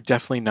same, and they're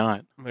definitely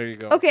not. There you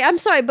go. Okay, I'm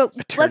sorry, but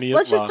Attorney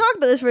let's at just law. talk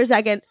about this for a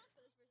second.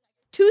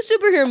 2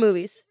 superhero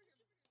movies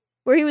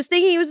where he was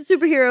thinking he was a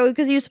superhero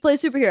because he used to play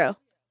superhero.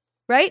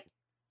 Right?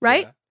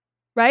 Right?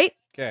 right?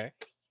 Okay.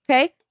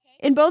 Okay.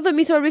 In both of them,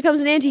 he sort of becomes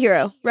an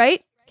anti-hero,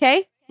 right?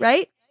 Okay.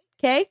 Right?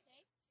 Okay.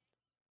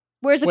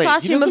 Wears a Wait, he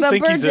costume doesn't about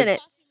think birds in it.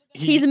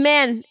 He's a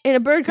man in a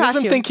bird he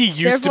costume. doesn't think he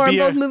used Therefore, to be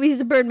in both movies,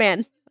 he's a bird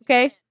man.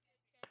 Okay.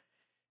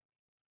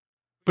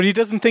 but he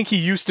doesn't think he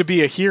used to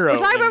be a hero. We're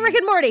talking about in Rick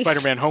and Morty.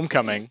 Spider-Man: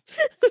 Homecoming.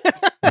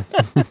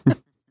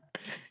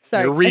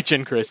 Sorry. You're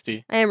reaching,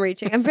 Christy. I am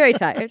reaching. I'm very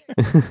tired.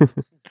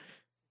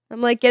 I'm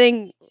like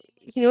getting,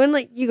 when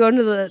like you go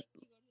into the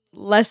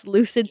less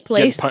lucid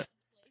place.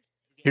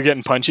 You're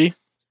getting punchy.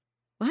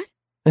 What?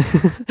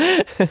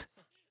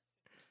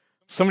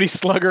 Somebody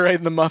slug her right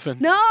in the muffin.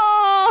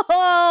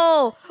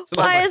 No! It's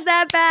not Why my- is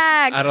that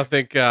back? I don't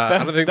think. I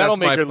don't think that'll that's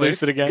make my her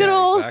place. lucid again. Good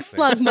old exactly.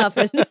 slug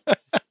muffin.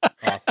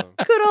 Awesome.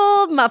 Good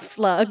old muff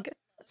slug.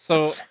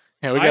 So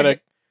Yeah, we gotta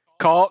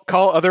call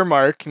other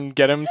Mark and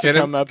get him to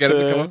come up get him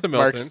to to come up to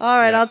Mark's Milton. All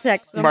right, Yeah. I'll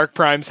text him. Mark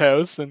Prime's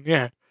house, and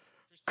yeah,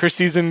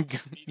 Christy's in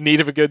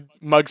need of a good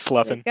mug The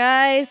sluffing.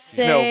 guys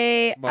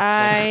say Muff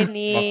I slug.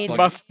 need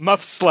Muff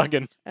Muff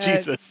slugging. a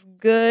Jesus.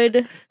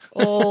 good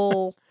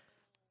old.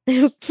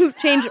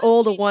 Change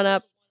old to one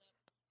up.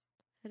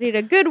 I need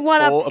a good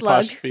one up Ol'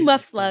 slug. apostrophe.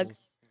 Muff slug.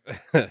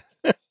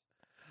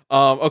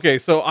 Okay,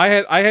 so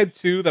I had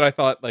two that I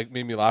thought like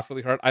made me laugh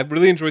really hard. I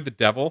really enjoyed the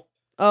devil.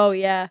 Oh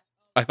yeah.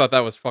 I thought that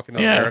was fucking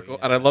Yeah. hysterical,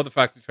 and I love the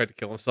fact that he tried to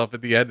kill himself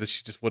at the end, that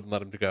she just wouldn't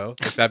let him to go.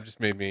 Like, that just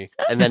made me,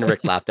 And then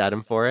Rick laughed at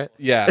him for it.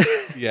 yeah,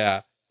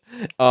 yeah.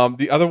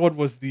 The other one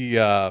was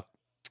the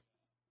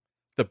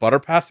butter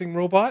passing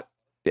robot.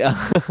 Yeah.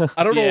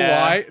 I don't know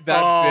why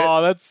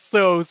that that's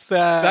so bit,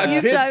 sad. that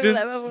You've bit talked about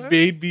just that before.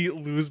 made me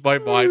lose my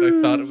mind.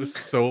 I thought it was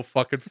so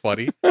fucking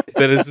funny.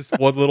 That is this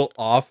one little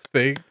off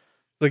thing.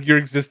 Like, your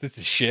existence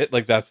is shit.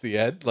 Like, that's the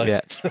end. Like,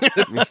 Yeah.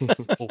 it's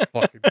so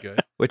fucking good.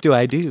 What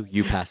do?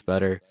 You pass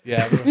butter.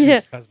 Yeah. Yeah,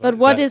 Pass But butter.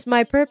 what That- is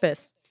my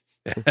purpose?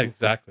 Yeah,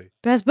 exactly.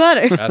 Pass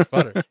butter. Pass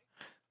butter.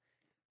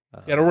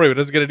 Yeah, don't worry. It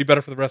doesn't get any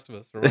better for the rest of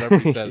us. Or whatever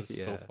he says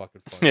is so Yeah.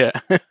 fucking funny.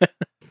 Yeah.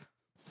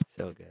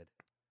 So good.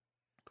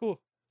 Cool.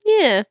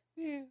 Yeah.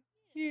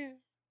 Yeah.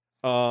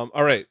 All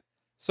right.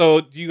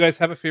 So, do you guys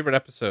have a favorite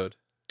episode?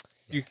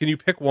 Can you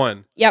pick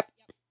one? Yep.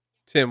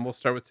 Tim, we'll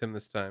start with Tim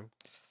this time.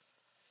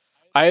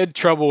 I had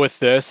trouble with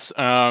this.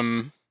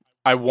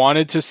 I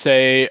wanted to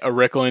say A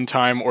Wrinkle in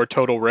Time or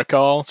Total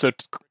Recall. So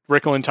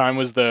Wrinkle in Time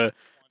was the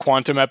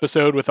quantum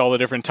episode with all the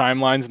different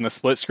timelines and the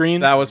split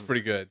screen. That was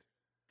pretty good.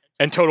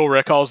 And Total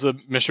Recall is the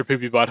Mr.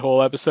 Poopy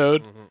Butthole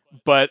episode. Mhm.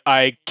 But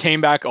I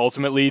came back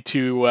ultimately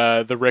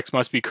to the Ricks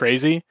Must Be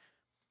Crazy,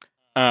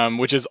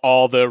 which is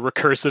all the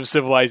recursive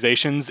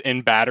civilizations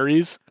in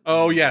batteries.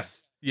 Oh,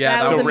 yes.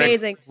 Yeah, That so was Rick-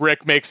 amazing.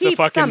 Rick makes Keep the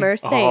fucking summer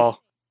safe. Yeah,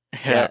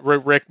 Yeah.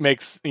 Rick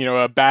makes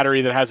a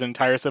battery that has an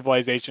entire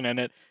civilization in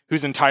it,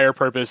 whose entire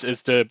purpose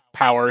is to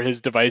power his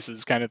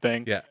devices, kind of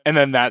thing. Yeah. And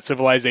then that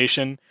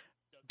civilization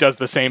does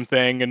the same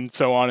thing, and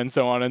so on and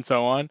so on and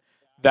so on.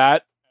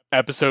 That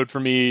episode for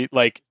me,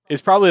 like,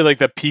 is probably like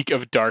the peak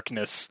of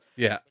darkness,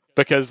 Yeah.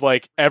 because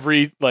like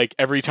every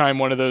time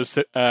one of those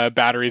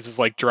batteries is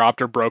like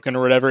dropped or broken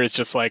or whatever, it's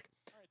just like,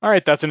 all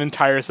right, that's an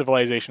entire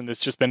civilization that's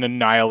just been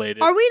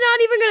annihilated. Are we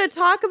not even going to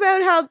talk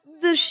about how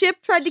the ship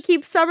tried to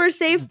keep Summer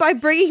safe by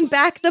bringing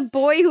back the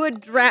boy who had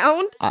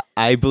drowned?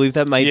 I believe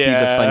that might be the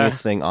Yeah.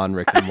 funniest thing on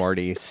Rick and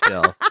Morty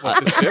still.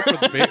 What, the ship or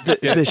the ba-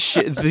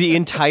 yeah. The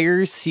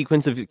entire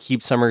sequence of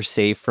Keep Summer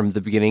Safe from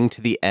the beginning to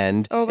the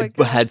end Oh my it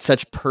God. had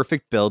such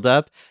perfect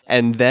buildup.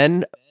 And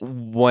then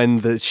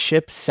when the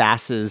ship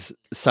sasses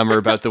Summer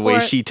about the way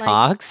Or, she like,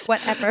 talks,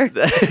 Whatever.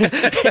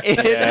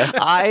 Yeah.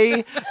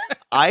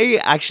 I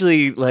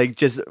actually like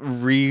just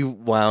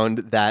rewound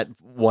that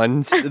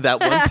one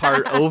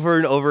part over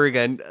and over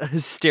again,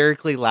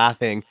 hysterically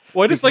laughing.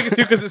 Well, I just like it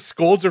too because it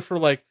scolds her for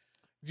like,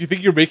 do you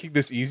think you're making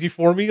this easy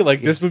for me?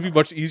 Like, this would be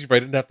much easier if I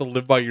didn't have to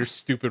live by your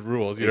stupid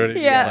rules. You know what I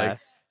mean? Yeah. Like,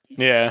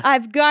 Yeah.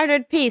 I've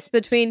garnered peace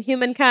between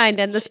humankind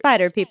and the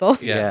spider people.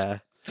 yeah.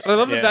 And I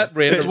love Yeah. that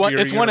random It's one-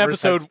 mirror it's one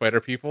universe had episode-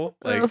 spider people.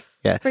 Like, Oh,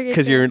 Yeah, Forget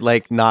because that. you're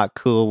like not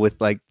cool with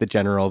like the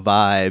general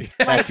vibe.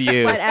 That's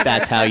you. Whatever.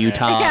 That's how you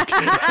talk.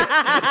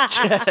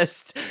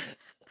 Just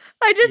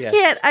I just Yeah.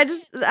 can't.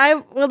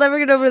 I will never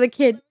get over the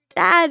kid.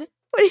 Dad,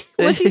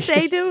 what'd he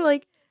say to him?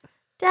 Like,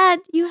 Dad,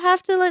 you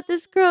have to let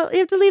this girl, you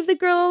have to leave the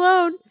girl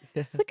alone.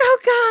 It's like,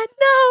 oh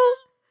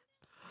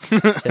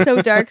God, no.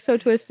 So dark, so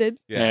twisted.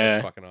 yeah, Yeah.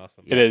 it's fucking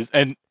awesome. It is.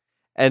 and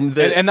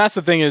the And that's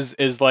the thing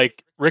is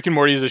like Rick and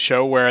Morty is a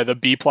show where the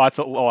B plots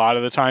a lot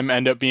of the time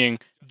end up being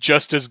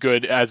just as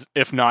good as,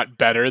 if not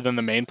better than,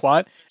 the main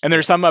plot. And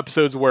there's some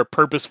episodes where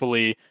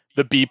purposefully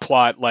the B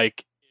plot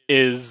like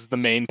is the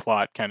main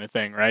plot kind of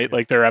thing, right? Yeah.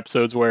 Like there are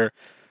episodes where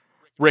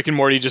Rick and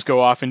Morty just go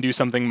off and do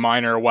something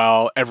minor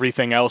while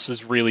everything else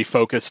is really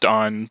focused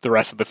on the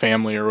rest of the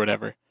family or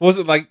whatever. Was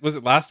it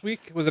last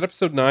week? Was it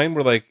episode 9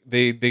 where like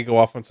they go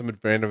off on some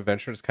random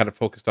adventure? It's kind of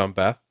focused on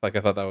Beth. Like,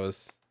 I thought that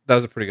was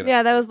a pretty good.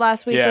 Yeah, that was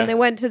last week Yeah. when they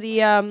went to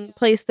the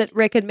place that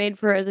Rick had made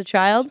for her as a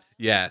child.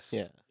 Yes.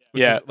 Yeah.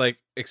 Which Yeah. is like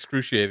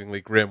excruciating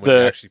grim when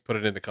The- you actually put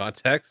it into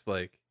context.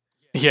 Like,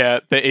 Yeah,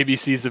 the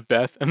ABCs of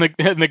Beth, and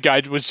the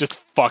guy was just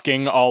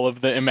fucking all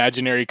of the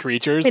imaginary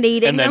creatures And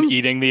eating then them?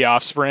 eating the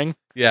offspring.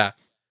 Yeah.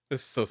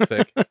 It's so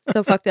sick.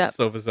 So fucked up.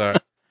 So bizarre.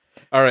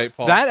 All right,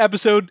 Paul. That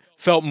episode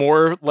felt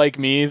more like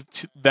me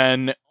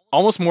than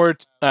almost more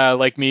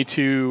like me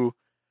to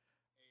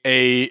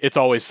a It's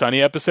Always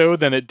Sunny episode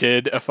than it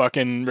did a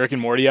fucking Rick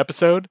and Morty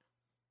episode.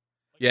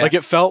 yeah. Like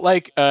it felt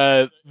like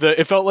the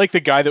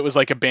guy that was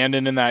like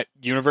abandoned in that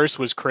universe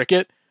was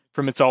Cricket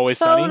from It's Always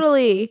Sunny.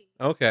 Totally.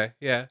 Okay.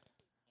 Yeah.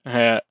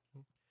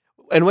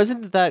 And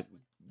wasn't that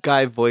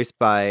guy voiced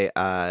by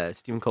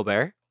Stephen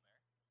Colbert?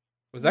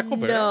 Was that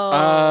Colbert? No.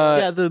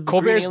 Yeah, the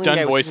Colbert's green alien done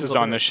guy was voices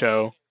Stephen on the Colbert.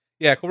 show.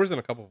 Yeah, Colbert's done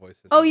a couple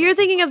voices. Oh, you're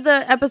thinking of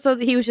the episode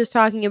that he was just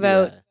talking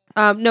about.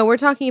 Yeah. No, we're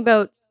talking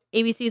about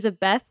ABCs of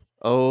Beth.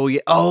 Oh yeah.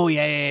 Oh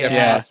yeah. Yeah. Yeah,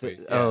 Yeah. last week,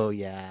 yeah. Oh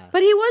yeah.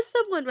 But he was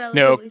someone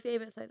relatively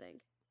famous, I think.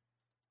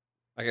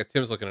 I got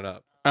Tim's looking it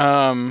up.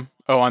 On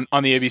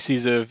the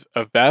ABCs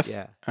of Beth.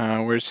 Yeah.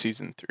 Where's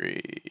season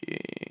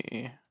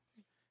 3?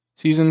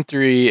 Season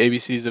 3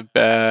 ABCs of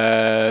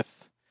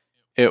Beth.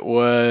 It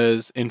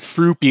was in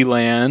Fruity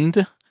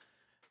Land.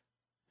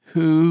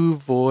 Who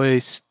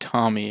voiced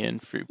Tommy in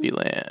Fruity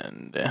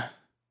Land?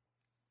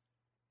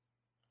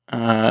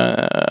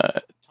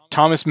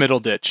 Thomas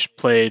Middleditch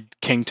played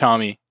King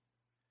Tommy.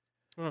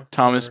 Oh,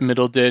 Thomas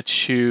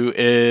Middleditch, who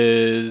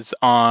is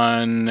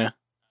on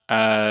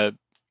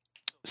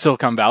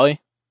Silicon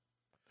Valley.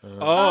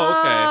 Oh,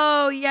 okay.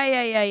 Oh,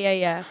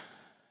 yeah.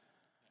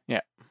 Yeah.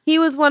 He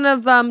was one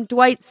of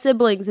Dwight's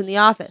siblings in The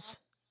Office.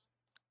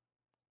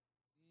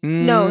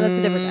 No, that's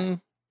a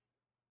different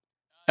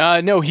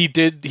guy. No, he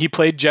did. He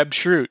played Jeb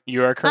Schrute.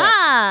 You are correct.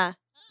 Ah!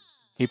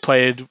 He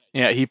played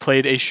a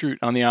Schrute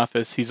on The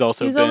Office. He's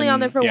also He was been, only on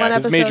there for one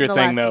his episode major in the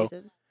thing, last though.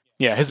 season.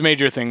 Yeah, his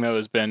major thing though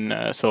has been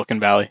Silicon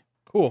Valley.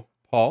 Cool.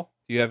 Paul,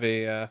 do you have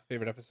a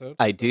favorite episode?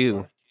 I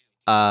do.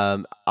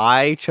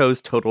 I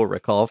chose Total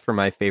Recall for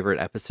my favorite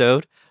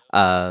episode.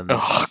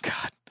 Oh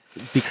God.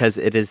 Because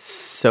it is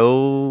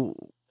so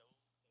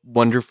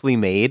wonderfully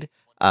made.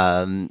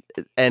 And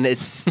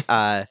it's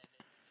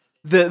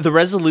the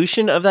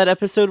resolution of that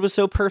episode was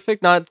so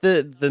perfect. Not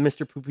the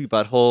Mr. Poopy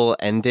Butthole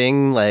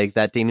ending, like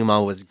that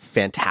denouement was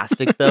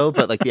fantastic though,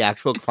 but like the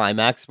actual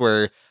climax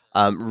where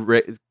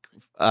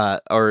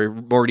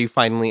Morty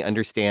finally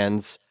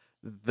understands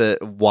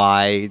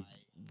why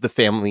the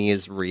family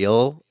is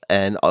real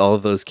and all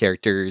of those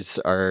characters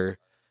are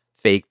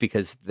fake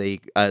because the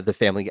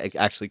family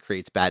actually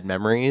creates bad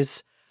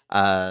memories.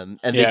 And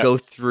they go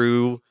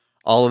through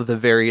all of the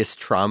various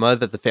trauma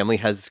that the family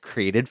has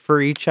created for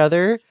each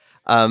other.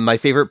 My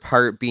favorite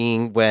part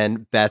being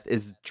when Beth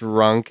is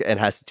drunk and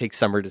has to take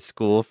Summer to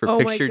school for Oh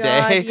my picture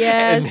God, day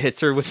yes. and hits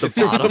her with the Hits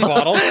her with bottle. the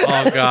bottle?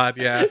 Oh, God,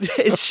 yeah.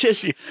 It's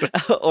just,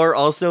 or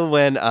also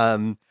when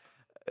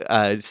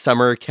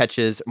Summer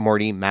catches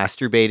Morty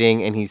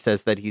masturbating and he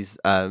says that he's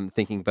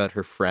thinking about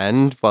her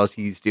friend while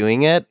he's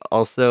doing it.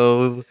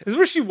 Also, This is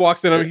where she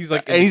walks in and he's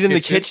like, and he's in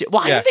the kitchen.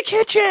 Why Yeah. in the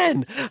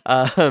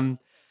kitchen?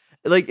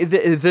 Like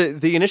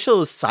the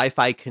initial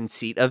sci-fi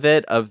conceit of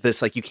it, of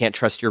this like you can't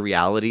trust your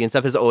reality and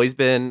stuff, has always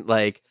been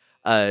like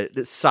a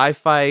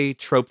sci-fi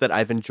trope that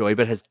I've enjoyed,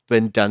 but has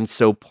been done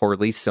so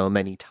poorly so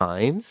many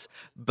times.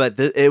 But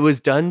it was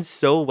done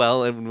so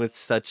well and with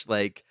such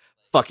like,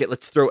 fuck it,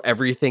 let's throw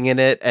everything in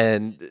it,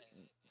 and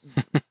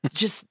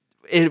just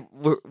it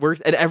works.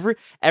 And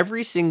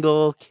every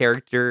single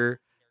character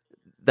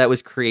that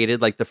was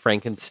created, like the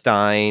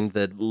Frankenstein,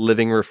 the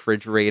living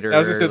refrigerator. I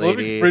was going to say, lady.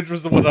 Living Fridge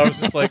was the one I was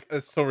just like,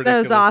 it's so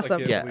ridiculous. was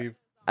awesome. I can't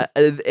Yeah.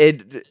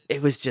 believe.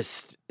 It was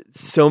just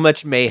so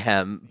much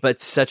mayhem, but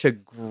such a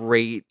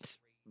great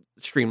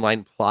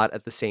streamlined plot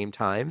at the same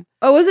time.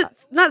 Oh, was it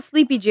not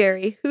Sleepy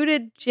Jerry? Who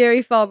did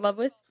Jerry fall in love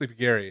with? Sleepy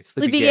Gary.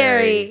 Sleepy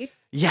Gary.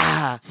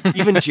 Yeah,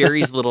 even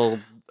Jerry's little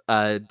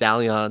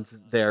dalliance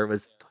there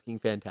was fucking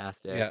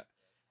fantastic. Yeah.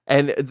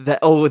 And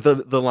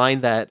the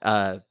line that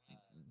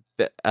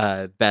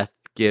Beth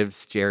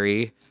gives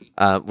Jerry,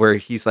 where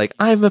he's like,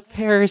 "I'm a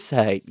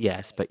parasite."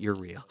 Yes, but you're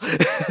real.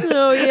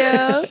 Oh,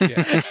 yeah.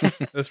 Yeah.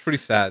 That's pretty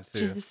sad,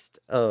 too. Just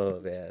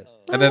man.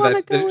 And then I wanna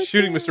that go the with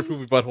shooting you. Mr.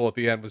 Poopy Butthole at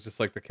the end was just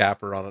like the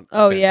capper on a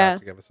Oh, yeah.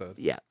 fantastic episode.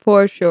 Yeah,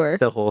 For sure.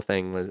 the whole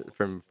thing was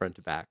from front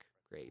to back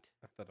great.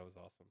 I thought that was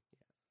awesome.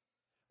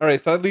 All right,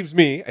 so that leaves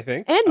me, I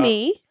think. And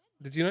me.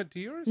 Did you not do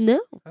yours?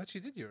 No. I thought you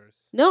did yours.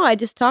 No, I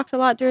just talked a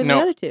lot during No.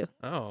 the other two.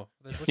 Oh,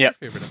 then what's Yep.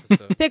 your favorite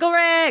episode? Pickle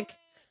Rick.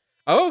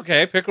 Oh,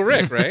 okay, Pickle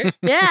Rick, right?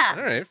 Yeah.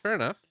 All right, fair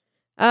enough.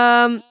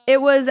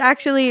 It was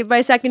actually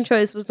my second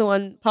choice was the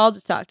one Paul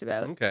just talked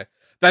about. Okay,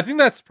 I think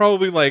that's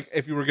probably like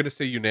if you were going to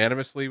say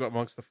unanimously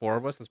amongst the four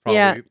of us, that's probably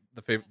Yeah.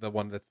 the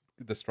one that's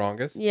the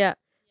strongest. Yeah.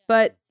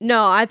 But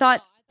no, I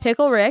thought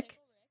Pickle Rick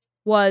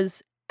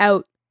was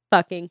out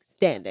fucking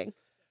standing.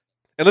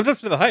 It lived up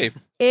to the hype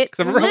It because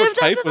I remember how much lived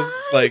up hype to the was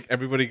hype. like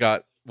everybody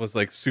was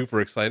like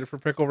super excited for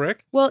Pickle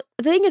Rick. Well,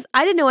 the thing is,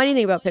 I didn't know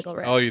anything about Pickle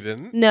Rick. Oh, you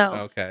didn't? No.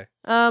 Okay,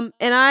 And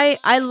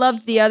I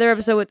loved the other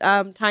episode with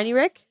Tiny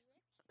Rick.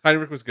 Tiny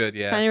Rick was good.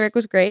 Yeah. Tiny Rick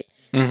was great.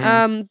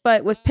 Mhm.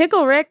 But with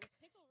Pickle Rick,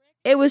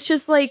 it was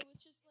just like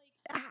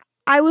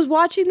I was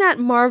watching that,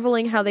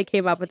 marveling how they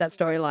came up with that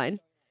storyline.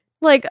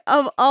 Like,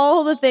 of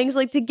all the things,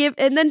 like, to give,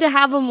 and then to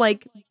have him,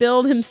 like,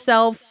 build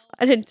himself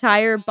an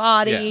entire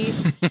body,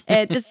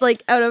 and just,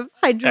 like, out of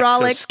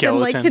hydraulics, and,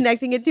 like, Exoskeleton.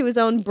 connecting it to his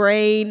own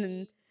brain,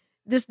 and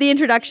just the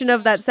introduction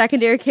of that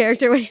secondary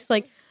character when he's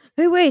like,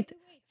 hey, wait,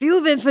 if you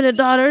have infinite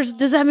daughters,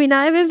 does that mean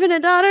I have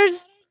infinite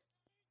daughters?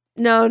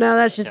 No,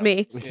 that's just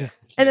me. Yeah.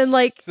 And then,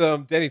 like, It's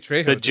Danny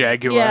Trejo. The did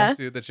Jaguar. Yeah.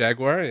 The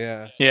Jaguar,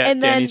 yeah. Yeah,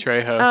 And Danny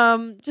then,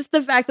 Trejo. just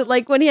the fact that,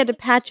 like, when he had to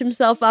patch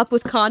himself up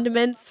with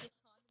condiments,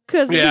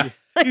 because Yeah. like,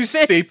 He's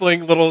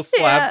stapling little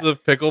slabs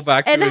of pickle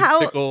back to And his how-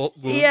 pickle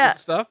wounds yeah. and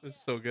stuff.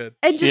 It's so good.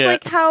 and just Yeah.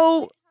 like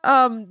how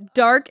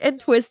dark and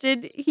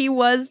twisted he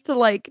was to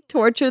like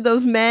torture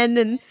those men,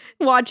 and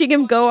watching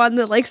him go on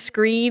the like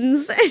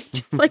screens and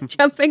just like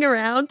jumping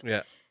around.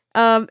 Yeah.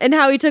 And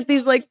how he took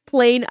these like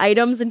plain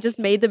items and just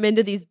made them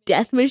into these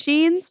death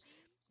machines.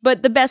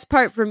 But the best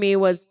part for me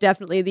was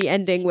definitely the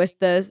ending with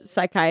the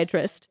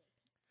psychiatrist.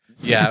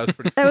 Yeah, it was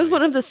pretty That was funny.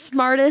 one of the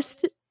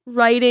smartest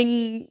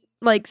writing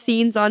like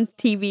scenes on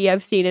TV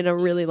I've seen in a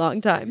really long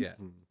time. Yeah.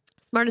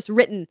 Smartest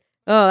written.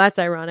 Oh, that's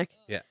ironic.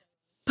 Yeah.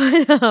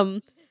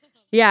 But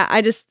yeah,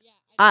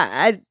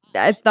 I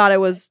thought it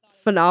was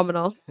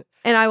phenomenal.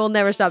 And I will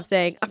never stop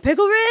saying, I'm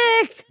Pickle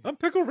Rick. I'm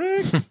Pickle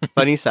Rick.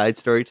 Funny side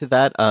story to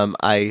that.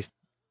 I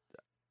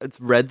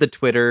read the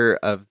Twitter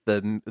of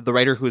the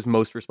writer who is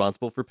most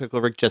responsible for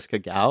Pickle Rick, Jessica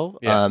Gao.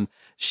 Yeah.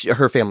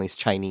 Her family's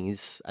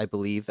Chinese, I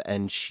believe,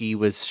 and she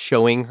was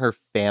showing her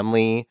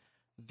family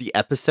the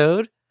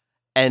episode,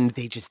 and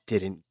they just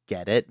didn't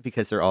get it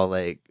because they're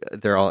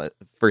all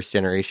first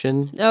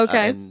generation.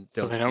 Okay. And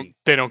So don't speak.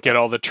 they don't get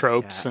all the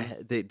tropes. Yeah,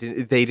 they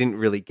didn't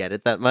really get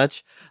it that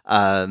much.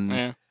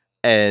 Yeah.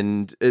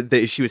 And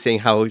she was saying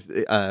how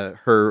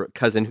her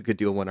cousin who could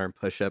do a one-arm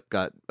push-up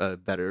got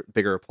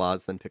bigger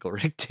applause than Pickle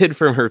Rick did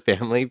from her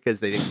family because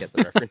they didn't get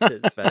the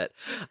references. But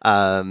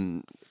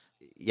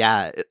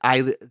yeah,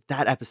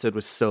 that episode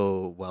was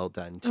so well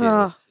done too.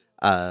 Oh,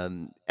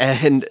 And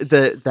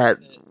that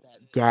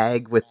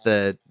gag with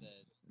the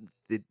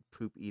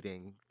poop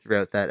eating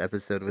throughout that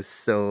episode was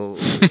so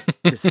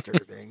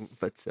disturbing,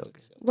 but so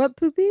good. what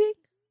poop eating?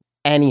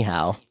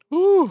 Anyhow,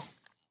 Ooh.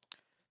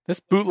 This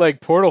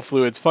bootleg portal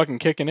fluid's fucking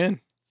kicking in.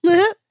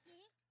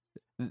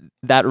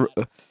 that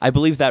I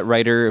believe that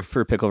writer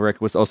for Pickle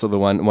Rick was also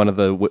one of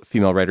the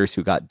female writers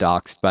who got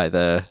doxxed by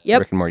the Yep.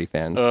 Rick and Morty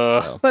fans.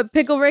 Ugh. So. But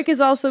Pickle Rick is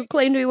also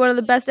claimed to be one of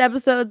the best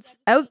episodes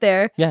out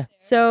there. Yeah.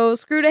 So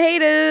screw the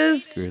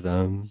haters. Screw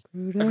them.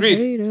 Screw the Agreed.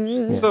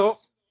 haters. So,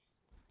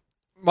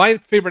 my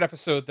favorite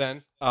episode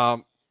then,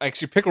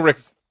 actually, Pickle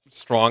Rick's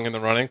strong in the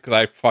running because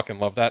I fucking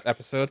love that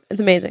episode. It's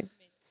amazing.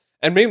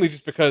 And mainly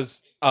just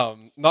because,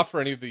 not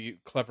for any of the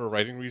clever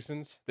writing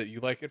reasons that you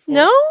like it for.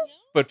 No?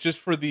 But just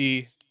for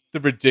the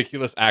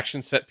ridiculous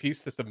action set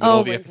piece that the middle Oh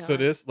of the my episode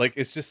God. is. Like,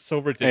 it's just so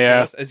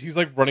ridiculous. As he's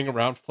like running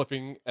around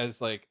flipping as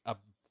like a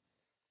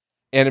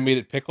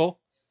animated pickle.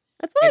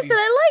 That's what I And said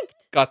I liked.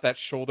 Got that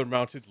shoulder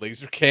mounted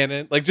laser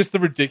cannon. Like, just the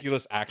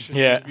ridiculous action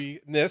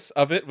movie-ness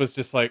of it was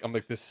just like, I'm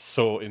like, this is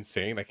so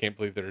insane. I can't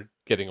believe they're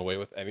getting away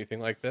with anything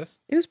like this.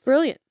 It was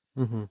brilliant.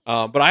 Mm-hmm.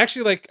 But I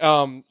actually like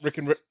Rick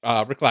and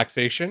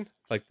Ricklaxation,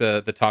 like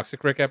the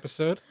Toxic Rick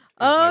episode. It was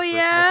Oh, my personal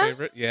yeah?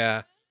 favorite.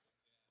 Yeah,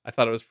 I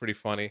thought it was pretty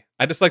funny.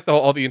 I just like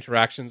all the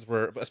interactions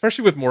were,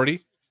 especially with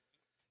Morty,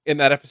 in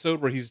that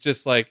episode where he's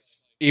just like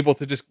able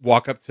to just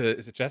walk up to,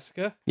 is it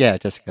Jessica? Yeah,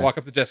 Jessica. Walk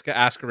up to Jessica,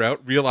 ask her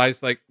out,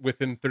 realize like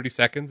within 30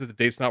 seconds that the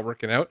date's not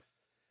working out,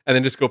 and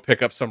then just go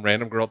pick up some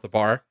random girl at the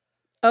bar,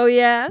 Oh,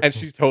 yeah? and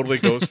she totally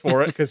goes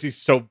for it because he's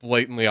so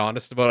blatantly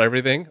honest about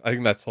everything. I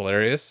think that's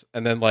hilarious.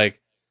 And then like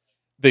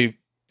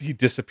he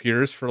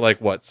disappears for like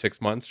what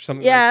 6 months or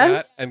something Yeah. like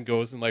that, and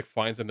goes and like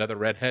finds another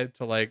redhead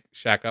to like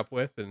shack up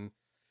with, and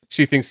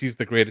she thinks he's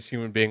the greatest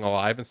human being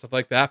alive and stuff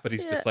like that, but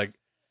he's Yeah. just like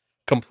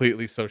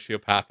completely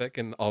sociopathic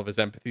and all of his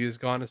empathy is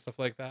gone and stuff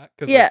like that.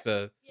 Because Yeah. like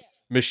the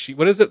machine,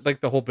 what is it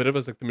like? The whole bit of it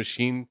is like the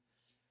machine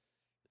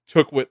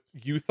took what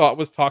you thought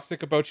was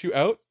toxic about you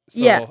out. So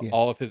Yeah.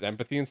 all of his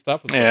empathy and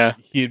stuff was Yeah. what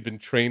he had been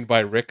trained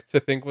by Rick to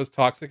think was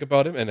toxic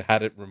about him and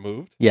had it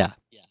removed. Yeah.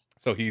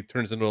 So he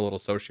turns into a little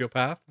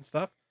sociopath and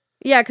stuff.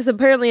 Yeah, because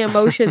apparently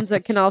emotions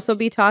that can also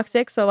be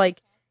toxic. So,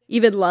 like,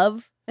 even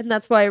love. And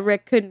that's why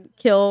Rick couldn't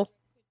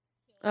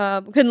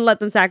let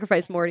them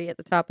sacrifice Morty at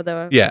the top of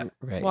the Yeah.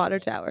 Right. water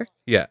tower.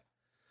 Yeah.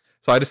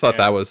 So I just thought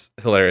Yeah. that was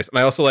hilarious. And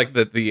I also like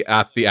that the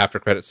after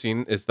credit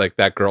scene is like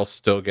that girl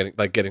still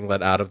getting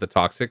let out of the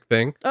toxic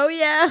thing Oh,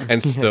 yeah.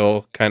 and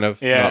still kind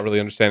of Yeah. not really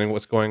understanding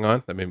what's going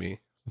on. That made me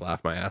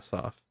laugh my ass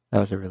off. That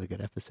was a really good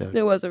episode.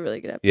 It was a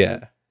really good episode.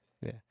 Yeah.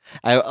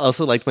 I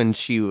also liked when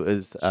she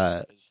was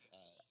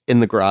in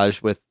the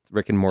garage with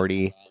Rick and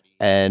Morty,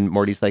 and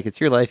Morty's like, "It's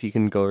your life. You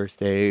can go or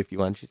stay if you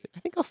want." She's like, "I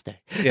think I'll stay."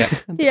 Yeah.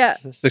 Yeah.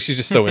 So she's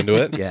just so into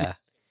it. Yeah.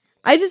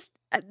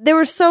 There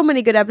were so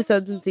many good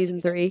episodes in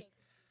season 3.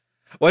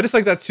 Well, I just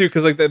like that too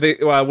because like they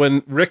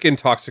when Rick and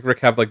Toxic Rick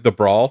have like the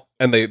brawl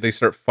and they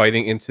start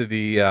fighting into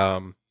the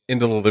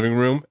living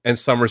room, and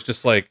Summer's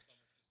just like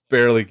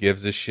barely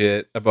gives a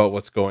shit about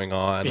what's going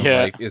on. And,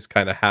 Yeah. like is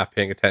kind of half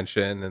paying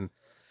attention, and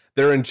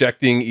they're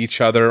injecting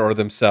each other or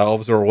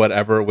themselves or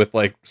whatever with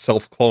like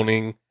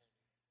self-cloning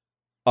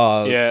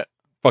Yeah.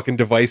 fucking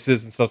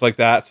devices and stuff like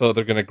that, so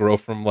they're gonna grow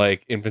from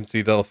like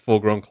infancy to a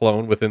full-grown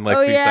clone within like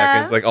Oh, 3 yeah?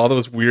 seconds, like all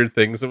those weird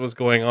things that was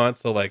going on.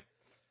 So like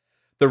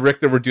the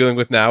Rick that we're dealing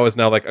with now is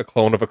now like a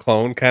clone of a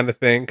clone kind of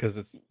thing, because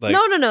it's like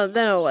no,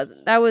 it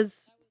wasn't. That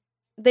was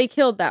they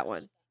killed that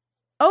one.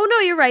 Oh no,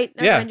 you're right.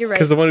 Never mind, you're right.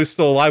 because the one who's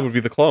still alive would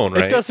be the clone,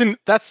 right? It doesn't.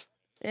 That's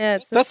Yeah,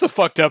 the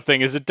fucked up thing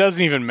is it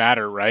doesn't even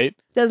matter, right?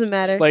 doesn't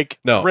matter. Like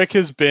No. Rick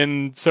has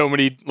been so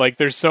many like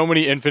there's so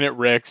many infinite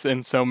Ricks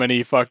and so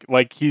many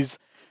like he's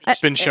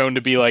been shown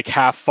to be like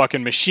half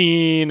fucking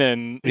machine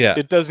and Yeah.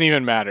 it doesn't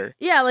even matter.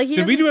 yeah, like he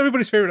Did we doesn't- do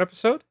everybody's favorite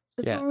episode?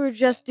 That's Yeah. what we were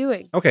just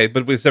doing. Okay,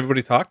 but has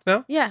everybody talked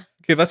now? Yeah.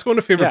 Okay, let's go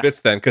into favorite Yeah. bits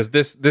then, because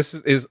this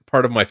is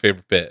part of my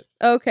favorite bit.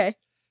 Okay.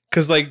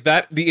 Because like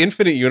the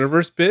Infinite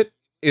Universe bit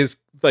is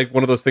like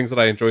one of those things that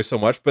I enjoy so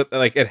much, but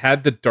like it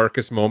had the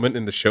darkest moment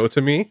in the show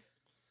to me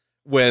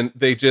when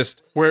they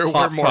just Where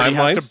hop Morty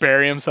has timelines. to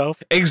bury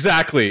himself.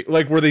 Exactly,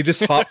 like where they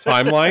just hop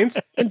timelines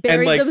And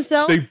buried like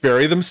themselves. they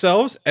bury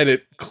themselves, and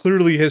it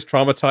clearly has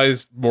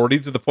traumatized Morty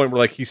to the point where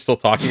like he's still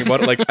talking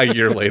about it like a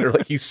year later.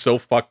 Like he's so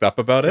fucked up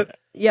about it.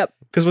 Yep.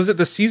 Because was it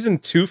the season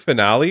 2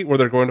 finale where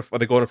they're going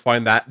to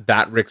find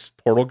that Rick's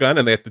portal gun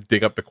and they have to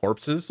dig up the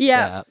corpses?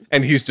 Yeah.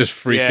 And he's just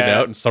freaking Yeah.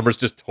 out, and Summer's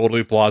just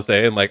totally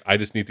blasé and like, I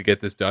just need to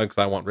get this done because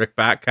I want Rick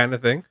back, kind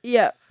of thing.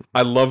 Yeah.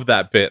 I love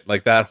that bit,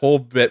 like that whole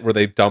bit where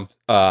they dump,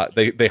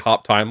 they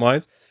hop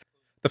timelines.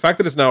 The fact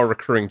that it's now a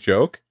recurring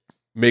joke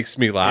makes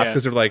me laugh Yeah.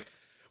 because they're like,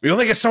 we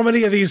only get so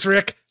many of these,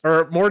 Rick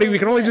or Morty. We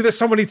can only do this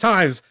so many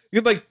times.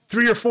 You get like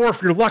 3 or 4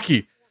 if you're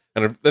lucky.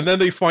 And then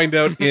they find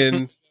out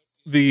in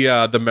the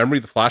memory,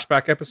 the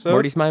flashback episode,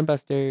 Morty's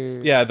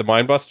Mindbuster. yeah, the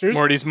Mind Busters.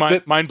 Morty's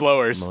mind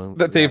blowers.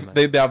 That they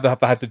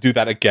have had to do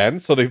that again,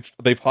 so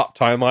they've hopped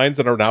timelines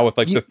and are now with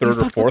like the third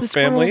or fourth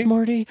family.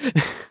 Morty.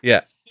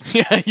 Yeah,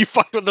 Yeah, you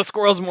fucked with the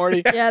squirrels,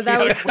 Morty. Yeah, that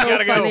We was gotta- we so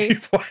gotta go.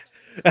 funny.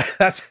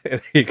 that's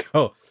there you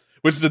go.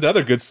 Which is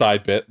another good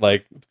side bit,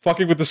 like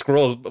fucking with the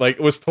squirrels. Like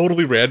it was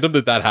totally random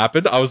that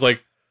happened. I was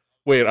like,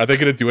 wait, are they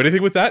going to do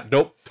anything with that?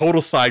 Nope,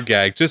 total side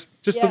gag. Just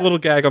Yeah. a little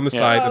gag on the Yeah.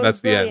 side, That and was that's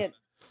the end. brilliant.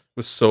 It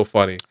was so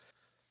funny.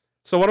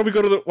 So why don't we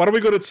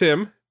go to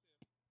Tim,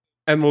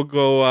 and we'll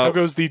go. How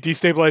goes the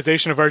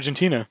destabilization of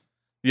Argentina?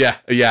 Yeah.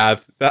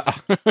 Yep.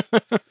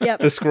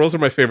 The squirrels are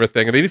my favorite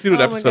thing, and they need to do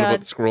an Oh my episode about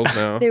God. the squirrels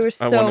now. They were I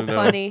so wanna know.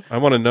 funny. I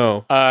want to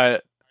know. All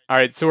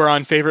right, so we're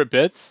on favorite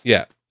bits.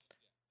 Yeah.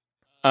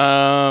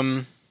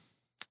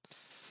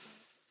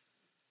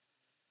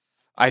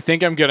 I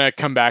think I'm gonna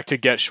come back to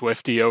Get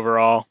Swifty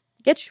overall.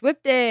 Get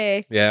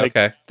Swifty. Yeah. Like,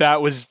 Okay.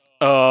 That was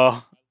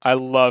I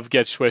love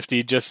Get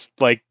Swifty. Just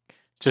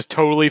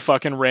totally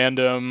fucking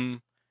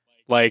random.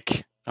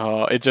 Like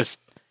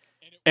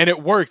and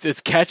it worked.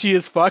 It's catchy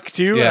as fuck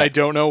too. Yeah. And I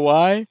don't know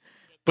why,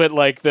 but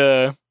like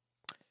the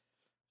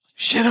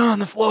shit on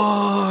the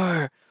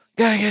floor.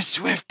 Gotta get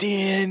Swifty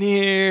in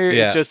here.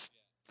 Yeah.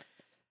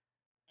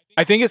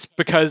 I think it's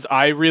because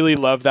I really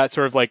love that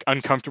sort of like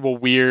uncomfortable,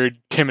 weird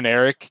Tim and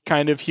Eric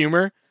kind of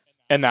humor,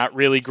 and that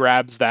really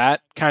grabs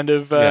that kind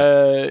of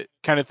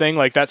thing,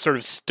 like that sort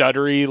of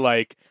stuttery,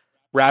 like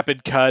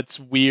rapid cuts,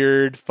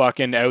 weird,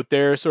 fucking out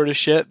there sort of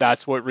shit.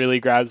 That's what really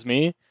grabs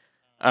me.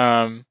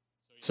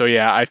 So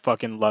yeah, I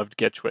fucking loved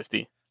Get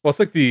Swifty. Well, it's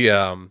like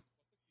the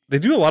they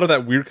do a lot of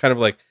that weird kind of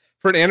like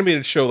for an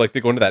animated show, like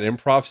they go into that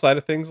improv side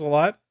of things a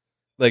lot.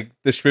 Like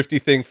the Swifty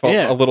thing felt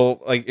Yeah. a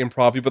little like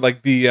improv, but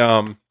like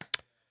the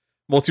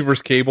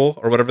multiverse cable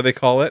or whatever they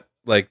call it,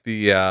 like the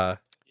Yeah.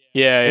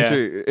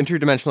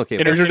 Interdimensional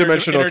cable.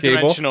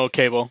 Interdimensional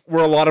cable.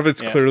 where a lot of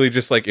it's Yeah. clearly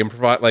just like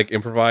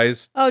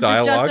improvised Oh, just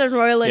dialogue. Justin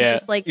Roiland Yeah.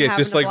 just like Yeah, having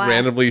just a like blast.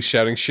 randomly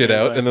shouting shit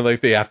Yeah, out, like- and then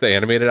like they have to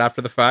animate it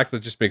after the fact. That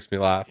just makes me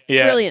laugh.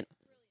 Yeah. Brilliant.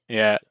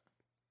 Yeah.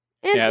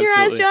 Anthony Rise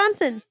absolutely.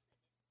 Johnson.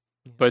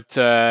 But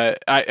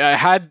I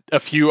had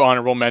a few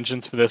honorable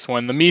mentions for this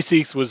one. The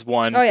Meeseeks was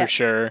one Oh, yeah. for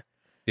sure.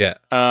 Yeah.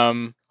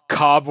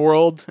 Cobb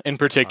World in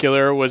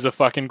particular was a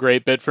fucking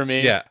great bit for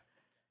me. Yeah,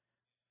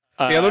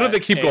 yeah. I love that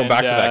they keep going and,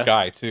 back to that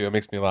guy too. It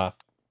makes me laugh.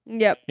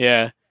 Yep.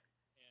 Yeah,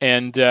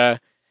 and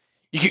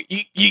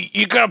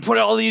you gotta put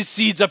all these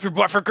seeds up your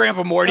butt for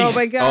Grandpa Morty. Oh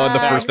my god. Oh, in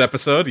the first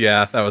episode,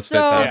 yeah, that was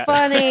so fantastic.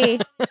 funny.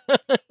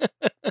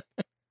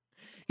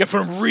 You gotta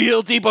put them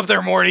real deep up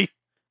there, Morty.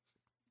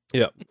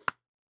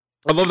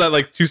 I love that.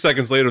 Like 2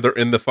 seconds later, they're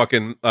in the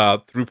fucking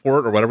through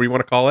port or whatever you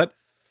want to call it.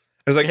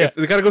 It's like Yeah.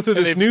 they got to go through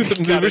And this they've new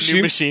got a machine.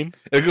 new machine.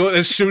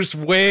 It shoots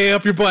way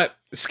up your butt.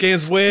 It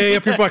scans way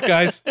up your butt,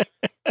 guys.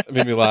 That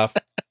made me laugh.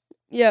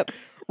 Yep.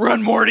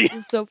 Run, Morty.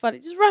 It's so funny.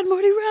 Just run,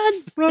 Morty, run.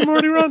 Run,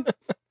 Morty, run!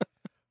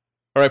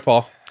 All right,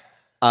 Paul.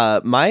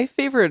 My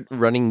favorite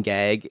running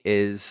gag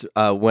is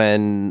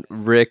when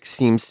Rick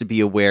seems to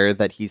be aware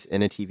that he's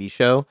in a TV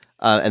show,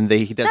 and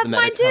he does That's the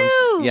mine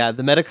too. Yeah,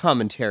 the meta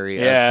commentary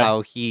Yeah. of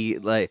how he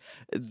like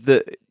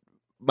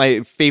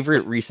my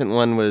favorite recent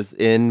one was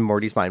in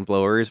Morty's Mind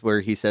Blowers, where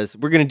he says,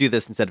 "We're going to do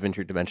this instead of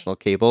interdimensional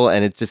cable,"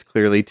 and it's just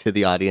clearly to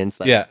the audience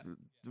that Yeah.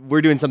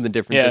 we're doing something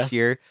different Yeah. this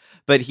year.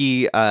 But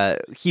he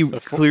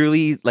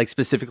clearly like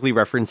specifically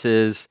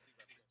references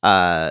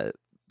the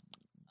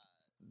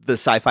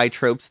sci-fi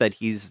tropes that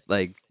he's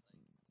like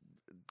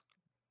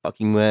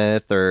fucking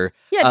with, or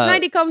Yeah,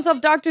 tonight he comes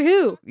up Doctor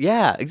Who.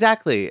 yeah,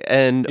 exactly,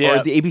 and Yeah.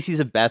 or the ABCs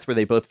of Beth, where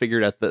they both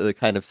figured out the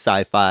kind of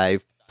sci-fi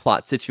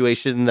plot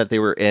situation that they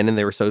were in, and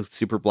they were so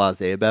super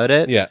blasé about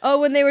it. Yeah. Oh,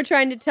 when they were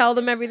trying to tell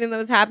them everything that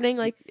was happening,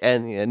 like,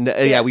 And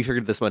Yeah. we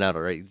figured this one out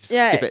already. Just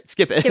Yeah. skip it,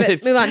 skip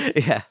it, move on.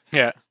 Yeah.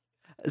 Yeah.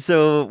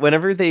 So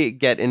whenever they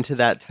get into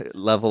that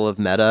level of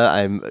meta,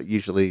 I'm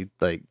usually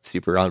like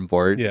super on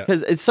board. Yeah.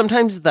 Because it's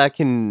sometimes that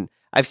can.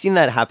 I've seen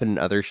that happen in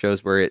other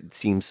shows where it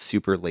seems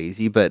super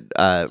lazy, but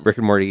Rick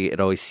and Morty, it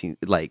always seems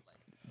like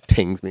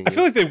pings me. I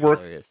feel like they work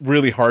Hilarious.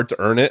 really hard to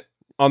earn it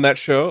on that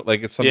show.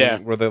 Like it's something Yeah.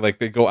 where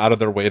they go out of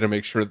their way to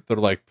make sure that they're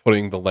like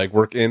putting the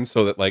legwork in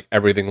so that like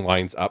everything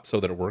lines up so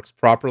that it works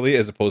properly,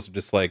 as opposed to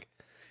just like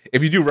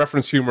if you do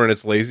reference humor and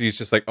it's lazy, it's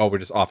just like, oh, we're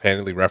just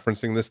offhandedly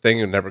referencing this thing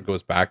and it never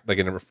goes back, like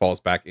it never falls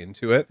back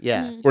into it.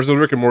 Yeah. Mm. Whereas with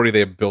Rick and Morty, they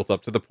have built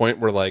up to the point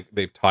where like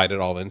they've tied it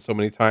all in so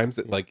many times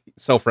that like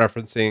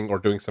self-referencing or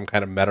doing some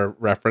kind of meta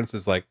reference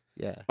is like,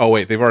 Yeah. oh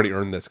wait, they've already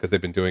earned this because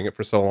they've been doing it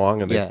for so long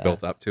and they've Yeah.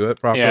 built up to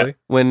it properly.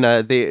 When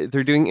they're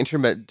doing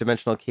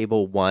interdimensional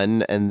cable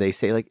 1, and they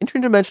say like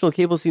interdimensional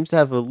cable seems to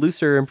have a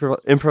looser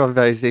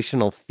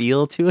improvisational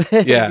feel to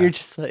it. Yeah. You're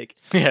just like,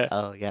 Yeah.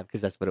 oh yeah,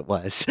 because that's what it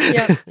was.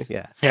 Yep.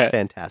 Yeah. Yeah.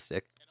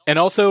 Fantastic. And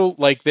also,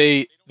 like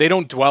they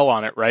don't dwell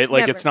on it, right?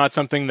 Like Never. it's not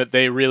something that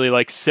they really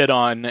like sit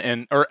on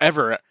or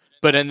ever.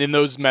 But in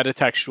those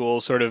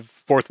metatextual sort of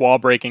fourth wall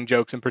breaking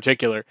jokes in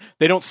particular,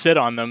 they don't sit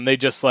on them. They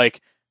just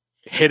like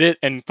hit it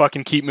and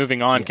fucking keep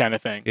moving on, Yeah. kind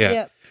of thing. Yeah.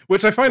 Yep.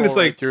 Which I find is Roll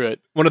right like through it.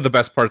 one of the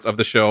best parts of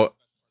the show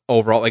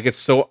overall. Like it's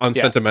so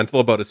unsentimental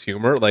about its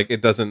humor. Like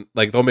it doesn't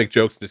like they'll make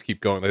jokes and just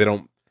keep going. Like they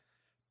don't.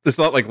 It's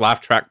not like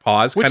laugh track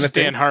pause Which kind is of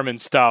thing. Dan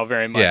Harmon's style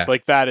very much. Yeah.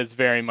 Like that is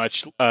very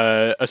much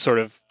a sort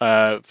of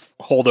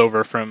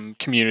holdover from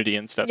Community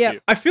and stuff Yeah. too.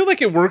 I feel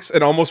like it works.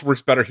 It almost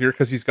works better here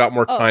because he's got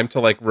more Oh. time to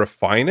like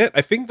refine it.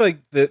 I think like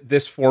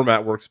this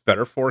format works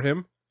better for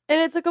him.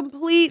 And it's a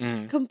complete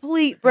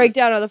Mm.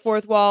 breakdown of the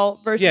fourth wall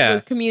versus Yeah.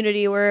 with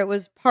Community, where it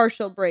was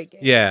partial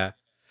breaking. Yeah,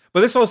 but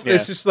this also Yeah.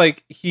 it's just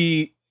like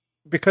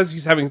because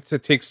he's having to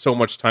take so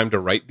much time to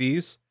write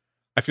these.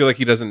 I feel like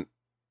he doesn't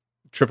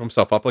trip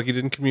himself up like he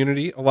did in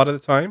Community a lot of the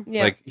time.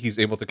 Yeah. Like he's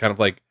able to kind of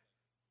like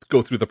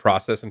go through the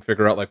process and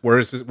figure out like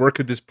where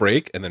could this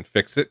break and then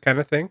fix it kind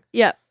of thing.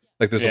 Yep.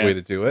 Like there's Yeah. a way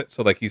to do it.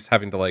 So like he's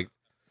having to like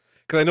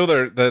because I know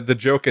the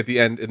joke at the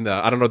end in the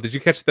I don't know, did you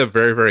catch the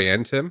very very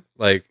end, Tim?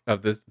 Like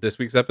of this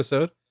week's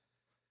episode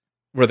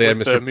where they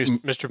With had the Mr.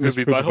 Mr.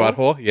 Poopy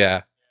Butthole?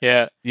 Yeah,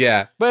 Yeah.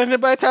 yeah,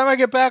 But by the time I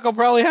get back, I'll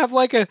probably have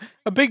like a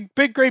big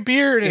great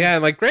beard. And yeah,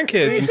 and like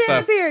grandkids and He's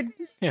stuff. beard.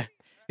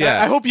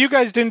 Yeah, I hope you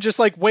guys didn't just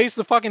like waste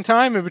the fucking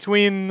time in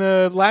between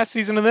the last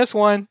season and this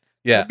one.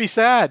 yeah. That'd be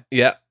sad.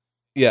 Yeah.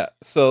 Yeah.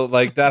 So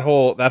like that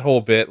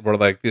whole bit where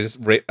like they just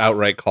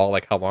outright call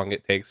like how long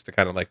it takes to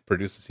kind of like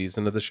produce a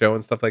season of the show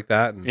and stuff like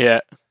that. And Yeah.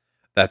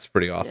 that's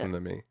pretty awesome to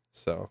me.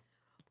 So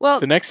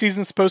Well, The next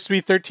season's supposed to be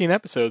 13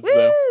 episodes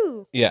though.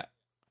 woo! yeah.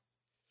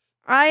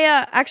 I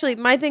actually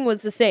my thing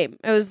was the same.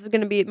 It was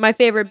going to be my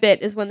favorite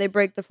bit is when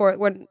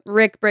when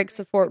Rick breaks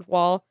the fourth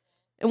wall.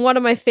 And one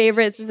of my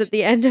favorites is at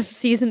the end of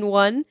season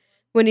 1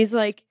 when he's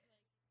like,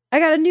 "I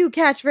got a new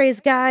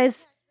catchphrase,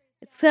 guys.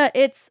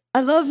 It's I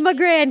love my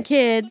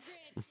grandkids."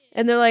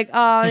 And they're like,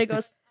 "Oh," and he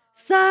goes,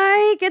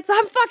 "Psych,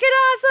 I'm fucking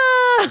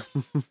awesome."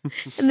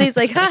 And he's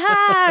like,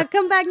 "Ha,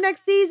 come back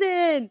next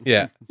season.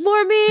 Yeah.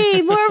 More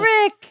me, more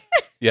Rick."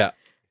 Yeah.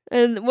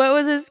 And what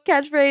was his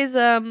catchphrase?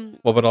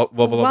 Wubba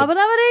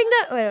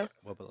Wabba-dabba-ding-da-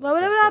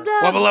 Wabba-dabba-dabba.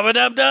 Wubba lubba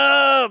dub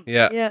dub.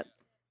 Yeah. Yeah.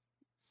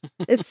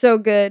 It's so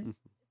good.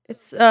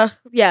 It's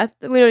yeah,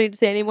 we don't need to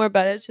say any more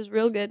about it. It's just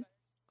real good.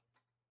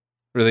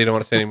 Really, you don't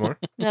want to say anymore?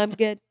 No, I'm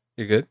good.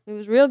 You're good? It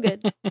was real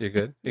good. You're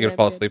good? Yeah, You gonna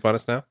fall I'm good. asleep on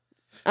us now?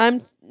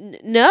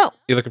 No.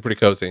 You're looking pretty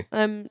cozy.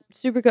 I'm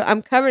super cool.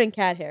 I'm covered in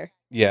cat hair.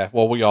 Yeah,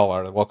 well we all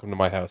are. Welcome to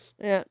my house.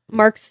 Yeah.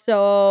 Mark's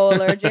so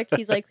allergic.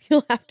 He's like,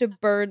 "You'll have to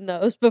burn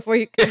those before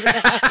you come to the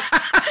house."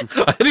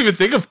 I didn't even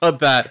think about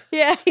that.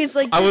 Yeah, he's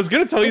like, I was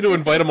gonna tell you to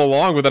invite him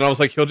along, but then I was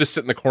like, he'll just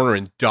sit in the corner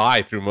and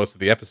die through most of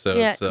the episodes.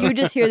 yeah, So. you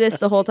just hear this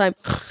the whole time.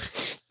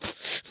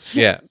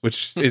 Yeah,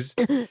 which is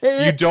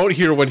you don't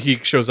hear when he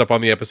shows up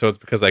on the episodes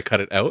because I cut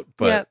it out.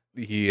 But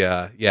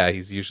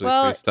he's usually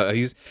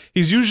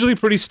he's usually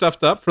pretty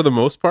stuffed up for the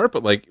most part.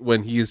 But like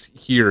when he's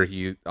here,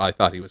 I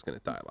thought he was going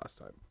to die last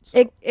time.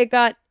 So. It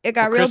got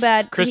real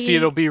bad. Christy,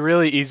 it'll be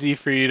really easy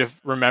for you to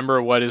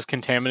remember what is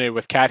contaminated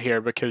with cat hair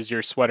because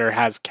your sweater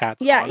has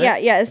cats Yeah, on yeah,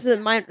 it. yeah. This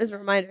is a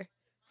reminder.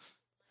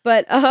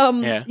 But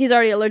Yeah. he's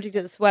already allergic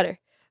to the sweater.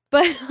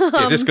 But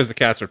Yeah, just because the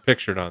cats are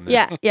pictured on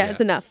there. yeah, it's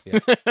enough.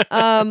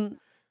 Yeah.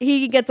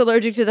 He gets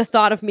allergic to the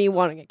thought of me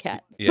wanting a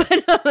cat. Yeah.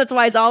 But, that's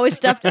why he's always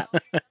stuffed up.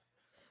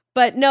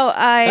 But no,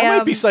 That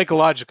might be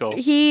psychological.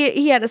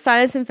 he had a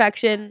sinus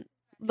infection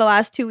the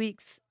last 2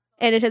 weeks,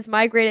 and it has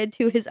migrated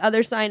to his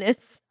other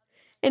sinus,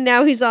 and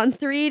now he's on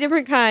 3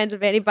 different kinds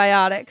of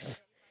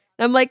antibiotics.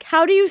 And I'm like,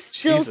 how do you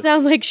still Jesus.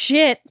 sound like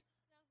shit?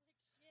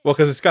 Well,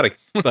 because it's got to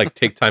like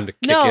take time to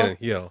kick No. in and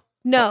heal.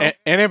 No.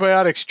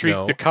 Antibiotics treat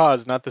No. the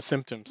cause, not the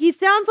symptoms. He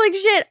sounds like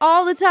shit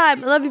all the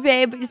time. I love you,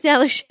 babe, but you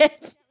sound like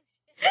shit.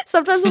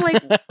 Sometimes I'm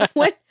like,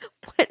 what?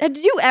 Did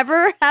you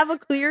ever have a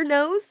clear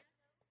nose?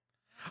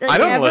 I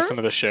don't ever? Listen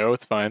to the show.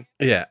 It's fine.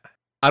 Yeah.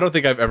 I don't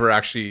think I've ever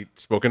actually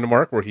spoken to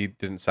Mark where he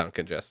didn't sound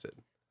congested.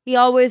 He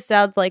always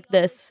sounds like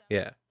this.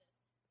 Yeah.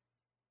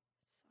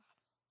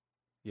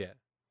 Yeah.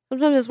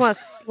 Sometimes I just want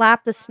to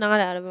slap the snot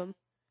out of him.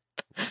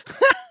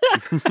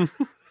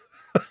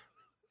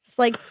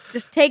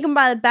 Just take him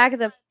by the back of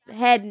the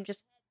head and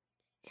just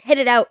hit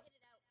it out.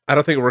 I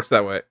don't think it works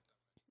that way.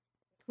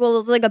 Well,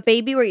 it's like a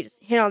baby where you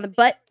just hit on the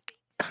butt.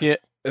 Yeah,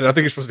 And I don't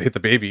think you're supposed to hit the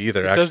baby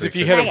either, it actually. does if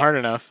you hit him hard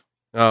enough.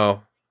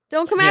 Oh.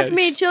 Don't come Yeah, after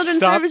me, just Children's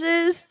stop.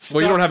 Services.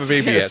 Well, you don't have a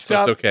baby yet, so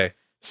Stop, it's okay.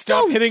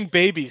 Stop Don't. hitting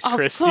babies, I'll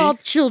Christy. call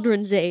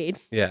Children's Aid.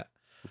 Yeah.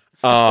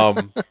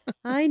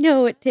 I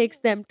know it takes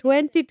them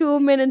 22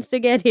 minutes to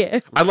get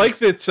here. I like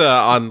that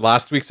on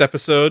last week's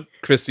episode,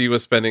 Christy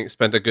was spent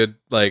a good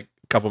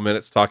couple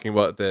minutes talking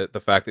about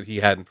the fact that he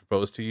hadn't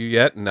proposed to you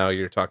yet, and now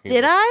you're talking.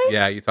 Did I?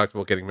 Yeah, you talked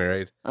about getting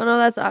married Oh no,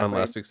 that's on awkward.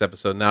 last week's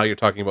episode. Now you're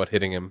talking about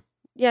hitting him.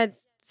 Yeah,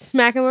 just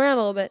smack him around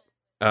a little bit.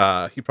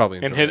 He probably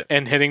enjoyed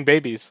it. Hitting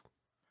babies.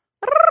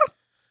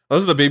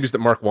 Those are the babies that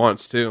Mark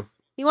wants too.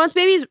 He wants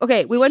babies.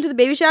 Okay, we went to the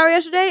baby shower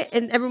yesterday,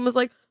 and everyone was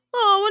like,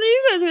 "Oh, when are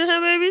you guys gonna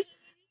have babies?"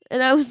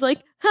 And I was like,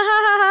 "Ha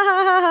ha ha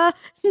ha ha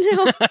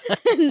ha!"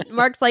 No. And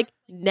Mark's like,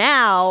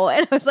 "Now,"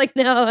 and I was like,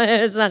 "No,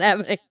 it's not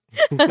happening.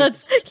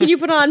 Can you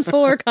put on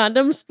 4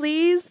 condoms,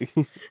 please?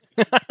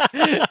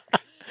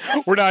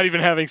 We're not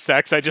even having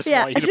sex. I just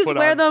Yeah, want you to just put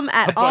wear on them a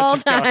at bunch all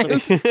of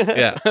condoms. times.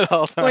 Yeah. at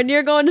all times, When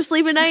you're going to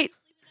sleep at night,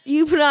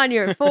 you put on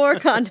your 4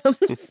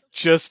 condoms.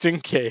 just in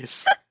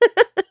case.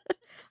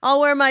 I'll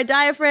wear my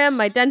diaphragm,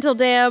 my dental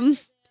dam,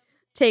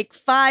 take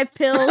 5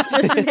 pills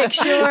just to make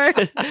sure.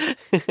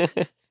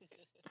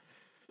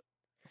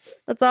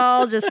 Let's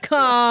all just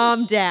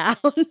calm down.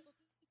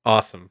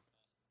 Awesome.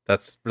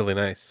 That's really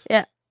nice.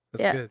 Yeah.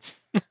 That's Yeah.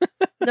 good.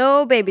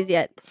 No babies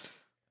yet.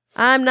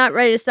 I'm not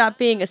ready to stop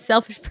being a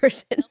selfish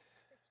person.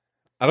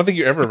 I don't think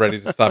you're ever ready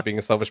to stop being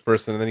a selfish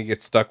person, and then you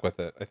get stuck with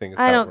it. I think. Is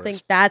I how it don't works.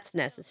 think that's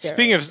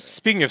necessary.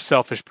 Speaking of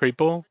selfish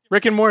people,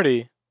 Rick and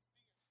Morty.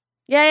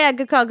 Yeah,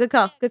 good call.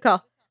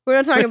 We're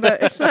not talking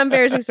about it's not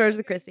embarrassing stories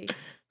with Christy.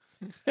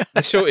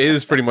 This show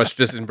is pretty much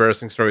just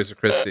embarrassing stories with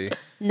Christy.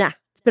 Nah,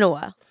 it's been a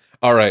while.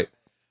 All right.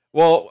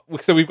 Well,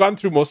 so we've gone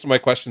through most of my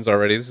questions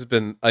already. This has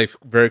been a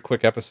very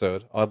quick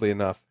episode, oddly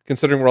enough.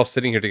 Considering we're all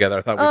sitting here together,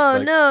 I thought we'd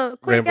Oh no,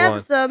 quick ramble on.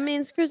 episode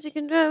means Christy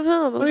can drive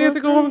home. Oh, you have to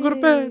go home and go to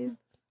bed.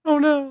 Oh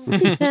no.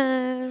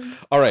 Time.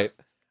 All right.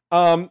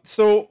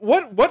 So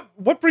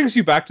what brings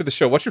you back to the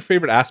show? What's your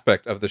favorite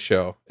aspect of the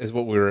show? Is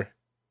what we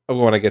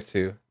want to get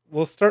to.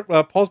 We'll start.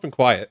 Paul's been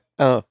quiet.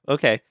 Oh,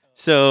 okay.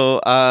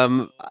 So,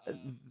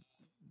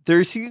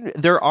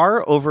 there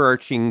are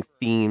overarching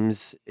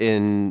themes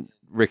in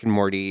Rick and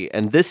Morty,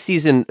 and this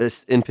season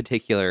in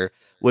particular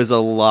was a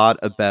lot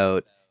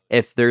about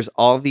if there's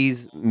all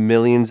these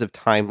millions of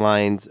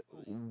timelines,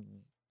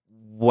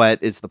 what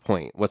is the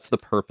point? What's the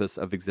purpose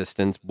of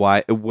existence?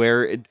 Why?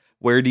 Where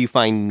do you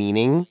find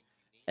meaning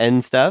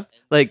and stuff?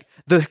 Like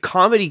the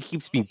comedy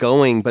keeps me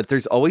going, but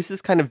there's always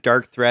this kind of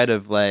dark thread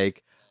of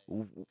like,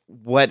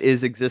 what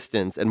is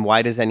existence and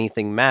why does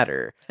anything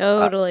matter?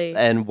 Totally.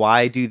 And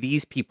why do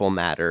these people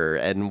matter?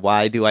 And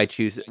why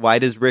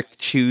does Rick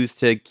choose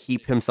to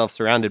keep himself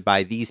surrounded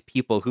by these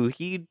people who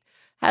he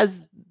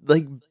has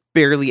like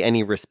barely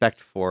any respect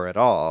for at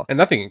all? And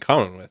nothing in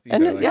common with. Either.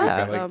 And, Like,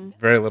 yeah. he's got,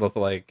 very little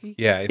to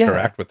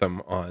interact with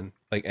them on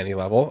like any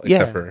level,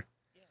 except for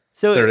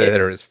So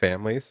they're his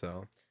family.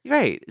 So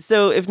right.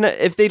 So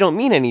if they don't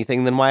mean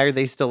anything, then why are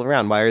they still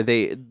around? Why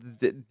are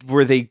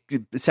were they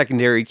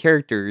secondary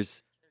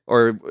characters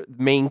or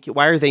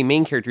why are they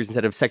main characters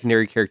instead of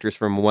secondary characters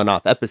from a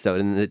one-off episode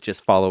and that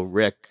just follow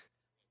Rick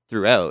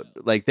throughout?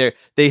 Like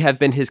they have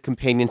been his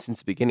companions since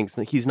the beginning.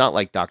 So he's not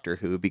like Doctor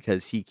Who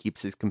because he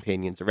keeps his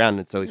companions around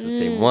and it's always the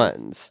same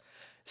ones.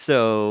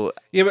 So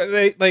yeah,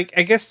 but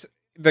I guess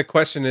the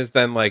question is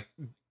then like,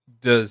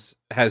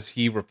 has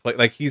he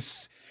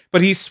replaced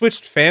But he's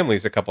switched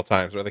families a couple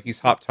times, right? Like he's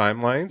hopped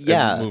timelines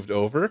and moved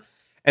over.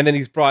 And then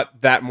he's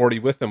brought that Morty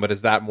with him, but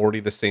is that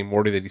Morty the same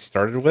Morty that he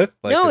started with?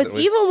 Like, no, it's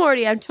Evil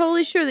Morty. I'm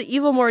totally sure that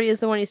Evil Morty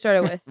is the one he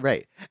started with.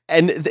 right.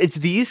 And it's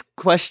these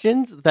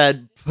questions that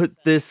put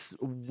this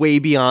way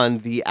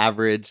beyond the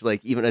average,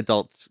 like even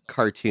adult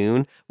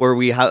cartoon, where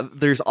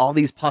there's all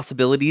these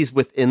possibilities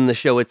within the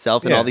show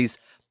itself and all these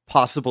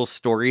possible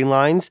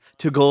storylines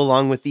to go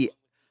along with the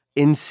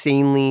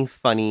insanely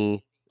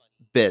funny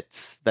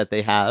bits that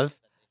they have.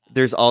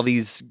 There's all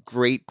these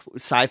great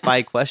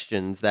sci-fi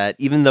questions that,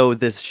 even though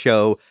this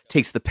show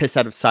takes the piss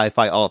out of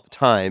sci-fi all the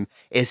time,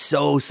 is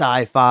so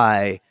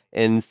sci-fi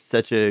in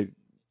such an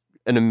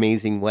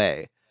amazing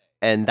way.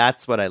 And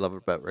that's what I love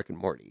about Rick and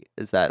Morty,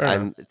 is that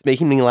it's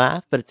making me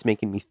laugh, but it's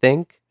making me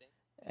think.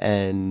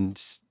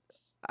 And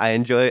I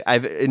enjoy,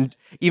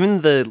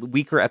 even the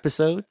weaker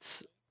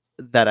episodes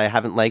that I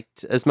haven't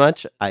liked as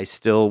much, I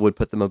still would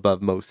put them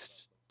above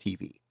most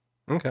TV.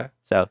 Okay.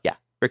 So yeah,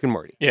 Rick and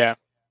Morty. Yeah.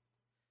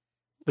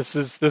 This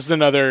is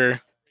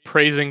another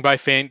praising by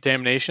faint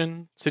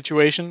damnation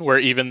situation where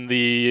even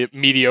the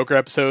mediocre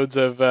episodes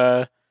of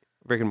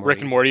Rick and Morty. Rick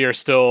and Morty are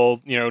still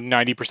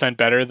 90%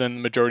 better than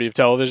the majority of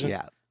television.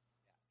 Yeah.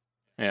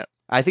 Yeah.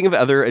 I think of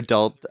other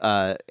adult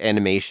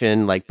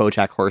animation like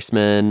BoJack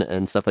Horseman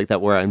and stuff like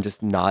that where I'm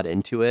just not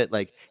into it.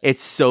 Like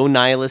it's so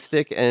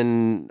nihilistic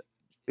and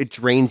it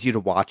drains you to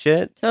watch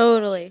it.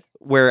 Totally.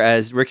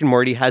 Whereas Rick and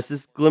Morty has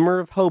this glimmer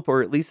of hope,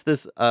 or at least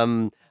this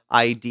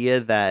idea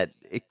that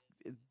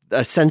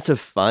a sense of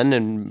fun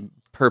and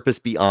purpose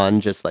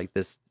beyond just like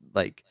this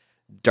like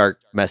dark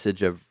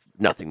message of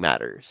nothing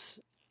matters.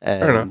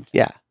 And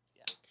yeah,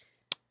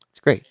 it's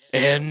great.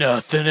 And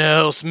nothing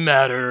else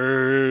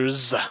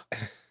matters.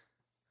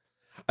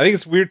 I think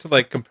it's weird to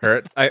like compare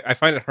it. I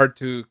find it hard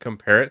to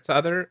compare it to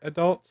other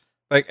adults,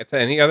 like to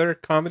any other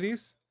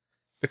comedies,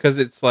 because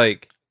it's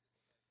like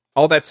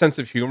all that sense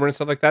of humor and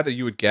stuff like that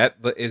you would get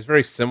is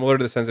very similar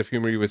to the sense of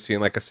humor you would see in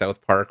like a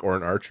South Park or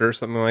an Archer or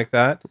something like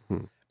that.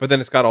 Mhm. But then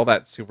it's got all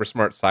that super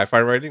smart sci-fi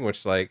writing,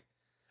 which like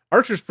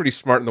Archer's pretty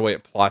smart in the way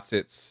it plots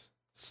its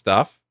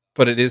stuff,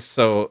 but it is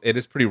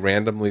pretty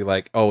randomly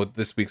like, oh,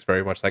 this week's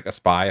very much like a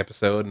spy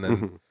episode, and then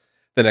Mhm.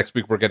 the next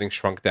week we're getting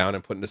shrunk down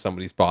and put into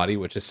somebody's body,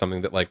 which is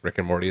something that like Rick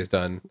and Morty has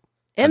done.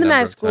 And the number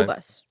Magic of School times.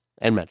 Bus.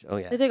 And Magic. Oh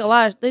yeah, They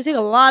take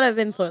a lot of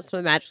influence from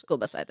the Magic School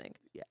Bus, I think.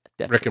 yeah,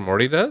 definitely. Rick and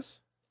Morty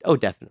does. Oh,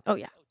 definitely. Oh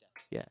yeah.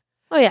 Yeah.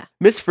 Oh yeah.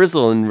 Miss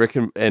Frizzle and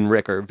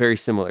Rick are very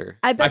similar.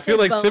 I bet I feel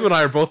they like Tim and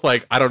I are both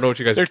like, I don't know what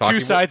you guys They're are talking two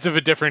sides of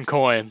a different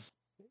coin. about.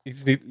 You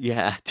just need-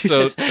 Yeah.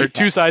 So- They're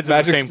two sides of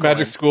the same coin.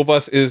 Magic School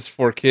Bus is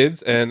for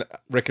kids, and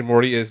Rick and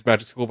Morty is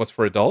Magic School Bus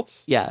for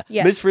adults. Yeah.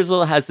 Yes. Miss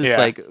Frizzle has this Yeah.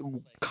 like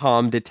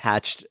calm,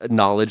 detached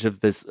knowledge of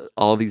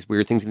all these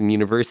weird things in the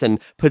universe and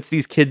puts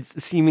these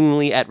kids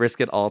seemingly at risk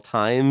at all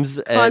times.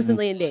 and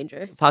constantly in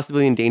danger.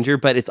 possibly in danger,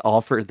 but it's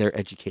all for their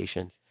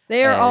education.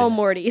 They are all And-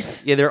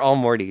 Mortys. Yeah, they're all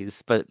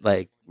Mortys, but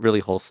like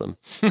really wholesome.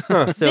 So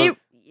They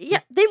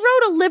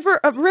rode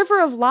a river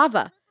of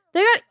lava.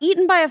 They got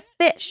eaten by a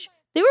fish.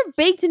 They were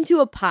baked into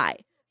a pie.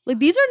 Like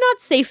these are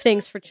not safe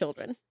things for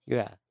children.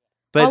 yeah.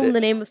 All in But the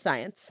name of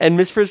science. and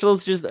Miss Frizzle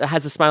just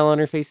has a smile on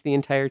her face the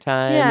entire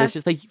time. Yeah. It's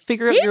just like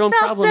figure out your own Seatbelts,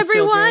 problems,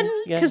 everyone,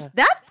 children. because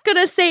that's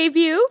gonna save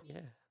you. Yeah.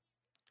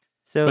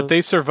 So But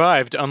they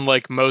survived,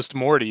 unlike most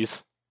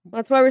Mortys.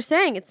 That's why we're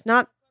saying it's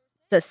not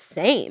the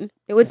same.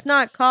 It's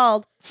not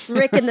called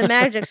Rick and the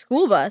Magic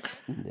School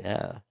Bus.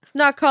 yeah. It's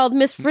not called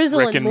Miss Frizzle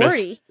Rick and and Miss-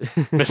 Morty.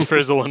 Miss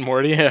Frizzle and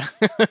Morty, yeah.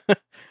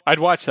 I'd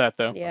watch that,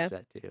 though. Yeah.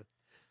 That too.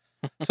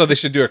 So they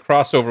should do a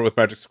crossover with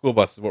Magic School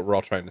Bus, is what we're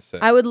all trying to say.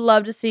 I would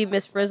love to see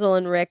Miss Frizzle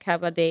and Rick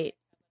have a date.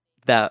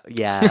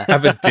 Yeah.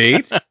 Have a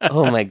date?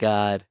 Oh my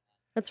god.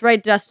 That's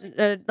right,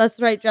 Justin. That's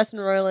right, Justin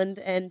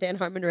Roiland and Dan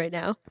Harmon right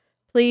now.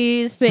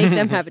 Please make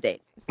them have a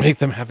date. Make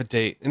them have a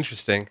date.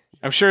 Interesting.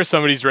 I'm sure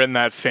somebody's written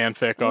that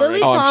fanfic already.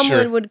 Lily Oh, I'm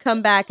Tomlin sure. would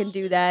come back and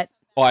do that.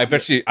 Oh, I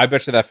bet you that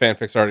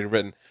fanfic's already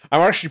written.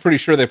 I'm actually pretty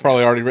sure they've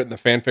probably already written the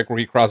fanfic where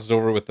he crosses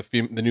over with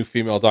the new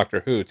female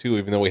Doctor Who too,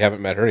 even though we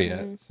haven't met her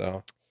yet. Mhm.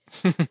 So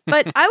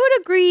But I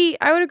would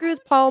agree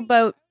with Paul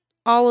about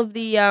all of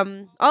the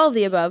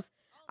above.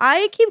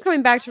 I keep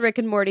coming back to Rick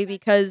and Morty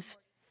because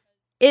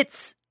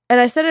it's, and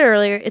I said it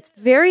earlier, it's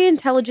very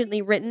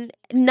intelligently written.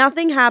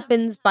 Nothing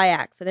happens by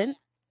accident.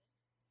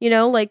 You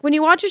know, like when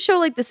you watch a show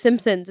like The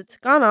Simpsons, it's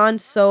gone on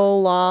so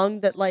long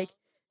that like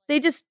they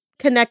just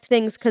connect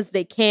things because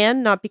they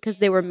can, not because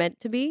they were meant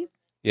to be.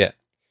 Yeah.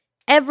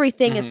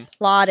 Everything is Mhm.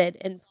 plotted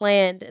and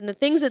planned, and the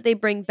things that they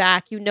bring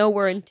back,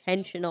 were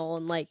intentional,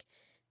 and like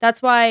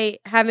that's why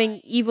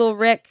having evil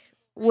Rick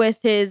with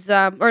his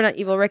or not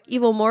evil Rick,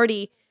 evil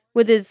Morty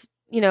with his,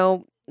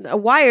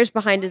 wires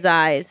behind his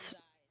eyes,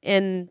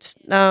 and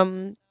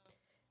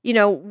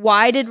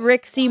why did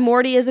Rick see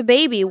Morty as a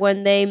baby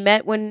when they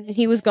met when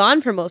he was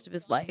gone for most of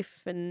his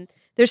life? And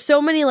there's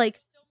so many like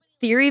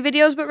theory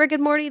videos about Rick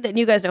and Morty that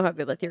you guys know how I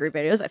feel about theory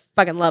videos. I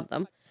fucking love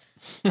them.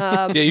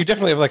 yeah, you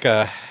definitely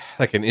have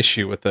like an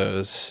issue with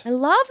those. I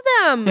love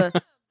them.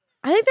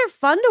 I think they're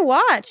fun to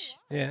watch.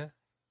 Yeah.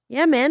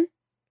 Yeah, man.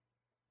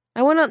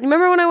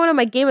 Remember when I went on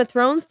my Game of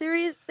Thrones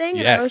theory thing?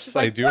 And I was Yes, just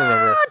like, I do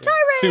remember.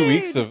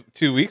 Tyrese!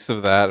 2 weeks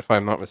of that, if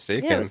I'm not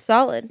mistaken. Yeah, it was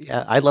solid.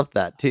 Yeah, I loved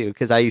that too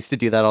because I used to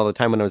do that all the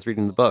time when I was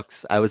reading the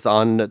books. I was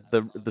on the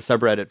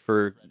subreddit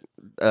for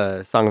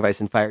Song of Ice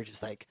and Fire,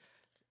 just like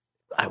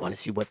I want to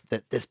see what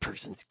this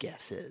person's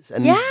guess is,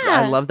 and Yeah.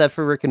 I love that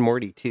for Rick and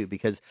Morty too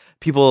because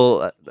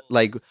people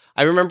like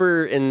I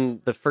remember in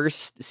the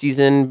first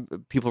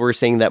season, people were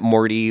saying that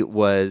Morty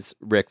was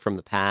Rick from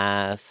the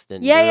past,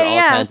 and there were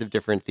all kinds of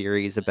different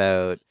theories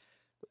about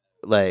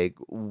like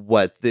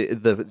what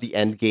the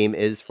end game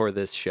is for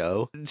this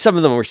show. Some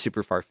of them were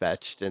super far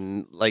fetched,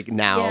 and like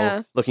now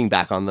Yeah. looking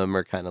back on them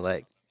are kind of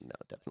like no,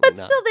 definitely But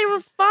not. still, they were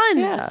fun.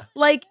 Yeah.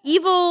 Like,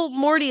 evil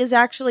Morty is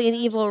actually an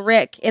evil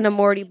Rick in a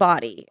Morty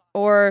body.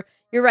 Or,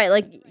 you're right,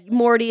 like,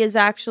 Morty is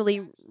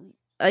actually,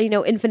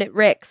 infinite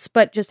Ricks,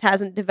 but just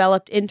hasn't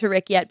developed into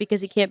Rick yet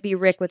because he can't be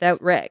Rick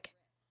without Rick.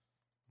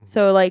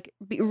 So like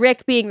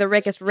Rick being the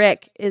Rickest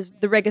Rick is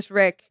the Rickest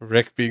Rick.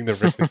 Rick being the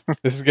Rick.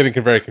 This is getting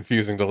very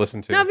confusing to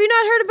listen to. Now, have you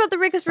not heard about the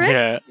Rickest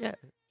Rick? Yeah.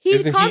 He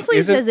Isn't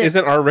constantly says it.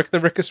 Isn't our Rick the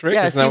Rickest Rick?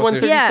 Yeah, Isn't that what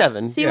they-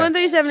 C-137.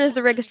 C-137 is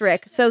the Rickest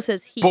Rick. So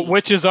says he. But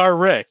which is our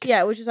Rick?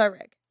 Yeah, which is our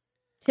Rick.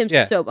 Tim's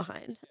Yeah. so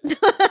behind.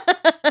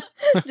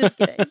 Just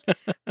kidding.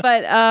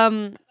 But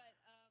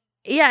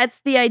yeah, it's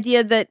the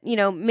idea that, you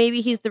know,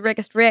 maybe he's the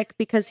Rickest Rick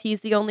because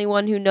he's the only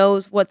one who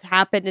knows what's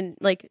happened and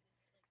like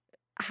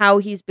how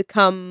he's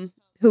become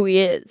who he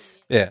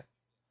is. Yeah.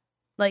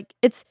 Like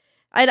it's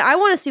I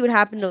want to see what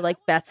happened to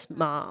like Beth's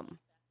mom.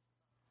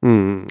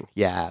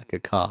 Yeah,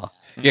 good call.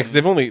 Yeah,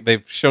 because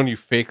they've shown you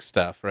fake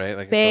stuff, right?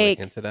 Like Fake.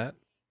 It's into that.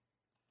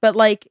 But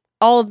like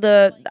all of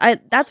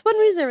that's one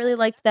reason I really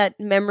liked that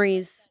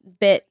Memories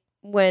bit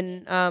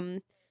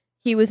when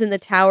he was in the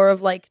tower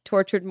of like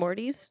tortured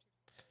Mortys.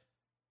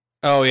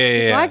 Oh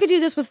yeah. Well, I could do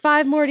this with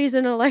 5 Mortys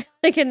and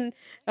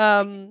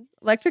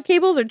electric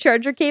cables or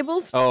charger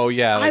cables. Oh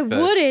yeah. I like the-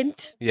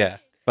 wouldn't. Yeah,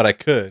 but I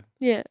could.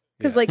 Yeah.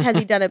 Because Yeah. like, has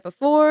he done it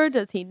before?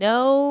 Does he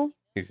know?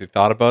 Has he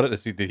thought about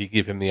it? Did he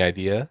give him the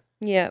idea?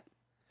 Yeah.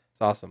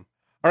 It's awesome.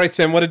 All right,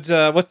 Tim.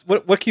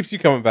 What keeps you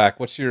coming back?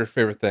 What's your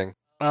favorite thing?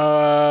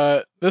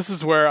 This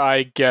is where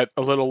I get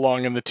a little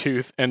long in the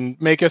tooth and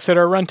make us hit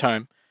our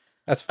runtime.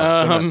 That's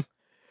fine. Go nuts.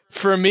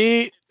 For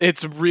me,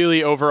 it's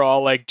really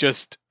overall like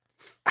just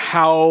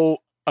how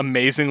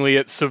amazingly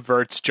it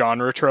subverts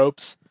genre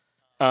tropes,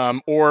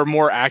 or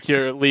more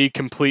accurately,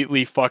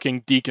 completely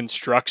fucking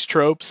deconstructs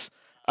tropes,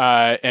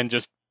 and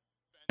just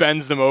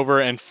bends them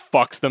over and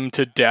fucks them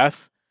to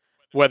death.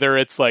 Whether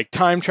it's like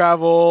time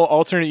travel,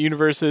 alternate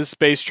universes,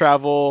 space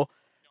travel,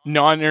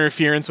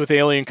 non-interference with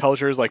alien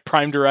cultures, like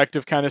Prime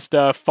Directive kind of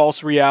stuff,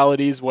 false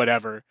realities,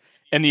 whatever.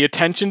 And the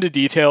attention to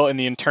detail and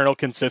the internal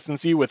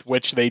consistency with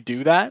which they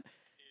do that,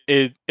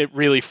 it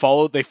really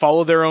they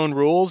follow their own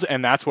rules,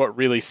 and that's what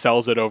really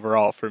sells it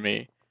overall for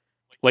me.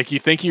 Like, you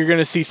think you're going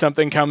to see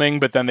something coming,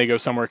 but then they go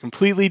somewhere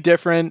completely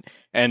different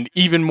and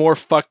even more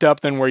fucked up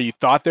than where you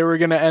thought they were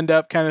going to end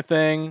up, kind of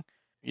thing.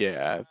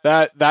 Yeah,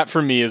 that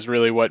for me is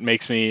really what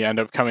makes me end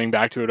up coming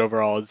back to it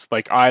overall. It's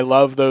like, I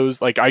love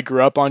those, like, I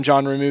grew up on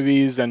genre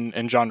movies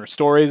and genre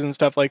stories and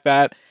stuff like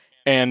that,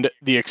 and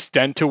the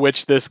extent to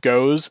which this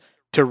goes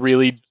to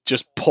really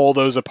just pull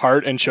those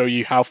apart and show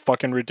you how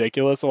fucking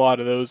ridiculous a lot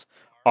of those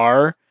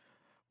are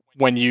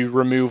when you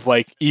remove,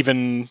 like,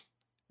 even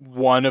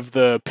one of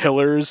the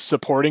pillars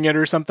supporting it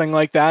or something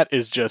like that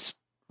is just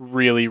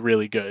really,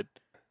 really good.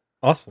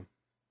 Awesome.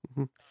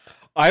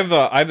 I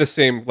have the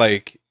same,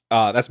 like,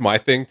 that's my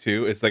thing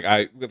too. It's like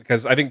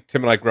because I think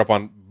Tim and I grew up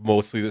on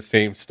mostly the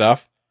same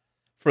stuff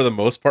for the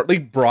most part.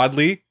 Like,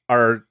 broadly,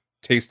 our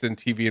taste in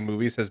TV and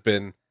movies has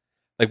been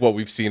like what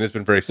we've seen has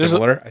been very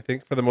similar. I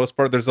think for the most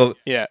part,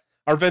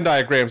 our Venn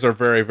diagrams are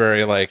very,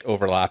 very like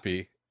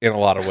overlappy in a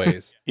lot of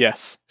ways.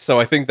 Yes. So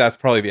I think that's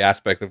probably the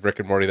aspect of Rick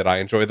and Morty that I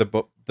enjoy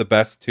the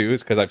best too,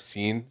 is because I've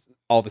seen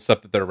all the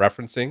stuff that they're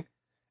referencing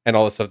and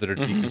all the stuff that are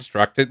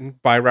deconstructed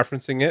by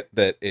referencing it.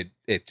 That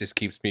it just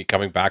keeps me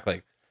coming back.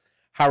 Like,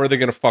 how are they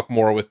going to fuck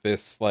more with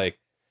this? Like,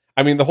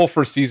 I mean, the whole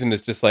first season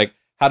is just like,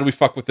 how do we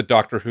fuck with the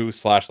Doctor Who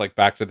 / like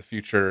Back to the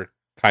Future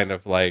kind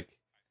of like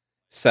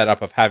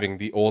setup of having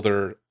the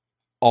older,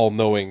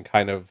 all-knowing,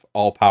 kind of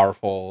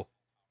all-powerful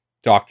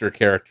Doctor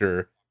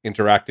character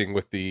interacting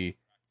with the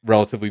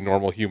relatively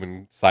normal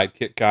human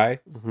sidekick guy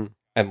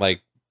and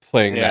like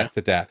playing that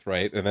to death,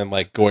 right? And then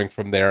like going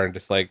from there and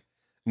just like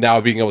now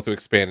being able to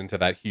expand into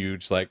that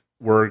huge, like,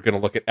 we're going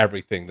to look at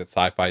everything that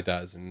sci-fi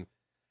does and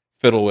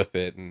fiddle with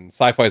it. And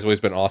sci-fi has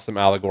always been awesome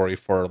allegory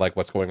for like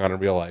what's going on in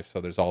real life.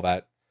 So there's all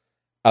that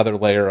other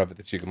layer of it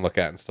that you can look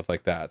at and stuff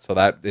like that. So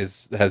that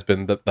has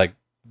been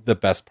the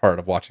best part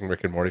of watching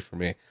Rick and Morty for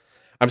me.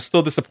 I'm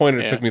still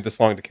disappointed it took me this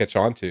long to catch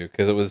on to,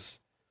 because it was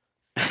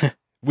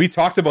we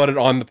talked about it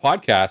on the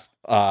podcast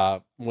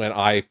when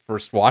I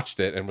first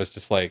watched it and was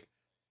just like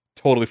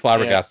totally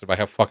flabbergasted by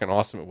how fucking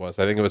awesome it was.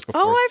 I think it was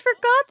before. Oh, I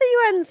forgot that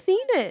you hadn't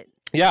seen it.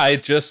 Yeah,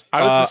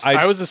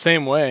 I was the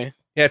same way.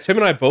 Yeah, Tim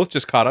and I both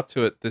just caught up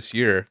to it this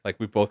year. Like,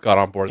 we both got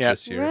on board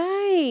this year.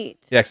 Right.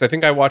 Yeah, because I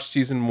think I watched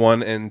season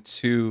 1 and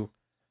 2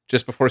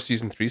 just before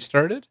season 3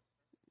 started.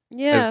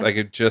 Yeah.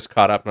 It just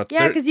caught up.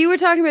 Yeah, because you were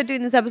talking about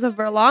doing this episode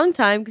for a long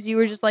time because you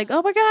were just like,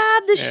 oh my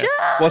God, the show.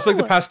 Well, it's like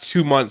the past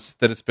 2 months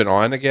that it's been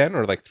on again,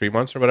 or like 3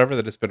 months or whatever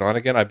that it's been on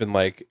again. I've been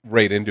like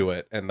right into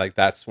it. And like,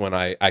 that's when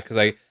I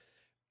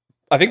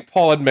think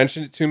Paul had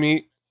mentioned it to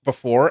me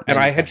before, and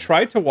I had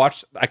tried to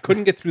watch. I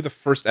couldn't get through the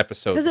first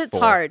episode because it's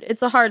hard.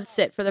 It's a hard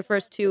sit for the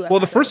first 2 episodes.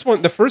 Well,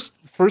 the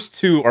first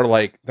 2 are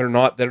like they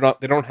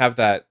don't have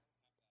that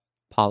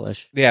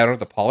polish. Yeah, I don't have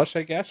the polish.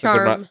 I guess like,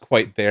 they're not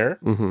quite there.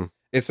 Mm-hmm.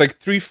 It's like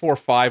 3, 4,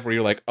 5 where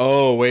you're like,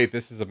 oh wait,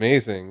 this is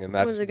amazing, and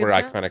that's where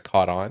I kind of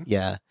caught on.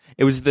 Yeah,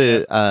 it was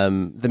the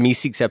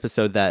Meeseeks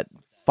episode that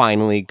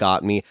finally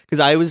got me, because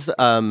I was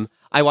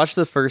I watched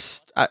the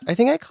first. I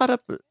think I caught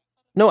up.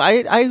 No,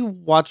 I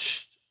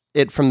watched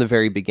it from the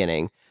very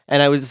beginning.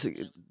 And I was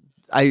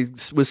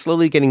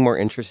slowly getting more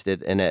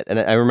interested in it. And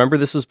I remember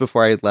this was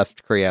before I had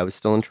left Korea. I was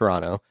still in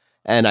Toronto.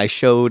 and I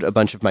showed a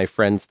bunch of my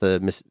friends the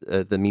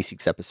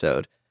Meeseeks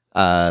episode,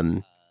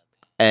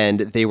 and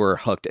they were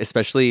hooked.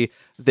 Especially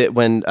that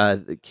when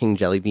King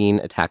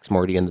Jellybean attacks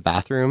Morty in the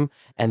bathroom,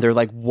 and they're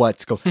like,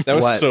 "What's going?"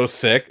 That was so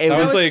sick. It That That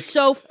was was like,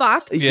 so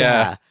fucked.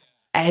 Yeah.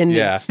 And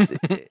yeah,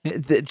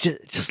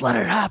 just let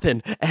it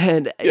happen.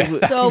 And yeah.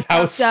 So that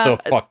was fucked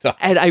up. so fucked up.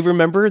 and I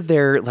remember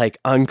their like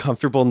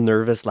uncomfortable,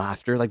 nervous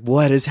laughter, like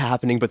what is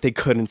happening, but they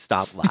couldn't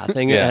stop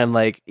laughing. Yeah. And I'm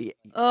like,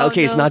 Oh,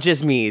 okay, it's no. not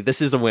just me.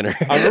 This is a winner.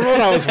 I remember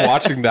when I was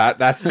watching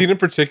that scene in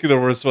particular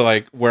was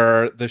like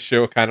where the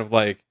show kind of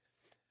like,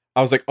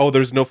 I was like, oh,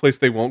 there's no place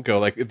they won't go.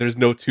 Like, there's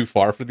no too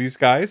far for these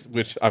guys,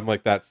 which I'm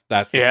like, that's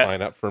the Yeah.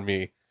 sign up for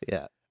me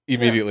Yeah.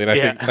 immediately. And I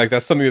Yeah. think like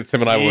that's something that Tim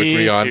and I will Me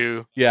agree on.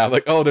 too. Yeah,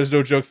 like, oh, there's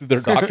no jokes that they're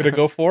not going to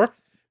go for.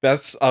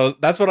 That's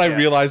what I Yeah.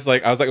 realized.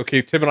 Like, I was like,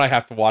 okay, Tim and I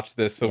have to watch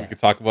this so we Yeah. can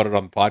talk about it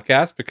on the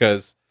podcast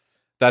because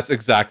that's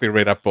exactly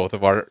right up both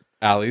of our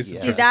alleys. Yeah.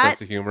 In See, terms of that-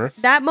 sense of humor.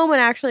 That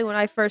moment, actually, when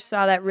I first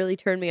saw that, really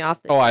turned me off.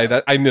 Oh, I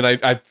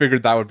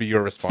figured that would be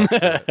your response.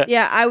 To it.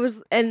 Yeah, I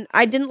was, and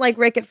I didn't like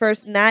Rick at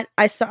first, and that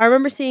I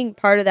remember seeing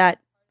part of that,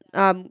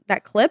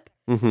 that clip,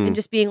 Mhm. and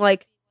just being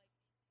like,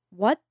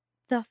 "What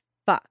the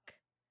fuck?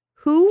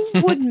 Who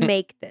would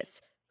make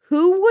this?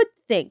 Who would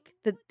think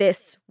that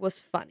this was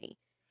funny?"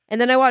 And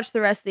then I watched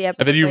the rest of the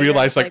episode. And then you later, and I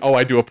realize, was like, oh,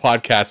 I do a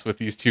podcast with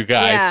these two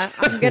guys. yeah,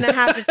 I'm gonna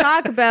have to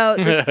talk about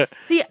this.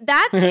 See,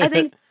 I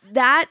think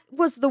that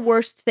was the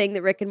worst thing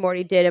that Rick and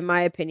Morty did, in my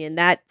opinion.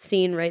 That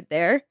scene right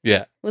there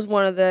Yeah. was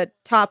one of the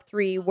top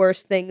 3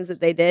 worst things that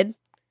they did.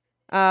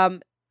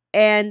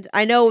 And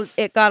I know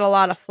it got a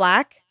lot of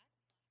flack,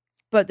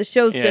 but the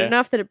show's good Yeah.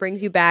 enough that it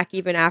brings you back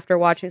even after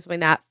watching something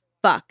that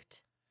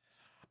fucked.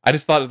 I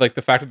just thought like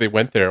the fact that they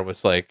went there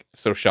was like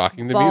so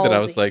shocking to me that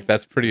I was Ballsy. like,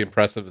 that's pretty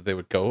impressive that they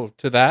would go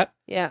to that.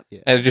 Yeah.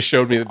 And it just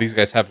showed me that these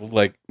guys have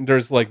like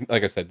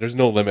I said, there's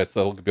no limits.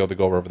 They'll be able to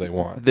go wherever they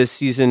want. This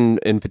season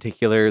in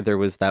particular, there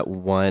was that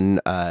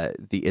one,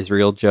 the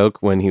Israel joke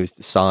when he was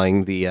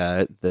sawing the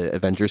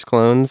Avengers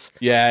clones,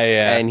 Yeah,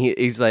 yeah. and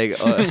he's like,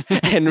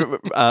 and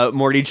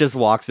Morty just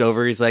walks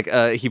over. He's like,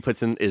 he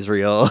puts in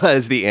Israel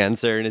as the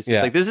answer, and it's just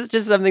Yeah. like, this is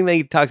just something that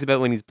he talks about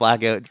when he's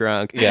blackout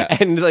drunk. Yeah.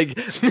 And like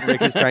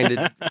Rick is trying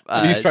to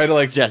He's trying to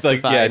like justify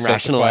like, yeah, and justify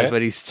rationalize it.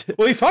 what he's.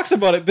 Well, he talks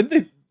about it.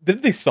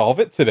 Didn't they solve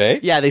it today?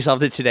 Yeah, they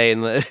solved it today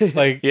in the.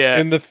 Like Yeah.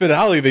 in the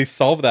finale, they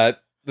solved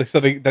that. So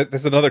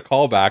there's another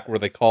callback where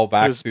they call It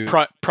back was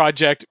to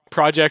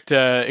project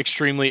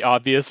extremely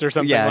obvious or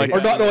something Yeah, like or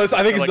that. not- no, I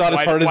think it's Like, not as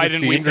why- hard as why it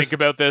didn't we seemed or think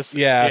about this?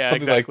 Yeah,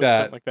 something like exactly, that.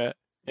 something like that.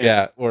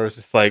 yeah, or it's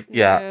just like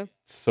it's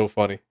so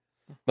funny.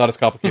 Not as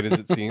complicated as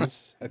it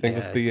seems. I think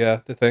was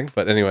the thing.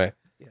 But anyway,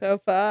 So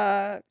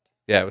fucked.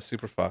 yeah, it was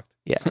super fucked.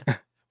 Yeah.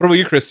 What about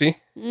you, Christy?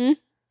 Mm,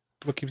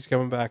 What keeps you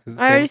coming back? Is it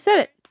the I already same,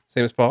 said it.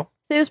 same as Paul?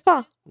 It was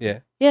Paul. Yeah.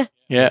 Yeah.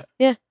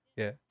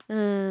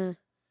 Uh,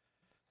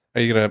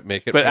 Are you gonna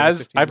make it? But for the as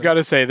 15 I've minutes? got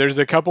to say, there's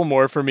a couple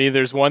more for me.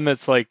 There's one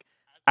that's like,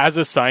 as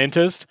a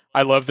scientist,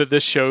 I love that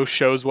this show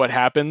shows what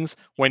happens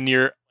when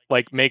you're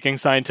like making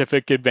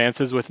scientific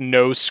advances with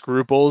no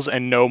scruples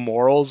and no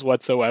morals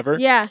whatsoever.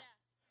 yeah.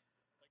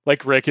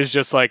 Like Rick is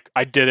just like,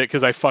 I did it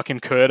because I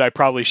fucking could. I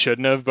probably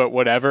shouldn't have, but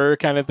whatever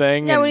kind of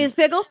thing. Yeah, when And- he's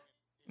pickle.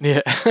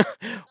 yeah.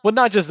 Well,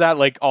 not just that,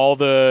 like all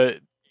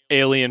the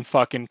alien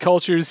fucking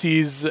cultures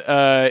he's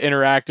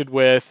interacted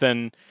with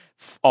and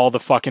all the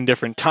fucking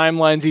different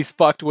timelines he's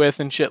fucked with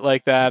and shit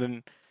like that.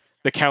 And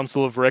the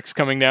Council of Ricks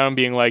coming down and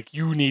being like,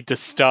 you need to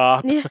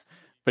stop. Yeah.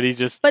 But he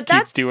just But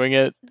that's- keeps doing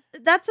it.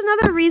 That's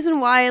another reason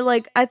why,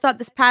 like, I thought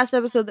this past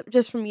episode, that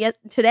just from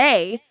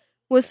today,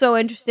 was so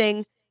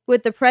interesting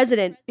with the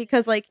president,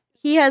 because, like,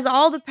 he has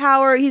all the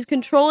power. He's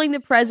controlling the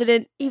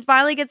president. He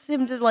finally gets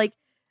him to, like,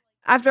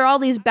 after all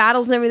these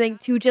battles and everything,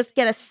 to just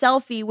get a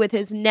selfie with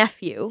his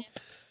nephew.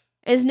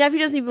 And his nephew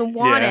doesn't even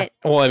want Yeah. it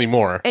well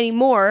anymore.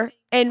 anymore.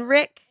 And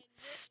Rick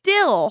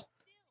still,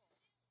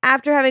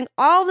 after having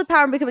all the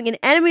power and becoming an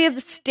enemy of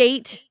the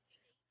state,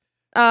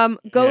 goes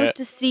Yeah.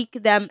 to seek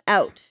them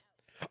out.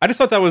 I just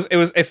thought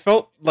it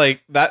felt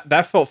like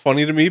that felt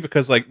funny to me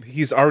because like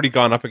he's already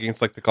gone up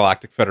against like the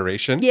Galactic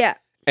Federation Yeah.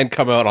 and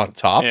come out on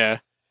top. Yeah.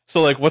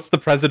 So like what's the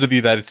president of the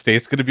United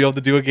States going to be able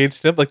to do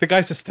against him? Like the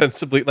guy's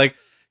ostensibly like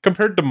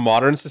compared to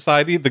modern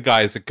society, the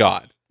guy is a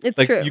god. It's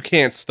Like true. you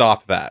can't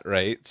stop that,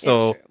 right?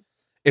 So It's true.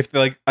 if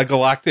like a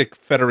galactic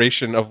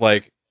federation of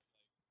like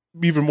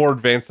even more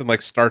advanced than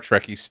like Star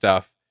Trek-y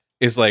stuff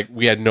is like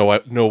we had no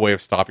way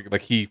of stopping it.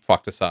 Like he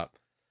fucked us up.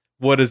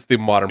 What is the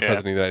modern Yeah.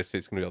 president of the United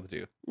States going to be able to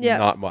do? Yeah.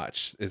 Not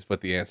much is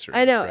what the answer is.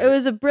 I know. right? It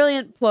was a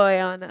brilliant ploy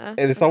on And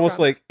it's on almost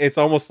Trump.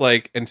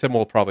 like and Tim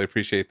will probably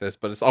appreciate this,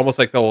 but it's almost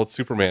like the old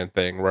Superman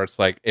thing where it's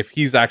like if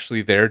he's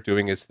actually there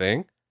doing his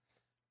thing,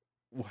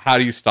 how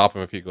do you stop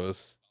him if he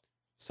goes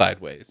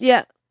sideways?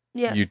 Yeah.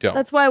 Yeah. You don't.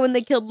 That's why when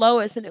they killed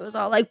Lois and it was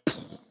all like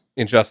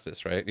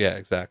Injustice, right? Yeah,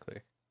 exactly.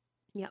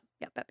 Yep.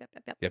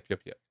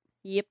 Yep.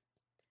 Yep.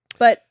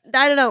 But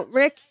I don't know,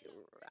 Rick,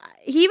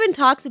 he even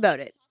talks about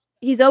it.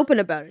 He's open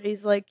about it.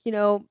 He's like,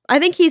 I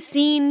think he's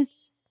seen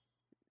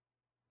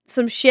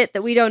some shit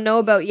that we don't know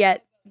about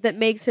yet that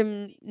makes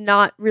him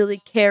not really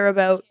care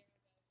about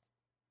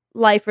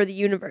life or the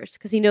universe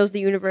because he knows the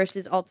universe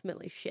is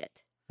ultimately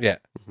shit. Yeah.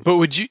 But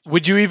would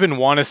you even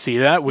want to see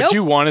that? Would Nope.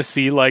 you want to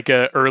see like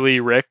a early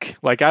Rick?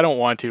 Like I don't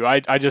want to.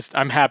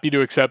 I'm happy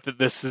to accept that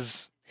this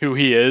is who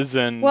he is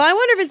and Well, I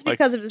wonder if it's like,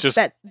 because of his just-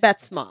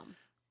 Beth's mom.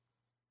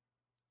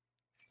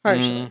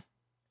 Partially. Mm.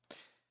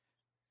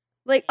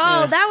 Like,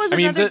 Yeah. that was I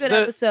mean, another good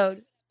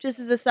episode. Just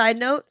as a side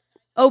note,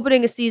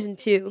 opening a season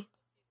 2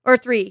 or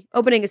 3,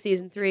 opening a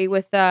season 3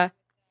 with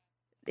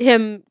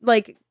him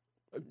like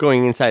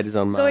Going inside his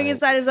own mind. going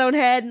inside his own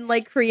head and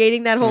like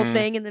creating that whole Mhm.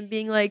 thing, and then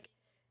being like,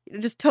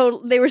 just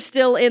total. They were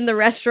still in the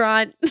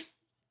restaurant.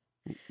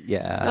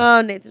 Yeah.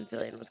 Oh, Nathan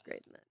Fillion was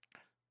great in that.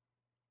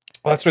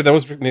 Oh, that's right. That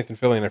was Nathan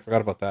Fillion. I forgot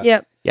about that.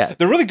 Yep, Yeah.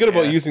 They're really good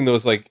about Yeah. using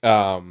those like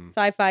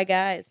sci-fi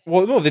guys.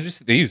 well, no, they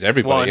use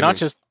everybody. Well, I not mean,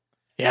 just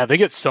they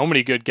get so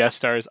many good guest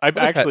stars. I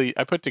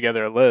put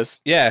together a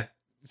list. yeah.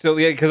 So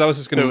yeah, because I was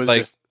just That gonna was like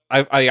just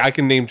I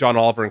can name John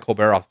Oliver and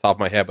Colbert off the top of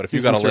my head, but if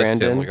you got a Susan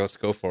list, Tim, Sarandon. like, let's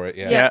go for it.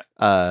 Yeah.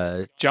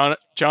 Yeah.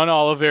 John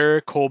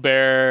Oliver,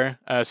 Colbert,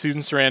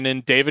 Susan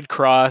Sarandon, David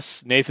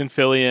Cross, Nathan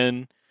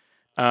Fillion,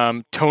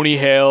 Tony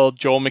Hale,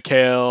 Joel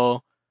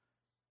McHale.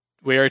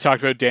 We already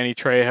talked about Danny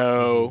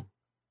Trejo,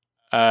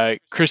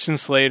 Christian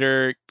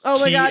Slater. Oh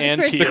my Key god,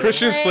 and the Peele. The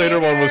Christian, Christian Slater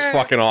one was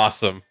fucking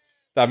awesome.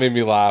 That made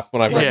me laugh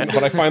when Yeah.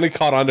 when I finally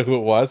caught on to who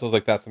it was. I was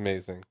like, "That's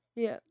amazing."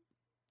 Yeah.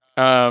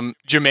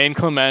 Jermaine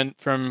Clement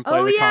from Flight Oh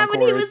of the yeah,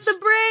 when he was Conchords. the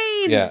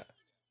brain. Yeah,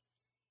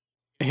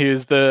 He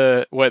was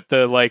the Was he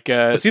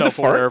the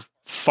self-aware The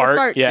fart?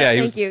 fart. Yeah, Yeah, he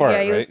Thank was the you. fart,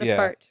 Yeah, he was right? the Yeah.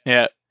 fart.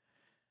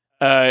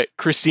 yeah.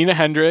 Christina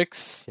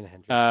Hendricks,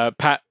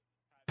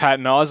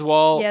 Patton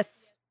Oswalt,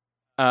 Yes.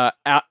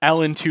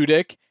 Alan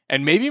Tudyk,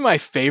 and maybe my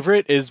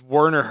favorite is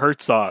Werner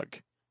Herzog.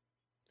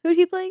 Who did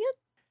he play again?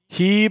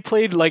 He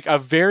played like a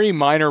very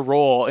minor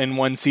role in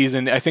one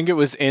season. I think it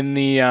was in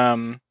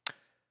the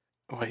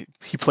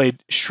he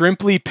played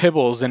Shrimply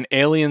Pibbles, an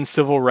alien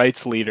civil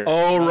rights leader.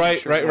 Oh, I'm not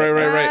right.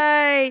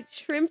 Right,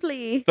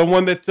 Shrimply. The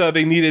one that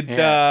they needed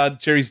Yeah.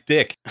 Jerry's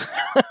dick,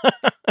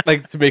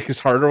 like to make his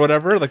heart or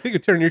whatever. Like they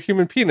could turn your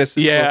human penis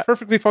into Yeah. a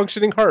perfectly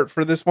functioning heart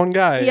for this one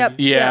guy. Yep.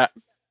 Yeah,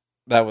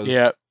 That was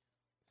yeah.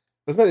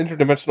 Wasn't that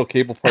interdimensional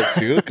cable part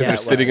two? Because Yeah, they're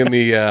it sitting was. in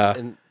the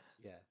And,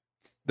 yeah.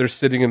 they're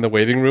sitting in the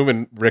waiting room,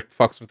 and Rick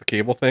fucks with the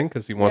cable thing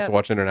because he wants Yep. to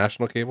watch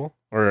international cable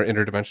or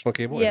interdimensional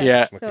cable. Yes,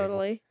 Yeah. Interdimensional cable.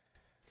 totally.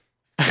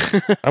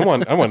 I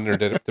want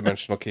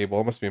interdimensional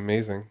cable. It must be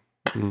amazing.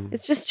 Mm.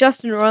 It's just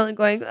Justin Roiland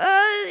going, Fine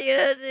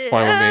with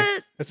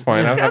me. It's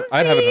fine. I'd have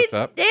it hooked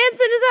up. Dance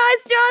in his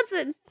eyes,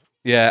 Johnson.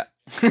 Yeah.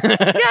 He's got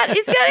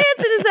ants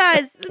in his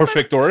eyes. Or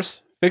fake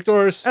doors. Fake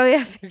doors. Oh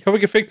yeah. Can we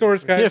get fake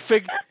doors, guys? Yeah,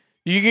 fake.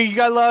 You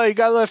got a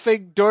lot of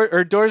fake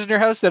doors in your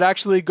house that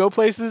actually go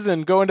places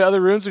and go into other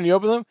rooms when you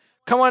open them.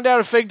 Come on down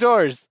to fake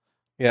doors.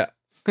 Yeah.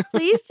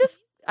 Please just.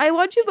 I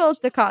want you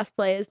both to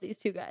cosplay as these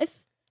two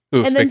guys,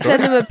 Ooh, and then fake send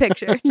doors? them a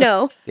picture.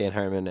 No, Dan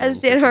Harmon. as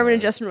Dan Harmon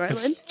and Justin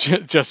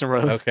Roiland. Justin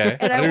Roiland. Okay.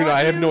 And I, I don't even know. want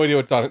I have you- no idea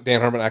what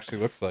Dan Harmon actually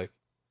looks like.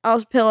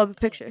 I'll pull up a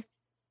picture,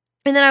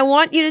 and then I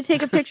want you to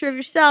take a picture of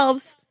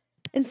yourselves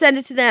and send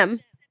it to them,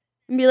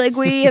 and be like,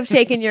 "We have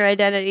taken your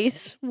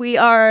identities. We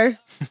are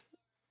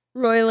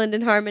Roiland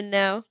and Harmon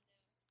now."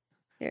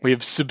 We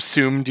have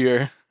subsumed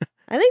your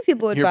I think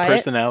people would buy it.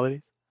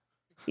 personalities.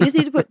 You just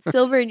need to put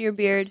silver in your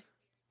beard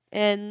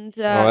and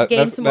that- gain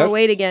that's- some more that's-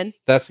 weight again.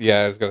 I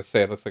was gonna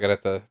say it looks like I'd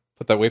have to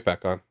put that weight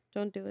back on.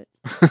 Don't do it.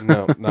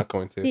 No, not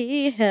going to.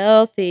 Be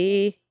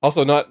healthy.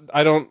 Also,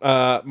 I don't.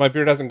 My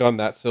beard hasn't gone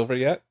that silver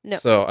yet. No.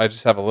 So I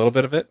just have a little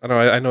bit of it. I know.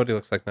 I know what he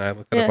looks like now. I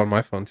looked it up Yeah. on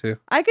my phone too.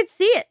 I could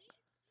see it.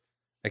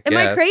 Am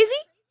I guess. crazy?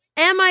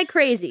 Am I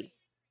crazy?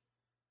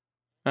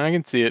 I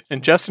can see it.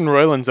 And Justin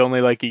Roiland's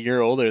only like a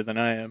year older than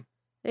I am.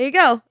 There you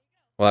go.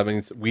 Well, that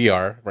means we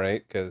are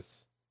right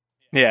because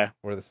Yeah.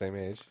 we're the same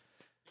age.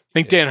 I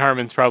think Dan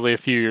Harmon's probably a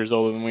few years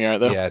older than we are,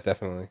 though. Yeah,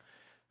 definitely.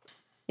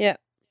 Yep.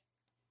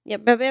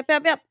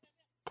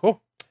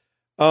 Cool.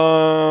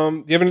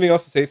 Do you have anything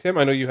else to say, Tim?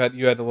 I know you had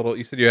a little.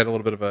 You said you had a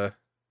little bit of a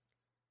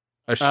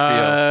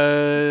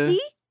spiel.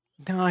 See?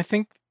 No, I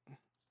think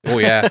Oh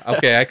yeah.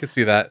 Okay, I could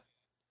see that.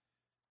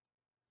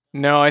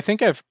 I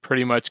think I've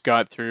pretty much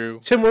got through.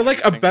 Tim, we're like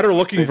a everything. better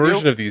looking So the-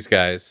 version of these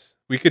guys.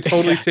 We could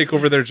totally Yeah. take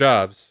over their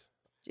jobs.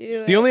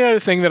 Do The it. only other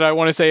thing that I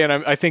want to say, and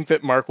I think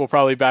that Mark will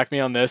probably back me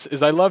on this,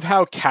 is I love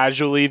how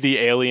casually the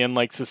alien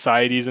like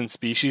societies and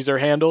species are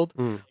handled.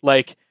 Mm.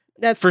 Like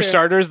That's for true.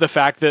 starters, the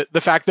fact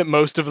that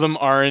most of them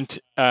aren't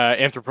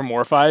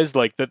anthropomorphized,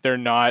 like that they're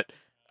not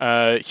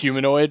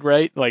humanoid,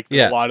 right? Like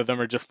Yeah. a lot of them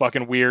are just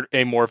fucking weird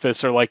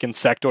amorphous or like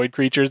insectoid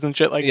creatures and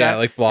shit like Yeah, that.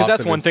 like Because blobs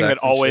that's and one thing that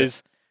insects and shit.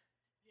 always.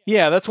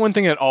 Yeah, that's one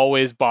thing that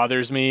always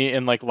bothers me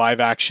in like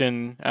live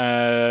action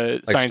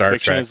science Star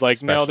fiction Trek, is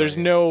like, no, there's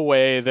especially. no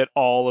way that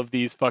all of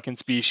these fucking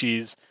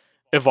species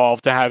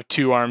evolved to have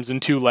 2 arms and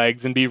 2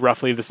 legs and be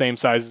roughly the same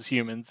size as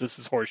humans. This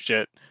is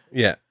horseshit.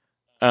 Yeah.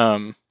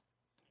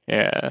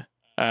 Yeah.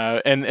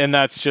 And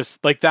that's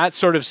just like that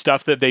sort of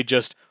stuff that they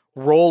just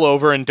roll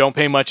over and don't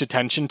pay much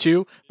attention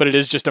to, but it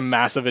is just a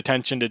massive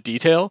attention to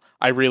detail.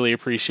 I really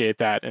appreciate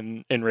that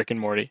in Rick and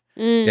Morty.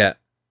 Mm. Yeah.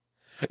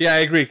 Yeah, I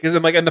agree. Because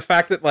I'm like, and the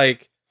fact that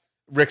like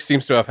Rick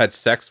seems to have had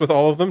sex with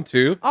all of them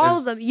too. All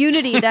of them.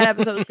 Unity, that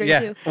episode was great Yeah.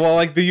 too. Well,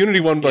 like the Unity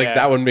one, like Yeah.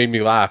 that one made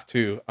me laugh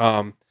too.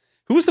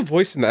 Who was the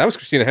voice in that? That was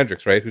Christina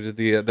Hendricks, right? Who did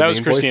the That was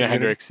main voice Christina of Unity?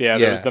 Hendricks. Yeah,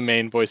 Yeah. that was the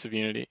main voice of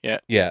Unity. Yeah.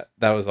 Yeah,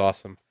 that was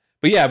awesome.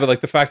 But like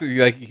the fact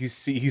that he's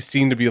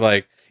seen to be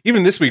like,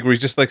 even this week where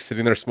he's just like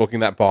sitting there smoking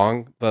that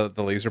bong, the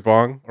laser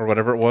bong or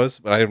whatever it was,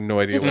 but I have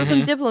no idea Just what with it was.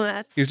 some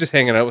diplomats. He was just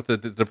hanging out with the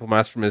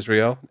diplomats from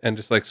Israel and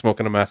just like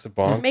smoking a massive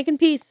bong, Making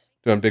peace.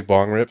 doing big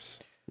bong rips.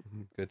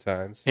 Good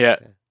times. Yeah.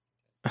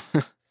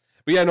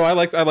 But yeah, no, I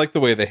like the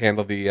way they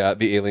handle the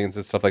aliens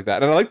and stuff like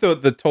that, and I like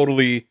the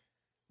totally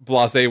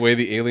blasé way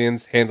the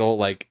aliens handle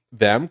like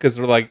them, because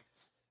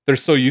they're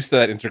so used to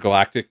that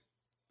intergalactic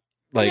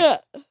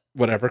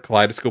whatever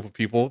kaleidoscope of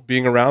people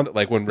being around that,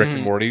 like when Rick and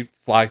Mhm. Morty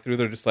fly through,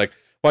 they're just like,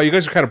 wow, you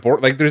guys are kind of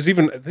bored. Like there's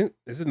even, I think,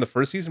 is it in the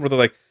first season where they're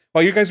like,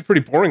 wow, you guys are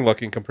pretty boring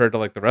looking compared to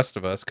like the rest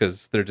of us,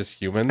 because they're just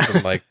humans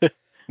and like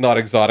not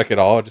exotic at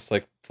all, just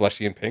like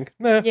fleshy and pink.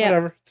 Nah, Yeah.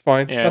 whatever, it's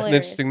fine. Yeah. Nothing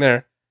Hilarious. interesting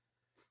there.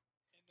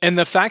 And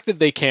the fact that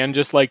they can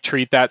just like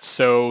treat that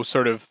so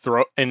sort of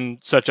in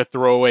such a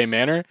throwaway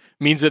manner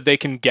means that they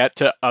can get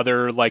to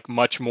other like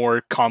much more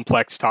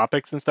complex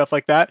topics and stuff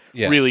like that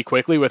Yeah. really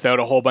quickly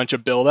without a whole bunch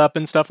of build up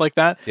and stuff like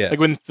that. Yeah. Like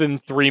within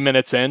 3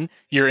 minutes in,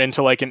 you're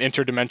into like an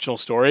interdimensional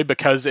story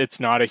because it's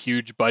not a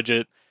huge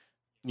budget,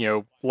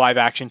 live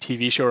action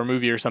TV show or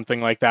movie or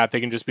something like that. They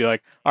can just be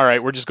like, all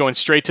right, we're just going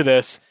straight to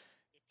this.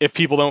 If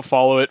people don't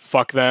follow it,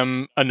 fuck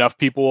them. Enough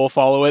people will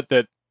follow it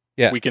that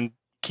we can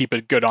keep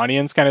a good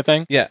audience kind of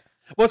thing. Yeah.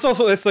 Well,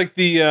 it's like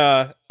the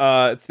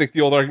it's like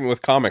the old argument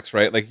with comics,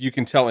 right? Like you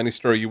can tell any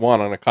story you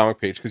want on a comic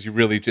page because you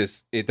really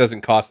it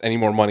doesn't cost any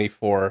more money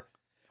or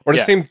the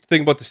Yeah. same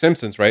thing about The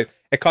Simpsons, right?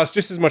 It costs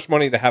just as much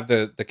money to have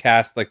the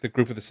cast, like the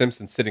group of The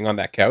Simpsons, sitting on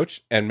that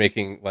couch and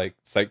making like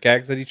sight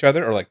gags at each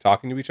other or like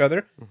talking to each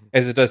other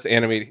as it does to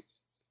animate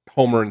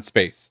Homer in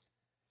space.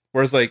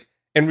 Whereas like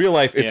in real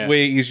life, it's Yeah.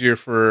 way easier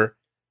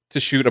to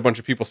shoot a bunch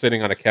of people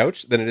sitting on a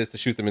couch than it is to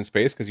shoot them in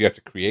space because you have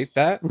to create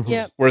that.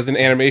 Yep. Whereas in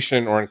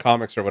animation or in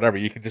comics or whatever,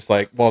 you could just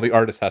the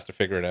artist has to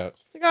figure it out.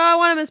 It's like, oh, I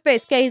want him in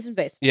space. Okay, he's in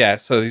space. Yeah,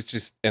 so he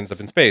just ends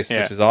up in space,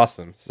 Yeah. which is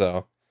awesome.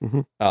 So,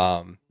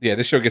 Mhm.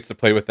 this show gets to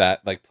play with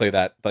that, play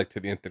that to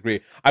the nth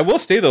degree. I will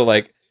say though,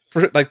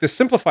 for the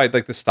simplified,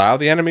 the style of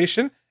the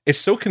animation is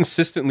so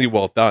consistently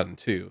well done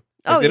too.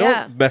 Oh, they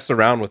yeah. don't mess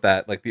around with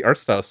that. Like the art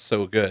style is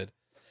so good,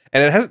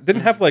 and it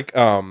didn't have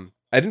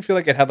I didn't feel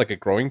like it had like a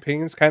growing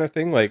pains kind of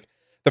thing. Like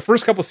the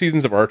first couple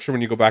seasons of Archer,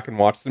 when you go back and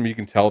watch them, you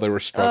can tell they were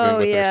struggling Oh,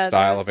 with yeah, their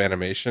style there's- of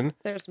animation.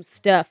 There's some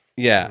stuff.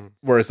 Yeah. Mhm.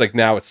 Whereas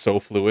now it's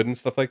so fluid and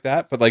stuff like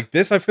that. But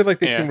this, I feel like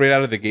they Yeah. came right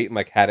out of the gate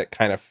and had it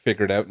kind of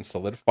figured out and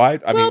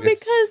solidified. I mean, it's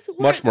because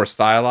much more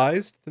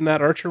stylized than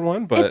that Archer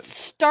one, it but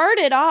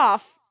started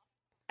off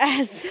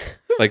as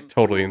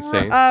totally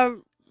insane.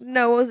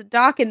 No, what was it?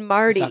 Doc and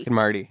Marty. Doc and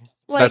Marty.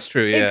 Like, That's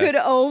true, yeah. It could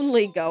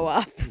only go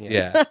up.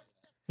 Yeah.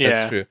 Yeah.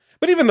 That's true.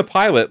 But even the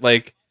pilot,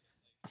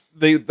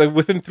 they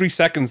within 3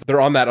 seconds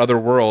they're on that other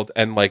world,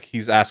 and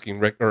he's asking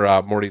Rick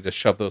or Morty to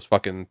shove those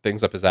fucking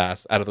things up his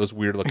ass out of those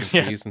weird looking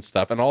Yeah. trees and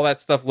stuff, and all that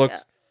stuff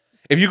looks.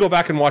 If you go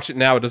back and watch it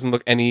now, it doesn't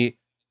look any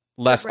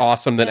less Right,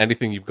 awesome than yeah.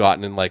 anything you've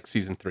gotten in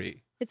season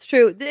 3. It's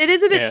true. It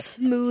is a bit Yeah.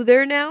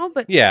 smoother now,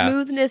 but Yeah.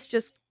 smoothness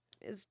just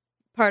is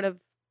part of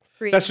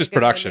creating That's just good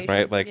production,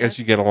 right? animation. As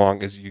you get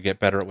along, as you get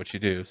better at what you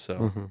do.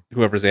 So Mhm.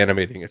 whoever's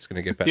animating, it's going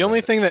to get better. The only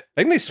at it. thing that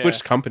I think they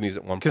switched companies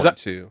at one 'Cause point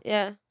too.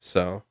 Yeah.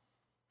 So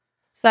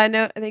Side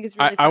note, I think it's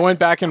really I fun went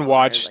that back and they're,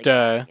 watched,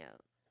 hanging out.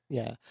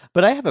 Yeah.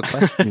 But I have a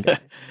question, guys.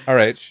 all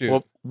right, shoot.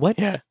 Well, What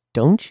Yeah.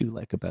 don't you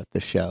like about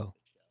the show?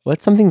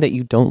 What's something that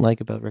you don't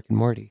like about Rick and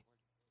Morty?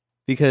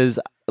 Because,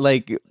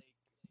 the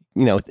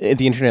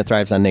internet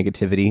thrives on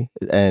negativity,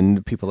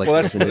 and people like. well,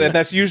 to listen to it.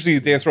 that's usually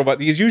Dance Robot.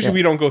 Because usually Yeah.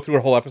 we don't go through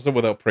a whole episode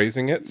without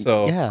praising it.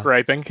 So yeah.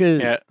 griping. 'Cause-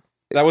 Yeah.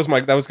 that was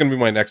going to be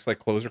my next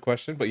closer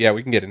question. But yeah,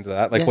 we can get into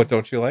that. Yeah. What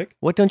don't you like?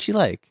 What don't you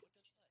like?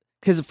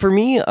 Because for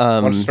me,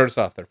 Why don't you start us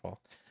off there, Paul?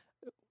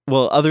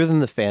 well, other than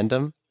the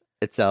fandom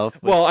itself,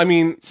 Well, I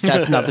mean,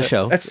 that's not the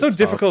show. that's so It's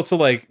difficult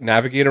to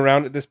navigate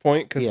around at this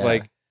point because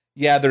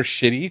Yeah. they're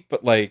shitty,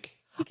 but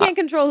You can't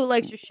control who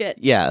likes your shit.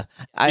 Yeah,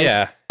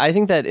 I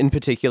think that in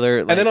particular,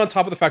 and then on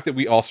top of the fact that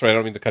we also, I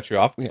don't mean to cut you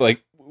off, Yeah.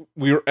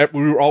 we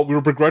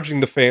were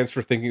begrudging the fans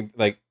for thinking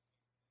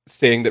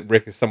saying that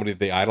Rick is somebody that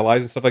they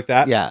idolize and stuff like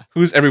that. yeah,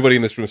 Who's everybody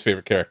in this room's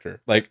favorite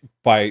character?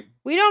 By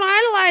We don't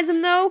idolize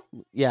him though.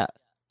 yeah,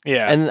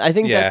 Yeah. and I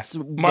think Yeah. that's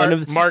one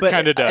of Mark but-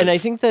 kinda does. and I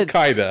think that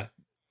kinda.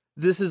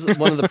 this is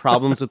one of the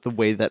problems with the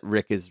way that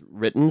Rick is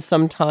written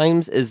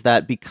sometimes is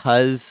that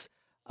because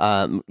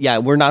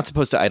we're not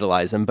supposed to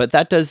idolize him, but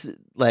that does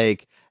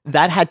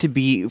that had to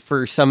be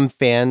for some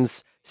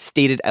fans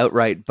stated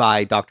outright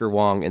by Dr.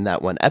 Wong in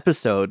that one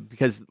episode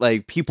because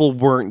people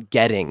weren't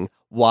getting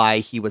why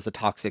he was a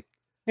toxic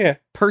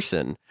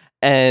person.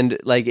 And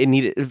it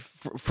needed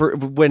for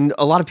when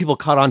a lot of people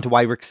caught on to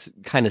why Rick's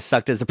kind of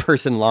sucked as a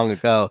person long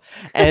ago,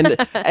 and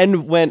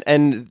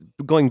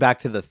going back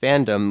to the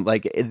fandom,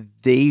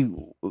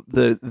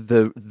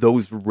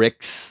 those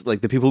Ricks,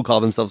 the people who call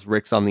themselves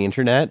Ricks on the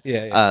internet,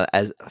 Yeah.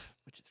 as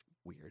which is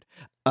weird,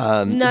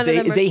 None they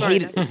of them are they smart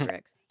hated enough to be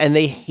Ricks. and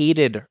they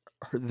hated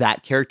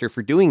that character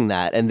for doing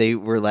that, and they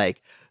were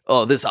like,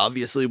 "Oh, this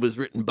obviously was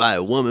written by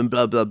a woman,"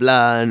 blah blah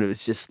blah, and it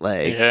was just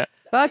like, Yeah.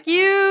 Fuck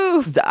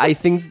you. I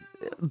think,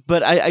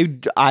 but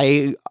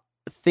I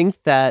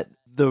think that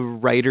the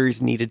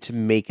writers needed to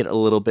make it a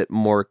little bit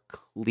more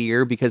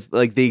clear because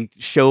like they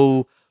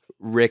show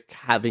Rick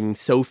having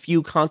so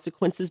few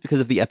consequences because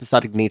of the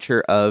episodic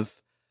nature of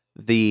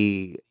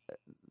the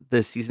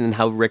season and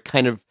how Rick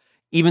kind of,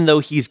 even though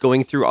he's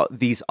going through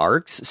these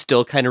arcs,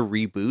 still kind of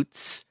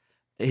reboots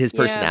his Yeah.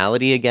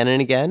 personality again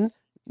and again,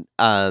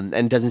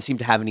 and doesn't seem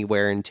to have any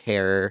wear and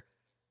tear.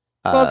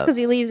 Well, it's because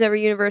he leaves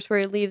every universe where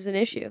he leaves an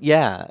issue.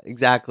 Yeah,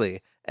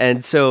 exactly.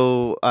 And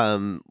so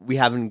we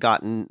haven't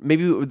gotten,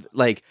 maybe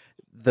like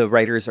the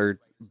writers are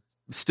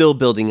still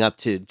building up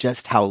to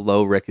just how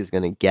low Rick is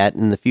going to get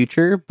in the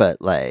future, but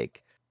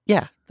like,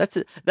 yeah,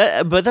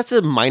 but that's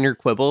a minor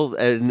quibble,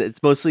 and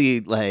it's mostly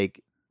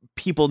like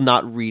people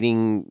not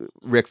reading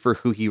Rick for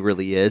who he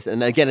really is.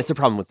 And again, it's a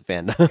problem with the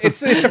fandom.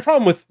 It's a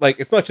problem with, like,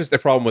 it's not just a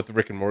problem with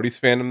Rick and Morty's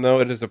fandom, though.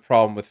 It is a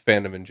problem with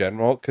fandom in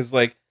general, because,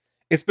 like,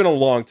 it's been a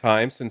long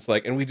time since,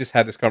 like, and we just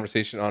had this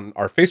conversation on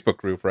our Facebook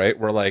group, right?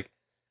 Where, like,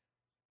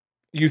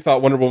 you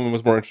thought Wonder Woman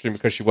was more interesting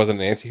because she wasn't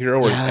an anti-hero,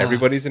 whereas Yeah.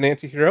 everybody's an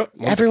anti-hero.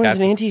 Everyone's Cat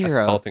an is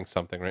anti-hero. Assaulting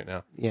something right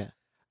now. Yeah.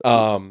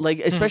 Um, Like,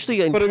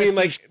 especially in but I mean,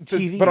 like,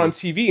 prestige TV. but on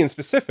TV in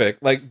specific,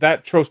 like,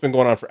 that trope's been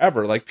going on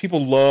forever. Like,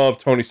 people love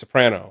Tony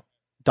Soprano,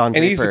 Don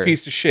and he's a Draper.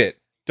 piece of shit.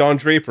 Don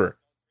Draper,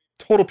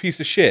 total piece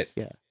of shit.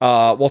 Yeah.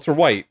 Walter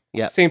White,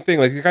 Yeah. same thing.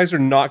 Like, these guys are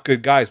not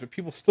good guys, but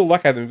people still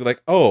look at them and be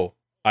like, oh,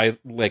 I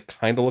like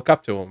kind of look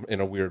up to him in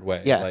a weird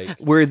way. Yeah, Like,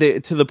 where they,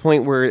 to the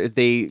point where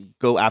they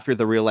go after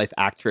the real life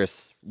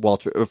actress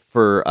Walter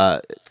for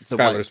the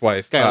Skylar's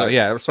wife. Skylar.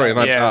 Yeah, sorry,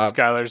 not Yeah,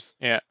 Skylar's.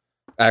 Yeah.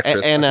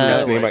 actress. Anna-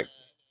 What's her name? Like,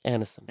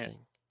 Anna something.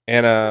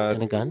 Anna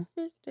Anna Gunn.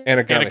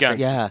 Anna Gunn. Anna Gunn.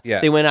 Yeah. Yeah.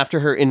 They went after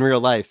her in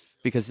real life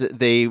because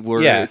they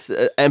were Yeah.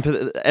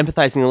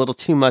 empathizing a little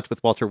too much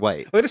with Walter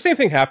White. Well, the same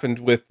thing happened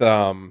with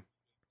I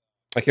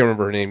can't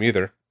remember her name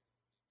either.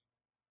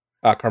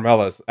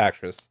 Carmela's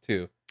actress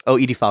too. Oh,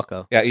 Edie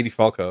Falco. Yeah, Edie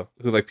Falco,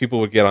 who like people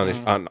would get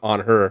on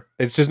her.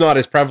 It's just not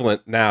as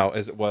prevalent now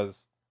as it was,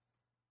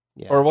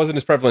 Yeah. or it wasn't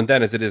as prevalent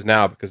then as it is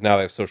now, because now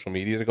they have social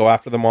media to go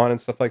after them on and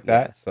stuff like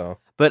that. Yeah. So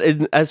But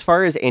as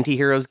far as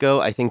anti-heroes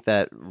go, I think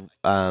that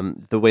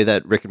the way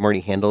that Rick and Morty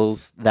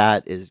handles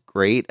that is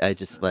great. I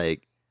just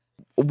like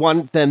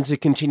want them to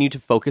continue to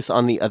focus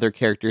on the other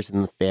characters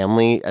in the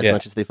family as Yeah.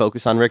 much as they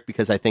focus on Rick,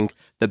 because I think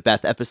the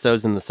Beth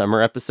episodes and the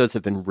summer episodes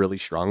have been really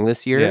strong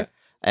this year. Yeah.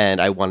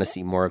 And I want to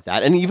see more of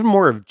that, and even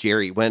more of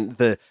Jerry. When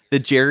the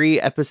Jerry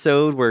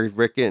episode where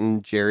Rick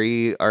and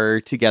Jerry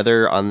are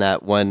together on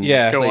that one,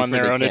 Yeah. Go place on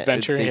where their they own can't-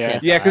 adventure, they yeah.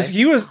 can't yeah, because die.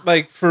 he was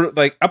like, for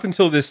like up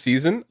until this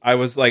season, I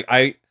was like,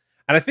 and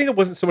I think it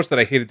wasn't so much that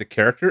I hated the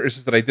character, it's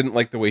just that I didn't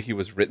like the way he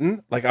was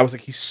written. Like, I was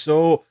like, he's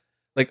so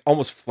like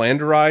almost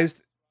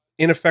Flanderized,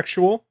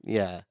 ineffectual.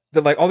 Yeah,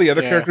 That like all the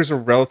other Yeah. characters are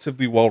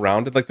relatively well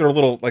rounded. Like, they're a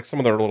little, like, some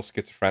of them are a little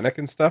schizophrenic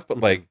and stuff, but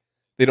Mhm. like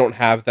they don't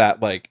have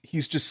that, like,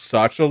 he's just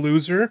such a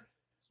loser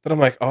that I'm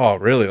like, oh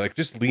really? Like,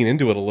 just lean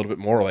into it a little bit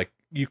more. Like,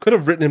 you could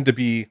have written him to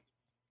be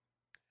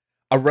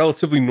a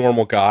relatively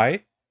normal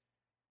guy,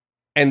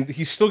 and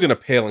he's still gonna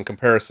pale in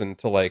comparison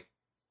to like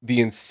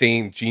the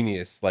insane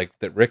genius like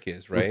that Rick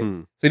is, right?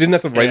 Mhm. So you didn't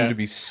have to write Yeah. him to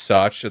be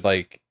such a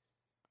like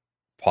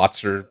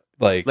Potzer,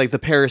 like like the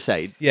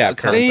Parasite, Yeah,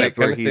 Parasite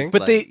where kinda he's thing.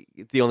 But like,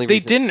 the only They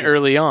reason- didn't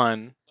early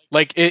on.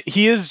 Like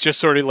he is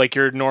just sort of like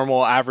your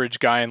normal average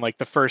guy in like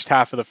the first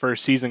half of the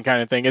first season kind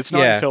of thing. It's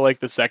not Yeah. until like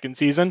the second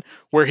season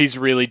where he's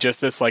really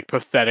just this like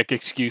pathetic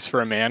excuse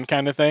for a man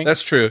kind of thing.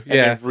 that's true. And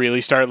Yeah. they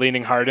really start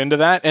leaning hard into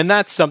that. And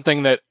that's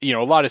something that, you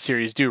know, a lot of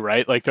series do,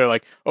 right? Like they're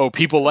like, oh,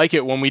 people like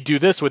it when we do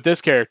this with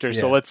this character,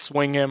 so Yeah. let's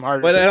swing him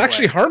harder. But this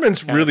actually, way.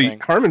 Harmon's kind of thing.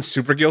 Harmon's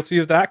super guilty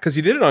of that, because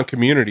he did it on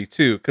Community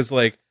too. Because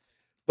like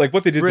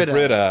what they did Britta. to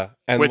Britta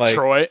and with like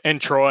Troy and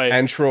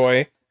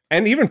Troy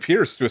and even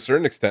Pierce to a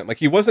certain extent. Like,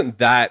 he wasn't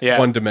that Yeah.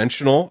 one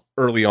dimensional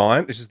early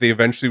on. It's just they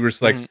eventually were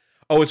just like, Mhm.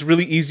 oh, it's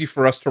really easy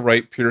for us to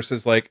write Pierce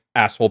as like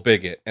asshole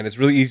bigot, and it's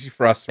really easy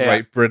for us to Yeah.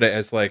 write Britta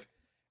as like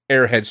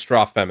airhead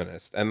straw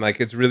feminist, and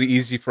like it's really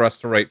easy for us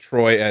to write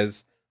Troy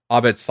as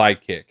Abed's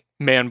sidekick.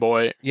 man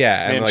boy.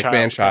 Yeah, and like Man-child man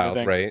kind of child,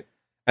 thing. right?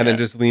 And then Yeah.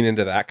 just lean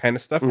into that kind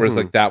of stuff. Whereas Mhm.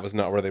 like that was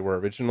not where they were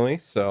originally.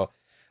 So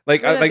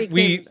like Britta like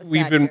we became a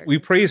we've sad been we character.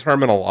 praise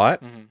Harmon a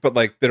lot, Mhm. but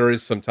like there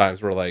is some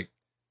times where like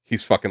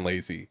he's fucking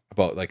lazy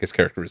about like his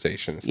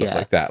characterization and stuff Yeah.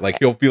 like that. Like,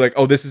 he'll be like,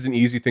 oh, this is an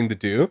easy thing to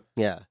do,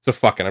 Yeah, so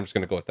fuck it, I'm just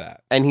gonna go with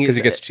that. and Because he's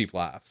he gets cheap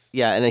laughs.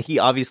 yeah, and he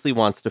obviously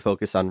wants to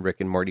focus on Rick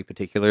and Morty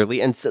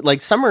particularly, and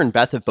like Summer and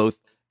Beth have both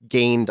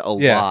gained a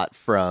Yeah. lot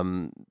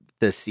from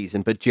this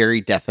season, but Jerry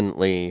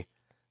definitely,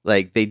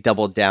 like, they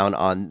doubled down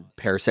on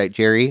Parasite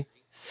Jerry.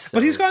 So,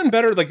 But he's gotten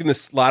better like in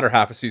this latter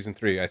half of season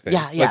 3, I think.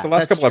 Yeah, yeah, Like the last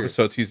that's couple true.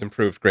 episodes he's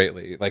improved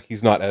greatly. Like,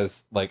 he's not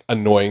as like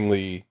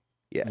annoyingly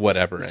yeah.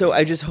 whatever So anymore.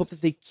 I just hope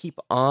that they keep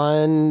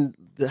on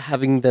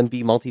having them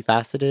be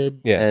multifaceted,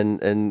 Yeah.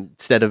 and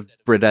instead of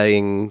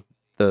Brittaing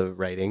the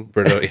writing.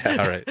 Birdo,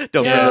 yeah, all right.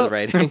 Don't No. blame the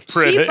writing. She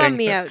Pretty. bummed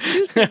me out. She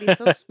was going to be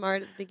so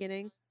smart at the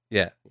beginning.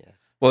 Yeah. Yeah.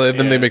 Well,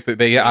 then Yeah.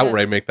 they Yeah.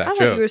 outright make that I joke.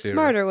 thought you were too,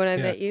 smarter when I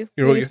Yeah. met you.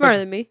 You're- You're you smarter thought-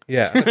 than me.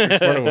 Yeah, I thought you were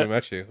smarter when we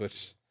met you,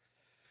 which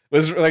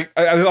was like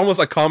I was almost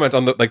like comment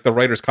on the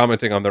writers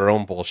commenting on their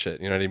own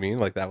bullshit. You know what I mean?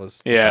 Like that was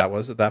what Yeah. that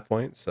was at that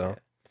point. So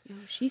Oh,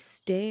 she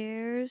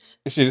stares.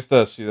 she just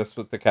does. That's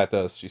what the cat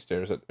does. She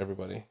stares at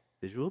everybody.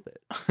 Visual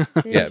bit.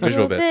 Yeah,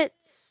 visual bits.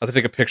 bits. I'll have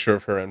to take a picture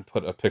of her and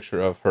put a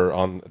picture of her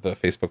on the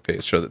Facebook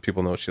page so that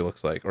people know what she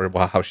looks like or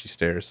how she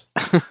stares.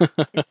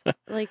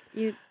 Like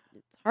it's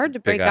hard to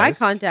Big break eye eyes.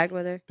 contact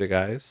with her. Big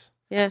eyes.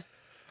 Yeah.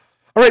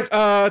 All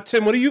right,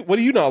 Tim. What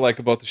do you not like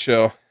about the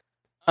show?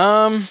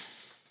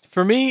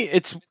 For me,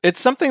 it's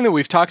something that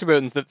we've talked about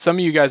and that some of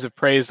you guys have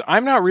praised.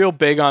 I'm not real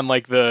big on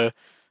like the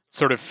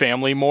sort of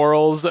family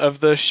morals of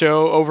the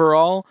show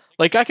overall.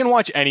 Like I can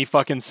watch any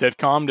fucking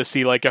sitcom to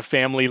see like a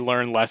family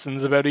learn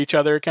lessons about each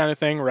other kind of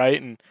thing,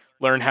 right? And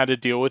learn how to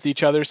deal with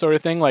each other sort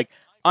of thing. Like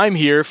I'm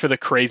here for the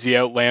crazy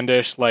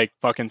outlandish like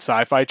fucking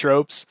sci-fi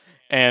tropes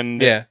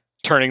and Yeah,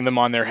 turning them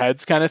on their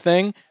heads kind of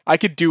thing. I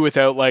could do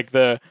without like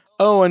the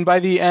and by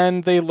the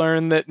end they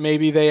learn that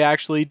maybe they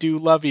actually do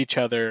love each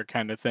other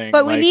kind of thing.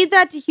 But we Like, need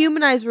that to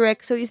humanize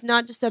Rick so he's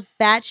not just a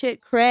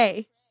batshit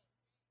cray.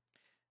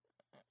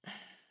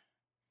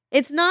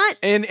 It's not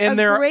and a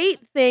there great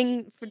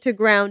thing to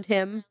ground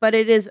him, but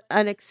it is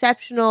an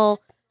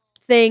exceptional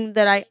thing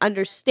that I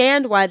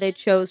understand why they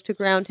chose to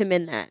ground him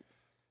in that.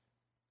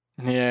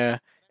 Yeah.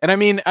 And I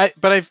mean, I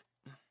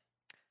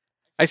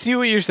see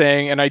what you're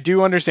saying, and I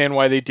do understand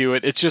why they do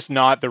it. It's just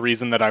not the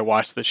reason that I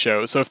watch the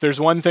show. So if there's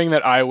one thing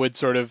that I would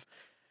sort of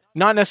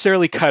not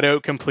necessarily cut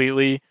out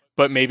completely,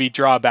 but maybe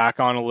draw back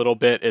on a little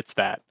bit, it's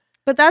that.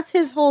 But that's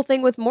his whole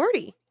thing with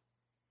Morty.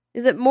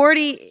 Is that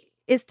Morty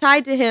is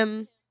tied to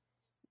him.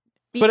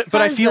 But I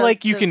because feel of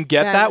like you the can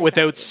get that family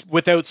without values.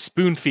 without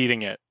spoon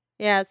feeding it.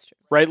 Yeah, that's true.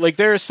 Right? Like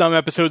there are some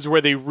episodes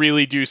where they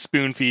really do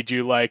spoon feed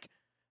you like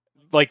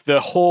the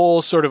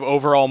whole sort of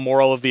overall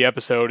moral of the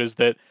episode is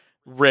that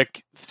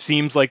Rick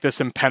seems like this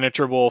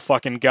impenetrable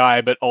fucking guy,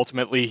 but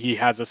ultimately he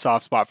has a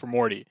soft spot for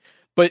Morty.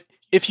 But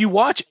if you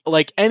watch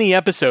like any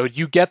episode,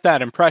 you get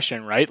that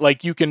impression, right?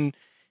 Like you can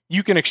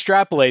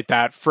extrapolate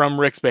that from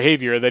Rick's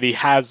behavior that he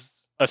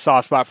has a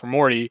soft spot for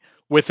Morty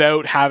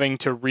without having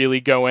to really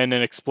go in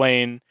and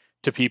explain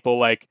to people,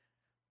 like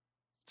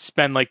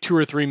spend like 2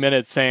 or 3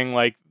 minutes saying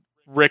like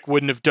Rick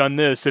wouldn't have done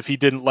this if he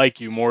didn't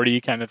like you, Morty,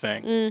 kind of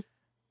thing. Mm.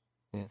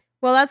 Yeah.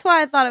 Well, that's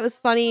why I thought it was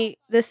funny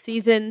this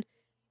season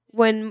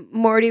when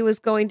Morty was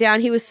going down.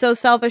 He was so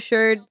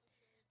self-assured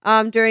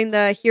during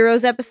the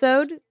Heroes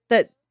episode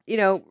that,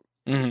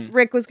 Mm-hmm.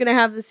 Rick was going to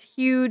have this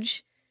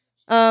huge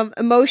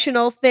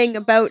emotional thing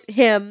about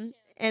him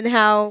and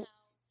how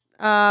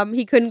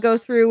he couldn't go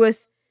through with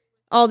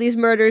all these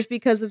murders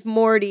because of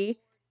Morty.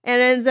 And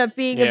it ends up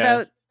being Yeah.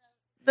 about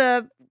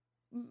the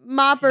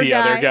mopper The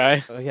guy. other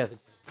guy. Oh yeah.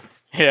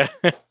 Yeah.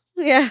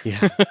 Yeah.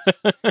 Yeah.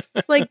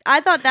 Like, I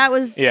thought that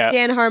was Yeah.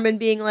 Dan Harmon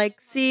being like,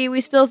 see,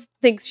 we still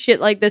think shit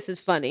like this is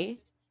funny.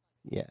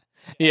 Yeah.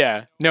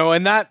 Yeah. No,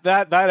 and that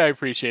I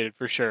appreciated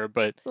for sure,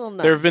 but It's a little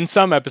there have nuts. been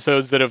some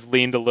episodes that have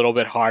leaned a little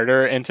bit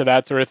harder into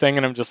that sort of thing,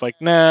 and I'm just like,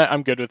 nah,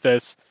 I'm good with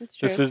this. It's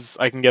true. This is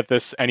I can get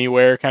this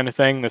anywhere kind of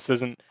thing. This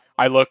isn't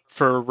I look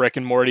for Rick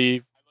and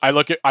Morty.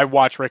 I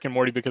watch Rick and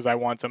Morty because I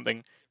want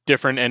something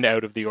different and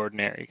out of the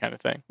ordinary kind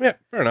of thing. Yeah,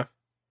 fair enough.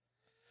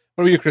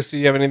 What about you, Christy?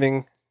 You have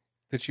anything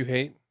that you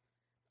hate?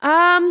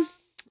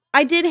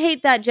 I did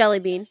hate that jelly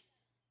bean.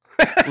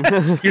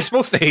 You're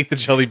supposed to hate the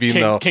jelly bean,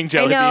 though. King I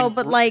Jelly know, Bean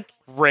but like,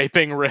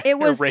 raping Rick. it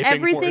was raping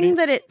everything Morty.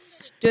 that it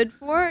stood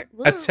for.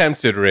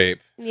 Attempted rape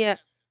Yeah.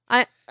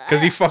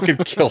 because he fucking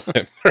killed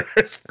him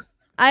first.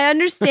 I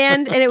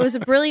understand, and it was a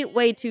brilliant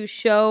way to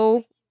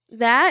show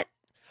that.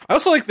 I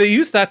also like they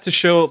use that to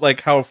show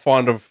like how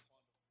fond of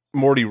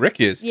Morty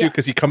Rick is too, Yeah.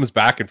 because he comes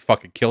back and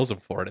fucking kills him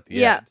for it at the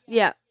Yeah, end.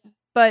 yeah.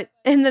 But,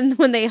 and then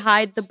when they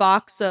hide the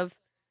box of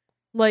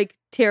like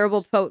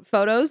terrible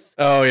photos,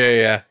 Oh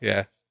yeah.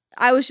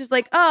 I was just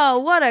like, oh,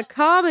 what a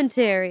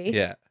commentary.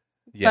 Yeah.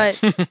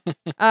 But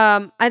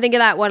I think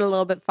that went a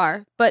little bit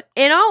far. But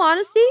in all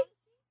honesty,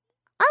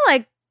 I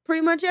like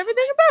pretty much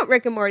everything about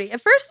Rick and Morty. At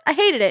first, I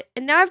hated it,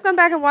 and now I've gone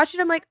back and watched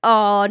it. I'm like,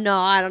 oh no,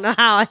 I don't know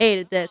how I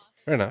hated this.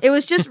 Fair enough. It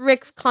was just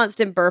Rick's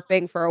constant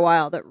burping for a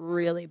while that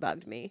really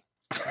bugged me.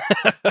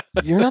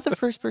 You're not the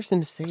first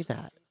person to say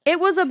that. It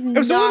was It obnoxious.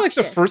 was only like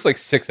the first like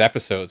 6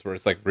 episodes where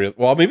it's like real.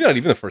 Well, maybe not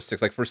even the first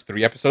 6, like first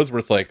 3 episodes where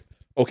it's like,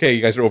 okay,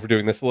 you guys are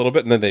overdoing this a little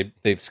bit, and then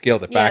they've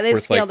scaled it Yeah, back. they've Where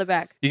it's scaled like it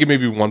back. you get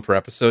maybe 1 per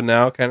episode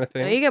now, kind of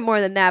thing. No, you get more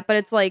than that, but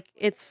it's like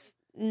it's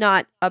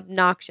not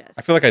obnoxious.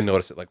 I feel like I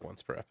notice it like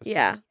once per episode.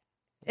 yeah,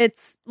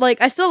 it's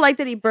like I still like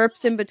that he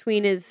burps in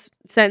between his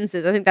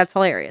sentences. I think that's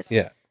hilarious.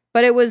 Yeah.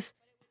 But it was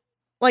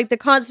like the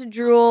constant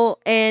drool,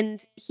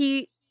 and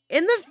he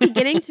in the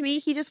beginning to me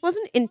he just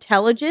wasn't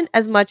intelligent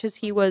as much as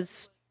he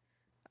was,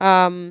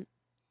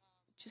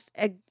 just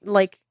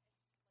like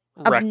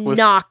Reckless.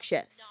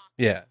 obnoxious.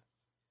 Yeah.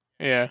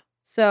 Yeah.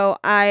 So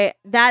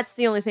that's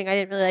the only thing I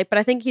didn't really like, but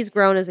I think he's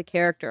grown as a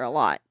character a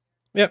lot.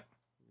 Yep.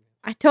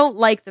 I don't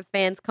like the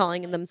fans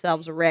calling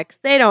themselves Ricks.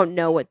 They don't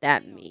know what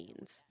that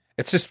means.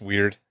 It's just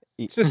weird.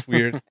 It's just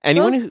weird.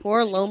 Anyone Those who,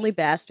 poor lonely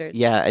bastards.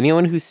 yeah,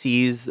 anyone who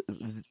sees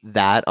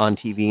that on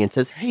TV and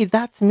says, "Hey,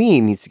 that's me,"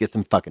 needs to get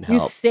some fucking You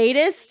help.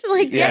 sadist?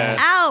 Like, Yeah. get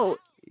out.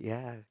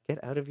 Yeah,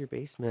 get out of your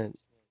basement.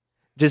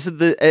 Just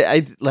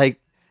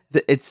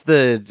it's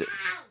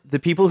the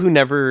people who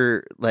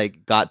never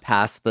like got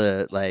past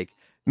the like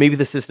maybe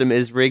the system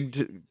is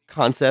rigged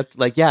concept.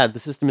 Like, yeah, the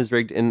system is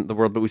rigged in the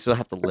world, but we still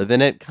have to live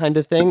in it kind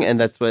of thing. And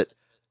that's what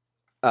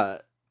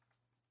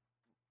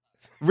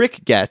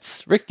Rick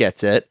gets. Rick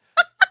gets it.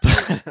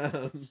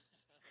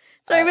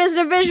 Sorry, missed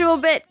a visual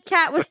bit.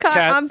 Cat was caught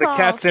on The Paul.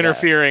 cat's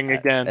interfering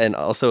again. And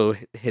also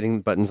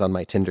hitting buttons on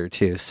my Tinder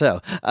too.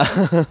 So, Are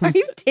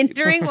you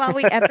Tindering while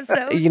we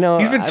episode? you know,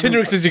 He's been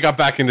Tindering since you got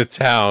back into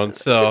town, To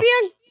so be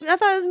on, I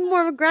thought it was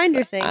more of a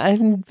grinder thing.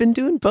 I've been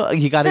doing both.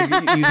 You got to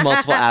use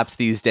multiple apps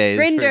these days.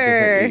 for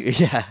Grindr. different-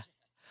 yeah.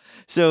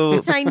 So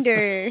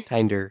Tinder.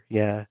 Tinder,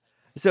 yeah.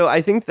 So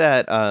I think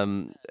that,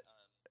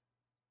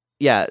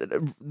 yeah,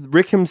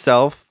 Rick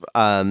himself,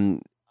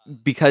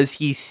 because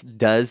he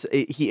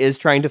is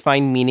trying to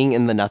find meaning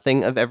in the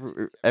nothing of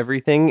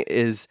everything,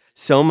 is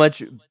so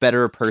much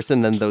better a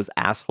person than those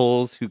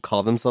assholes who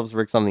call themselves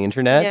Ricks on the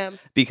internet, Yeah.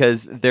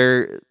 because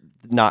they're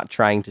not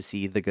trying to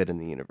see the good in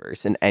the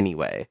universe in any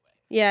way.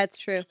 Yeah, it's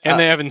true. And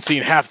they haven't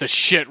seen half the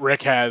shit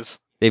Rick has.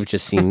 They've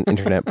just seen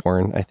internet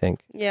porn, I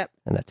think, Yep.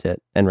 and that's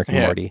it. And Rick and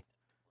Yeah. Morty.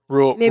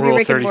 Maybe Rule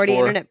Rick 34. and Morty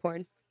internet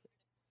porn.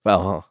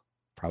 Well, We're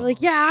probably.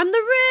 like, yeah, I'm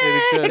the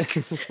Maybe Rick.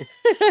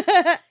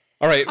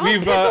 all right, I'll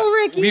pickle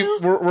Rick you.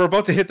 we're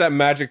about to hit that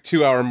magic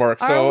 2-hour mark.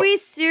 So Are we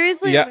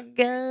seriously? yeah.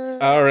 Go.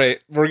 all right,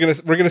 we're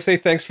gonna say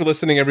thanks for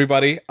listening,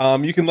 everybody.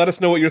 You can let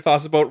us know what your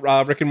thoughts about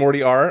Rick and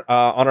Morty are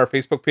on our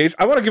Facebook page.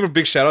 I want to give a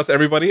big shout out to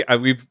everybody.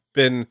 We've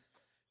been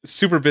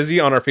super busy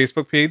on our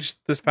Facebook page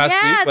this past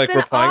Yeah, week. it's Like, been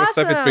we're playing and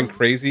stuff. It's been awesome.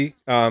 crazy.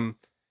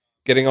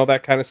 Getting all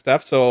that kind of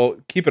stuff.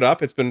 So keep it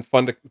up. It's been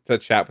fun to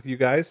chat with you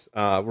guys.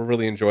 We're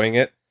really enjoying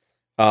it,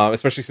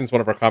 especially since one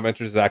of our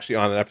commenters is actually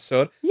on an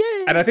episode.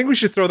 Yay. And I think we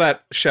should throw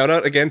that shout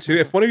out again too.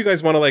 If one of you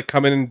guys want to like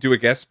come in and do a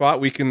guest spot,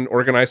 we can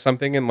organize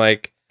something and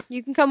like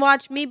You can come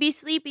watch me be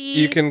sleepy.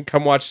 you can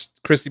come watch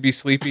Christy be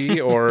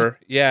sleepy, or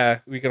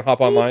yeah, we can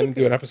hop online and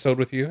do an episode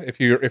with you if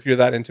you're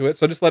that into it.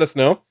 So just let us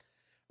know.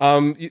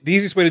 The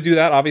easiest way to do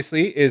that,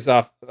 obviously, is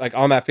like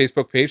on that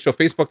Facebook page. So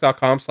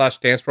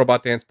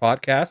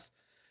facebook.com/dancerobotdancepodcast.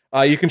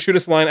 You can shoot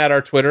us a line at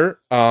our Twitter,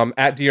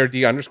 at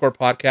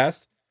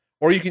DRD_podcast,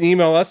 or you can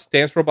email us,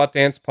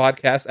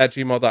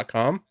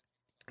 dancerobotdancepodcast@gmail.com.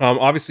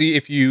 Obviously,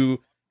 if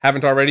you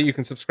haven't already, you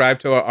can subscribe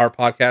to our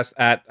podcast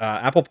at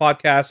Apple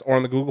Podcasts or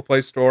on the Google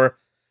Play Store.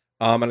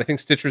 And I think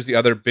Stitcher is the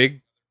other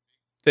big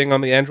thing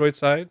on the Android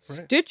side.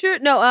 Right? Stitcher.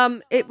 No,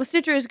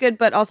 Stitcher is good,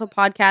 but also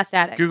Podcast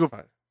Addict. Google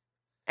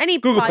Any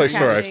Google Play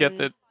Store, podcasting- Get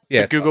the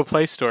Yeah, Google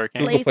Play Store.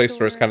 Can't Google you? Play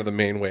Store is Store. kind of the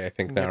main way, I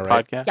think, now,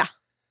 right? Podcast. Yeah.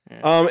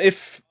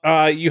 If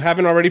you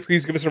haven't already,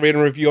 please give us a rate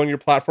and review on your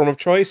platform of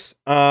choice.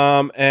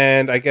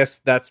 And I guess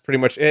that's pretty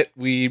much it.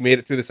 We made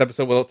it through this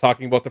episode without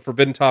talking about the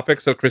forbidden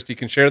topic, so Christy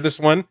can share this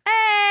one.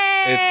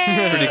 Hey!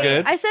 It's pretty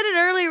good. I said it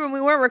earlier when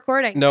we weren't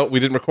recording. No, we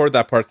didn't record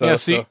that part though, Yeah,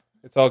 see- so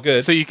it's all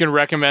good. So you can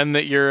recommend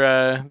that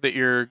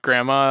your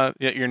grandma,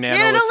 your nana,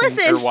 Nana, don't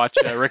listen. or watch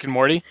Rick and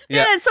Morty.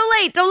 Yeah. Nana, it's so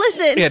late. Don't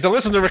listen. Yeah, don't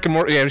listen to Rick and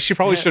Morty. Yeah, she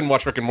probably shouldn't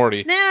watch Rick and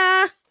Morty.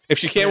 Nana. If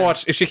she can't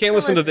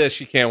listen to this,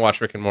 she can't watch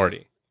Rick and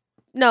Morty.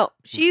 No,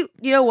 you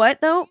know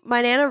what though?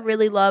 My Nana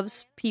really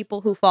loves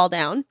people who fall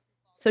down.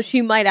 So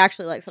she might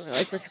actually like something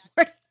like Rick and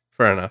Morty.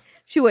 Fair enough.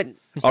 She wouldn't.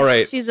 All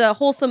right. She's a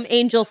wholesome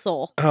angel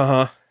soul.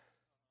 Uh-huh.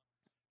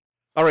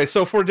 All right,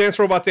 so for Dance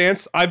Robot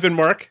Dance, I've been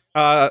Mark.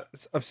 I'm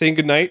saying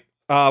goodnight.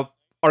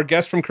 Our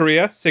guest from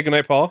Korea, say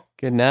goodnight, Paul.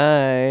 Good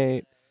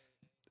night.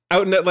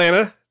 Out in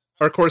Atlanta,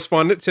 our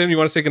correspondent, Tim, you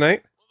want to say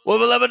goodnight?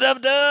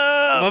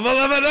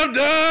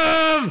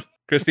 Wubba-lubba-dub-dub!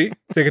 Christy,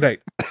 say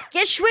goodnight.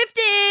 Get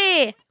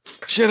swifty!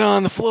 Shit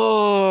on the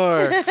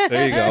floor.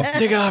 There you go.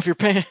 Take off your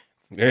pants.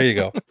 There you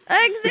go.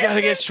 Exist,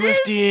 gotta get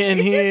swifty in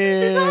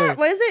here.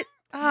 What is it?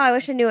 Oh, I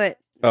wish I knew it.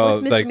 Oh,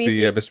 What's Mr. like the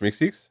Meeseeks? Mr.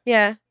 Meeseeks?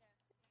 Yeah.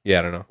 Yeah,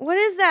 I don't know. What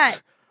is that?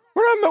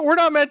 We're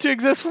not meant to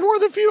exist for more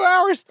than a few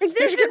hours. Things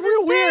Existence get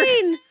real is weird.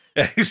 pain.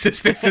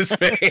 Existence is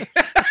pain.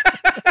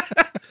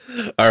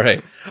 All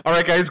right,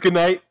 guys. Good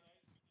night.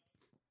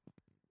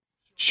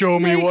 Show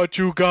me what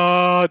you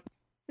got.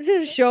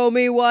 Show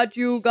me what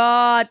you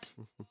got.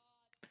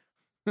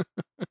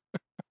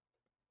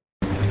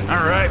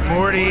 All right,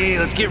 Morty,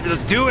 let's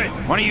do it.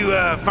 Why don't you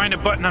find a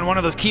button on one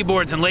of those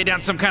keyboards and lay down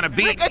some kind of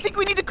beat? Rick, I think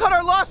we need to cut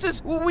our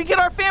losses. We get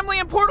our family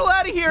and Portal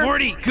out of here.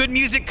 Morty, good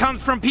music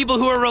comes from people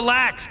who are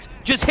relaxed.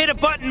 Just hit a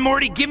button,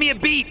 Morty. Give me a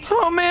beat.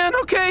 Oh man,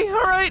 okay,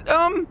 all right.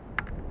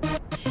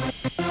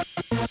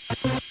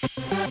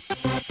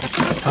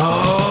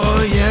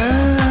 Oh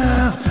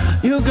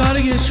yeah, you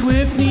gotta get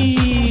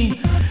swifty.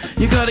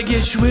 You gotta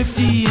get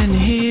swifty in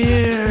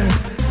here.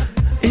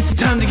 It's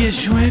time to get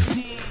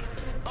swifty.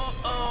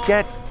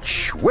 Get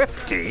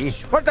swifty?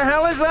 What the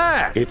hell is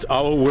that? It's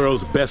our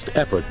world's best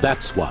effort,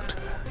 that's what.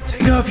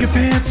 Take off your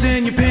pants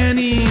and your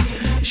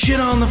panties, shit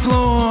on the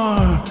floor.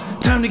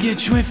 Time to get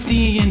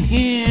swifty in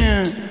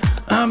here.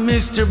 I'm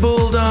Mr.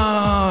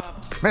 Bulldog.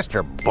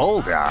 Mr.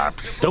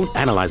 Bulldogs. Don't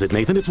analyze it,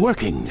 Nathan. It's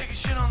working. Take a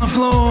shit on the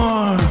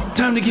floor.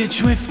 Time to get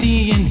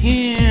swifty in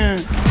here.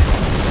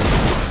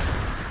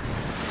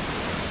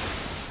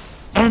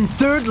 And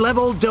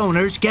third-level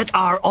donors get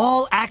our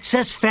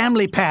all-access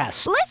family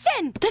pass.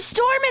 Listen! The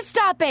storm is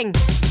stopping!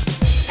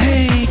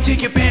 Hey,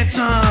 take your pants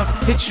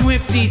off. It's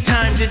swifty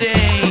time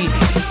today.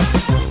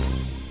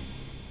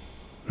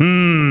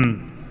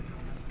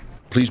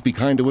 Please be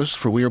kind to us,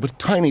 for we are but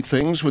tiny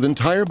things with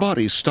entire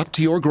bodies stuck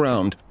to your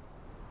ground.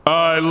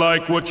 I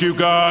like what you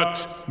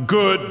got.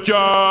 Good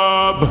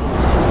job.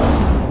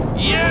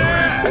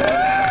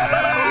 Yeah!